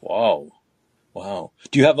 Wow.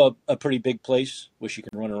 Do you have a pretty big place where she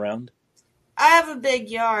can run around? I have a big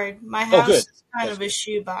yard. My house is kind of a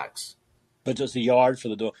shoebox. But just a yard for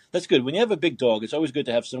the dog. That's good. When you have a big dog, it's always good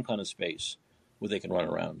to have some kind of space where they can run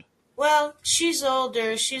around. Well, she's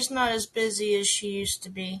older. She's not as busy as she used to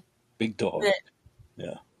be. Big dog. But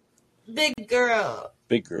yeah. Big girl.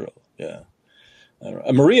 Big girl. Yeah. All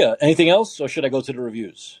right. Maria, anything else, or should I go to the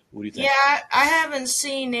reviews? What do you think? Yeah, I haven't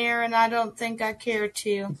seen Air, and I don't think I care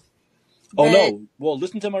to. Oh no! Well,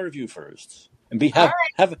 listen to my review first, and have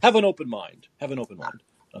an open mind. Have an open mind.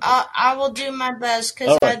 Okay. I will do my best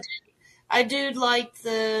because I do like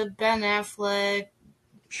the Ben Affleck,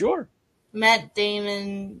 Matt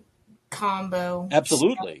Damon combo.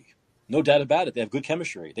 Absolutely, no doubt about it. They have good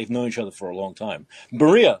chemistry. They've known each other for a long time.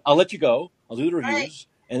 Maria, I'll let you go. I'll do the reviews,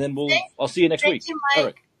 and then I'll see you next week. All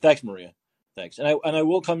right. Thanks, Maria. Thanks, and I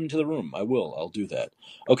will come into the room. I'll do that.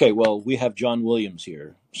 Okay. Well, we have John Williams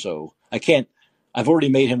here, so I can't. I've already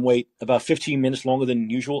made him wait about 15 minutes longer than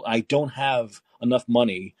usual. I don't have enough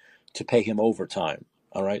money to pay him overtime.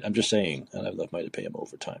 All right, I'm just saying, I don't have enough money to pay him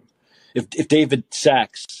overtime. If David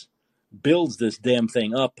Sachs builds this damn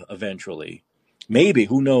thing up eventually, maybe,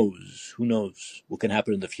 who knows what can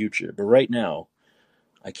happen in the future. But right now,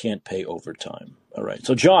 I can't pay overtime. All right,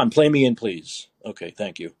 so John, play me in, please. Okay,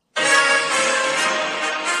 thank you.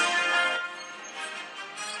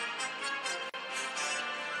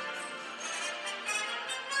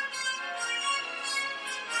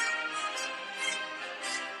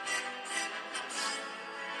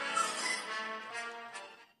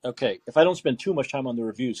 Okay, if I don't spend too much time on the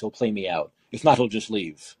reviews, he'll play me out. If not, he'll just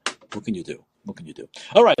leave. What can you do?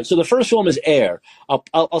 All right, so the first film is Air.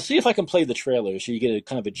 I'll see if I can play the trailer so you get a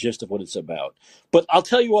kind of a gist of what it's about. But I'll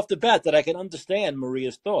tell you off the bat that I can understand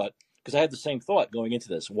Maria's thought, because I had the same thought going into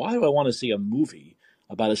this. Why do I want to see a movie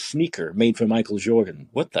about a sneaker made for Michael Jordan?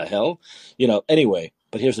 What the hell? Anyway,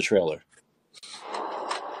 but here's the trailer. When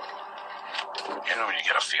you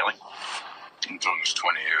get a feeling? I'm doing this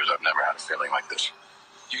 20 years. I've never had a feeling like this.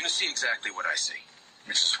 You're going to see exactly what I see.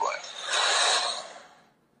 This is what?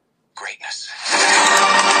 Greatness.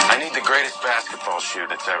 I need the greatest basketball shoe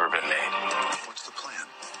that's ever been made. What's the plan?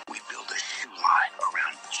 We build a shoe line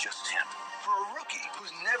around just him. For a rookie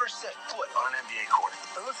who's never set foot on an NBA court.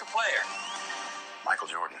 But who's the player? Michael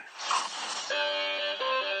Jordan.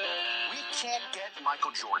 We can't get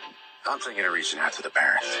Michael Jordan. I'm thinking of reaching out to the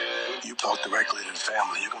parents. You talk directly to the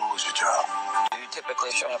family, you're going to lose your job. Do you typically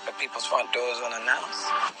show up at people's front doors unannounced?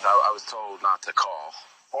 I was told not to call.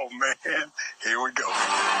 Oh, man. Here we go.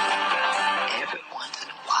 Every once in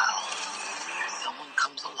a while, someone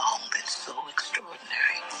comes along that's so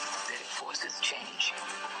extraordinary that it forces change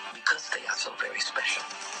because they are so very special.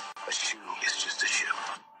 A shoe is just a shoe.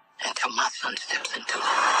 Until my son steps into it.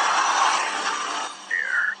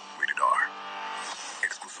 Air. Rated R.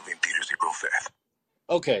 Exclusively in theaters April 5th.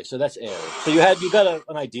 Okay, so that's Air. So you got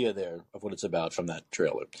an idea there of what it's about from that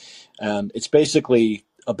trailer. And it's basically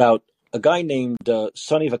about a guy named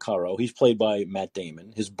Sonny Vaccaro. He's played by Matt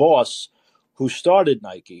Damon. His boss, who started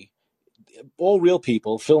Nike, all real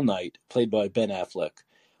people, Phil Knight, played by Ben Affleck.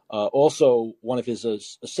 Also, one of his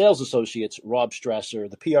sales associates, Rob Strasser,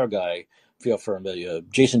 the PR guy,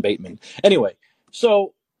 Jason Bateman. Anyway,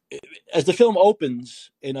 so as the film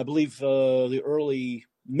opens in, I believe, the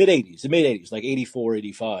mid-'80s, like 84,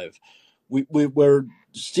 85, we're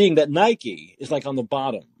seeing that Nike is like on the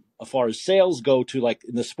bottom as far as sales go to, like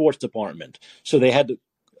in the sports department. So they had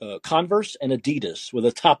Converse and Adidas were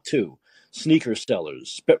the top two sneaker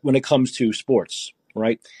sellers when it comes to sports,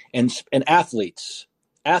 right? And athletes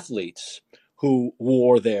who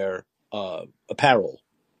wore their apparel.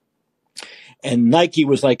 And Nike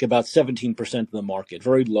was like about 17% of the market,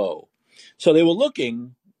 very low. So they were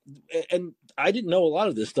looking, and I didn't know a lot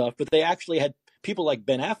of this stuff, but they actually had people like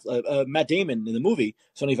Matt Damon in the movie,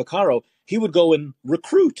 Sonny Vaccaro. He would go and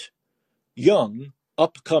recruit young,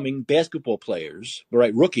 upcoming basketball players,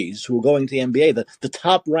 right, rookies who were going to the NBA, the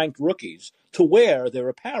top-ranked rookies, to wear their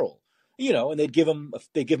apparel. And they'd give them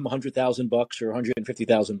 $100,000 or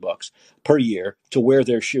 $150,000 per year to wear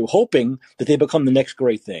their shoe, hoping that they become the next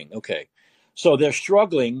great thing. Okay, so they're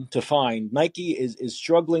struggling to find. Nike is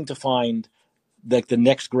struggling to find like the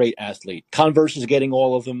next great athlete. Converse is getting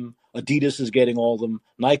all of them. Adidas is getting all of them.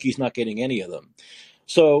 Nike's not getting any of them.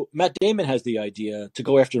 So Matt Damon has the idea to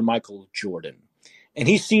go after Michael Jordan. And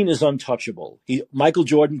he's seen as untouchable. Michael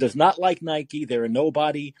Jordan does not like Nike. They're a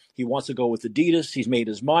nobody. He wants to go with Adidas. He's made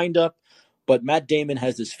his mind up. But Matt Damon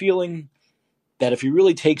has this feeling that if he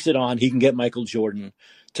really takes it on, he can get Michael Jordan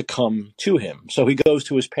to come to him. So he goes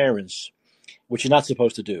to his parents, which you're not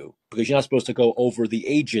supposed to do, because you're not supposed to go over the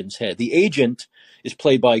agent's head. The agent is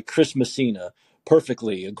played by Chris Messina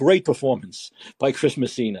perfectly. A great performance by Chris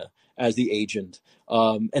Messina as the agent.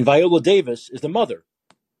 And Viola Davis is the mother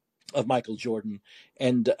of Michael Jordan,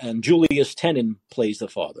 and Julius Tenen plays the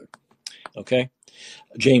father. Okay,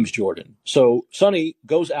 James Jordan. So Sonny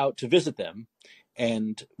goes out to visit them,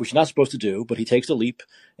 and which you're not supposed to do, but he takes a leap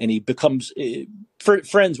and he becomes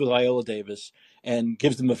friends with Viola Davis and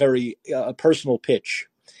gives them a very personal pitch.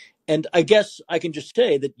 And I guess I can just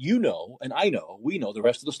say that you know, and I know, we know the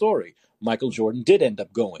rest of the story. Michael Jordan did end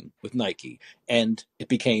up going with Nike, and it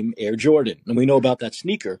became Air Jordan. And we know about that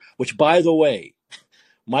sneaker, which, by the way,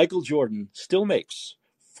 Michael Jordan still makes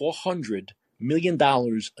 $400 million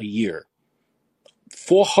a year.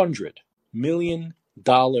 $400 million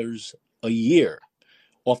a year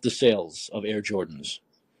off the sales of Air Jordans,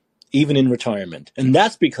 even in retirement. And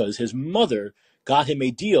that's because his mother got him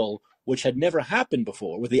a deal which had never happened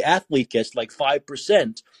before, where the athlete gets like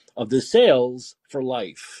 5% of the sales for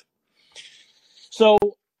life. So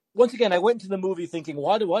once again, I went into the movie thinking,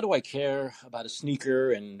 why do I care about a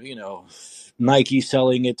sneaker and, Nike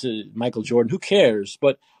selling it to Michael Jordan? Who cares?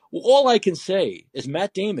 But all I can say is Ben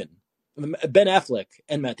Affleck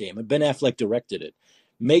and Matt Damon, Ben Affleck directed it,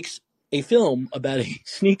 makes a film about a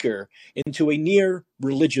sneaker into a near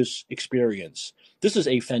religious experience. This is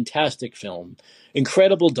a fantastic film,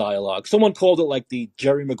 incredible dialogue. Someone called it like the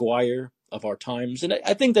Jerry Maguire of our times, and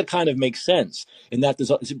I think that kind of makes sense in that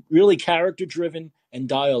it's really character-driven and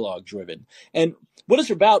dialogue-driven. And what it's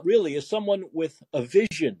about really is someone with a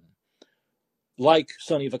vision, like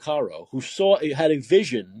Sonny Vaccaro, who had a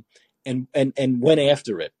vision and went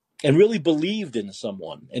after it and really believed in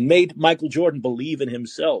someone and made Michael Jordan believe in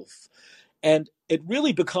himself. And it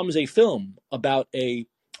really becomes a film about a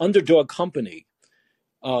underdog company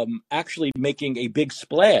actually making a big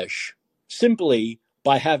splash simply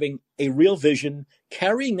by having a real vision,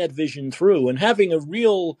 carrying that vision through, and having a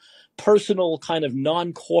real personal kind of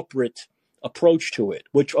non-corporate approach to it,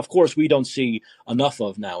 which, of course, we don't see enough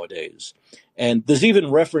of nowadays. And there's even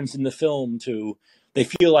reference in the film to they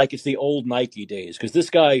feel like it's the old Nike days, because this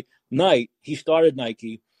guy, Knight, he started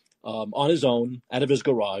Nike on his own out of his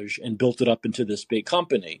garage and built it up into this big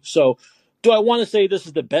company. So do I want to say this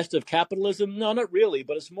is the best of capitalism? No, not really,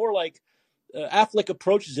 but it's more like Affleck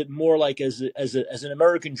approaches it more like as an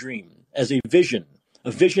American dream, as a vision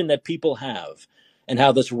that people have, and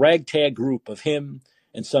how this ragtag group of him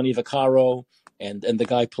and Sonny Vaccaro and the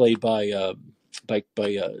guy played by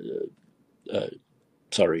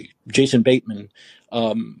Jason Bateman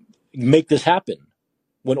make this happen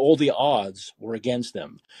when all the odds were against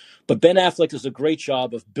them. But Ben Affleck does a great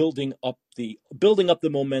job of building up the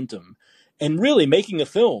momentum and really making a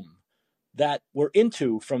film that we're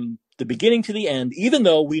into from the beginning to the end, even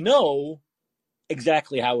though we know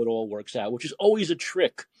exactly how it all works out, which is always a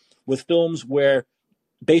trick with films where,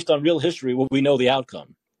 based on real history, we know the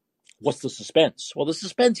outcome. What's the suspense? Well, the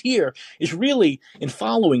suspense here is really in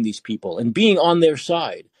following these people and being on their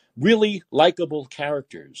side, really likable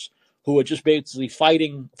characters who are just basically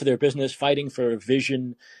fighting for their business, fighting for a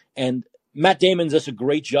vision. And Matt Damon does a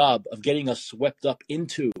great job of getting us swept up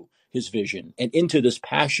into his vision and into this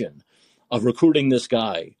passion of recruiting this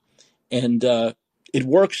guy. And it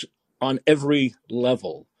works on every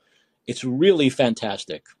level. It's really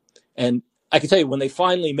fantastic. And I can tell you, when they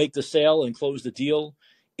finally make the sale and close the deal,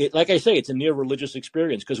 like I say, it's a near religious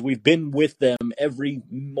experience because we've been with them every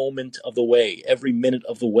moment of the way, every minute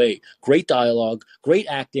of the way. Great dialogue, great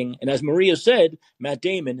acting. And as Maria said, Matt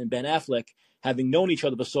Damon and Ben Affleck, having known each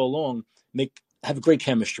other for so long, have a great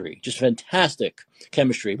chemistry, just fantastic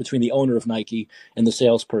chemistry between the owner of Nike and the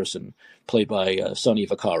salesperson played by Sonny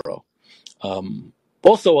Vaccaro.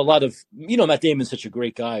 Also, a lot of, Matt Damon's such a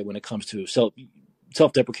great guy when it comes to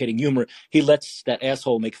self-deprecating humor. He lets that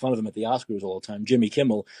asshole make fun of him at the Oscars all the time, Jimmy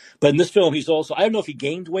Kimmel. But in this film, he's also, I don't know if he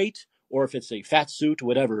gained weight or if it's a fat suit or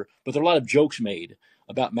whatever, but there are a lot of jokes made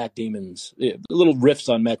about Matt Damon's, little riffs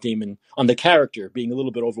on Matt Damon, on the character being a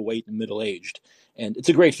little bit overweight and middle-aged. And it's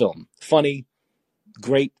a great film. Funny,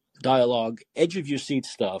 great dialogue, edge-of-your-seat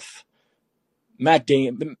stuff. Ben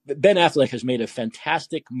Affleck has made a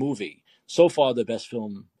fantastic movie. So far, the best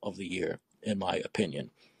film of the year, in my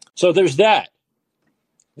opinion. So there's that.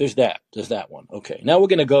 There's that. There's that one. Okay. Now we're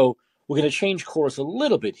going to change course a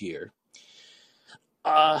little bit here.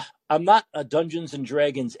 I'm not a Dungeons and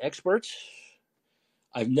Dragons expert.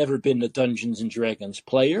 I've never been a Dungeons and Dragons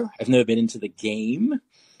player. I've never been into the game.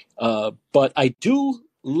 But I do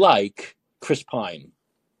like Chris Pine.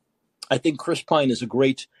 I think Chris Pine is a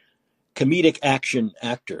great comedic action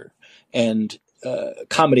actor and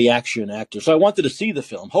comedy action actor. So I wanted to see the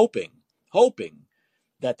film, hoping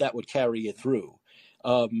that would carry it through.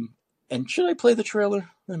 And should I play the trailer?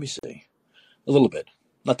 Let me see. A little bit.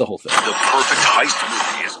 Not the whole thing. The perfect heist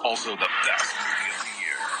movie is also the best movie of the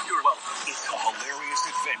year. You're welcome. It's a hilarious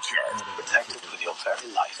adventure. Protect it with your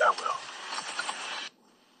very life. I will.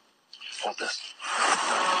 Hold this.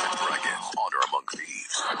 Dragons, Honor Among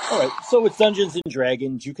Thieves. All right, so it's Dungeons and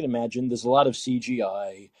Dragons. You can imagine there's a lot of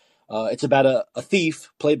CGI. It's about a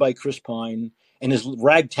thief played by Chris Pine and his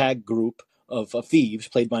ragtag group of thieves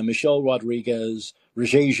played by Michelle Rodriguez,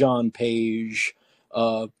 Regé-Jean Page,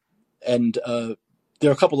 and there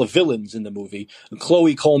are a couple of villains in the movie.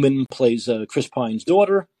 Chloe Coleman plays Chris Pine's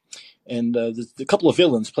daughter, and there's a couple of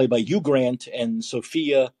villains played by Hugh Grant and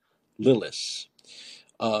Sophia Lillis.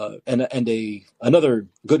 And another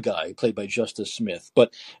good guy played by Justice Smith.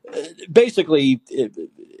 But basically,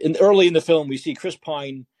 early in the film, we see Chris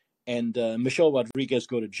Pine and Michelle Rodriguez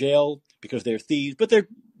go to jail because they're thieves, but they're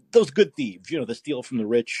those good thieves, that steal from the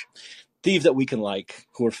rich, thieves that we can like,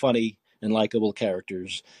 who are funny and likable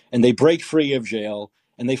characters. And they break free of jail,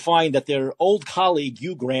 and they find that their old colleague,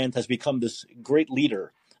 Hugh Grant, has become this great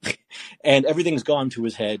leader. And everything's gone to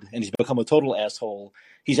his head, and he's become a total asshole.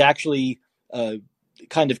 He's actually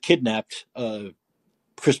kind of kidnapped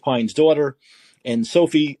Chris Pine's daughter, and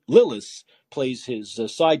Sophie Lillis plays his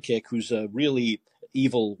sidekick, who's a really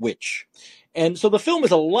evil witch. And so the film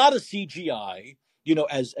is a lot of CGI,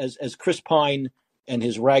 as Chris Pine and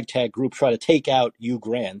his ragtag group try to take out Hugh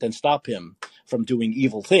Grant and stop him from doing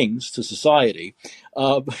evil things to society.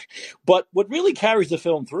 But what really carries the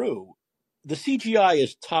film through, the CGI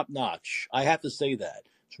is top notch. I have to say that.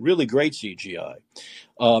 It's really great CGI.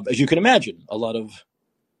 As you can imagine, a lot of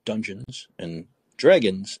Dungeons and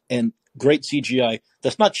Dragons and great CGI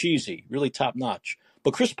that's not cheesy, really top notch.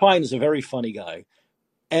 But Chris Pine is a very funny guy.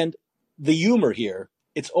 And the humor here,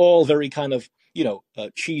 it's all very kind of,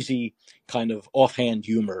 cheesy, kind of offhand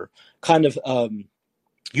humor, kind of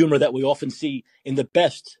humor that we often see in the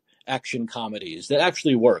best action comedies that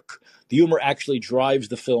actually work. The humor actually drives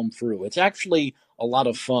the film through. It's actually a lot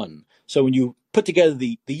of fun. So when you put together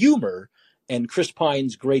the humor and Chris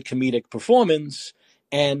Pine's great comedic performance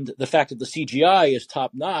and the fact that the CGI is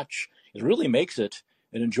top notch, it really makes it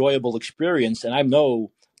an enjoyable experience. And I'm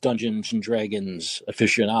no Dungeons and Dragons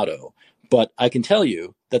aficionado, but I can tell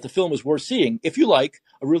you that the film is worth seeing if you like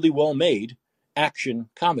a really well-made action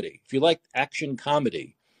comedy. If you like action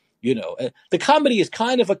comedy, the comedy is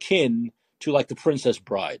kind of akin to like The Princess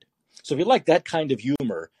Bride. So if you like that kind of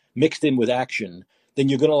humor mixed in with action, then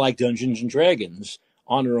you're going to like Dungeons and Dragons,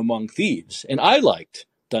 Honor Among Thieves. And I liked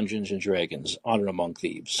Dungeons and Dragons, Honor Among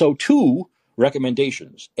Thieves. So 2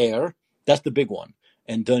 recommendations. Air, that's the big one.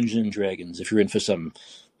 And Dungeons and Dragons, if you're in for some,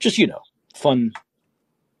 just, fun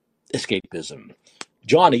escapism.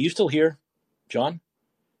 John, are you still here? John,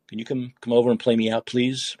 can you come over and play me out,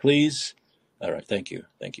 please? Please? All right, thank you.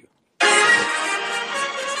 Thank you.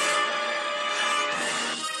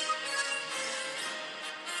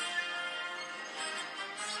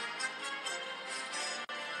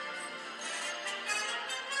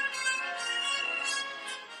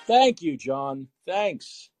 Thank you, John.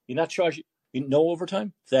 Thanks. You're not charging no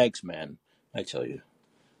overtime? Thanks, man. I tell you.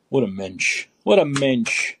 What a mensch. What a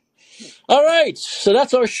mensch. All right. So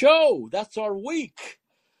that's our show. That's our week.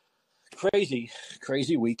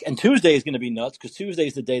 Crazy week. And Tuesday is going to be nuts because Tuesday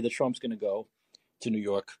is the day that Trump's going to go to New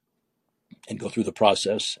York and go through the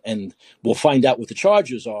process. And we'll find out what the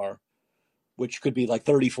charges are, which could be like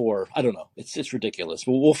 34. I don't know. It's ridiculous.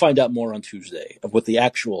 But we'll find out more on Tuesday of what the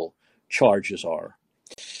actual charges are.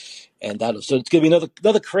 And so it's going to be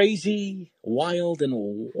another crazy, wild, and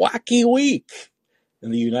wacky week in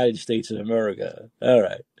the United States of America. All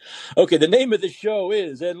right. Okay, the name of the show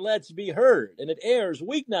is And Let's Be Heard, and it airs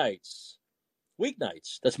weeknights.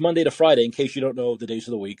 That's Monday to Friday, in case you don't know the days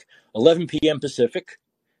of the week. 11 p.m. Pacific,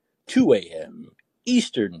 2 a.m.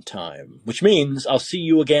 Eastern Time, which means I'll see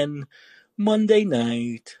you again Monday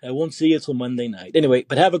night. I won't see you till Monday night. Anyway,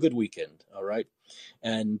 but have a good weekend, all right?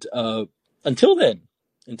 And until then,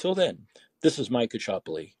 this is Mike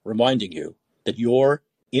Kachopoli reminding you that your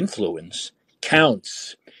influence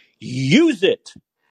counts. Use it.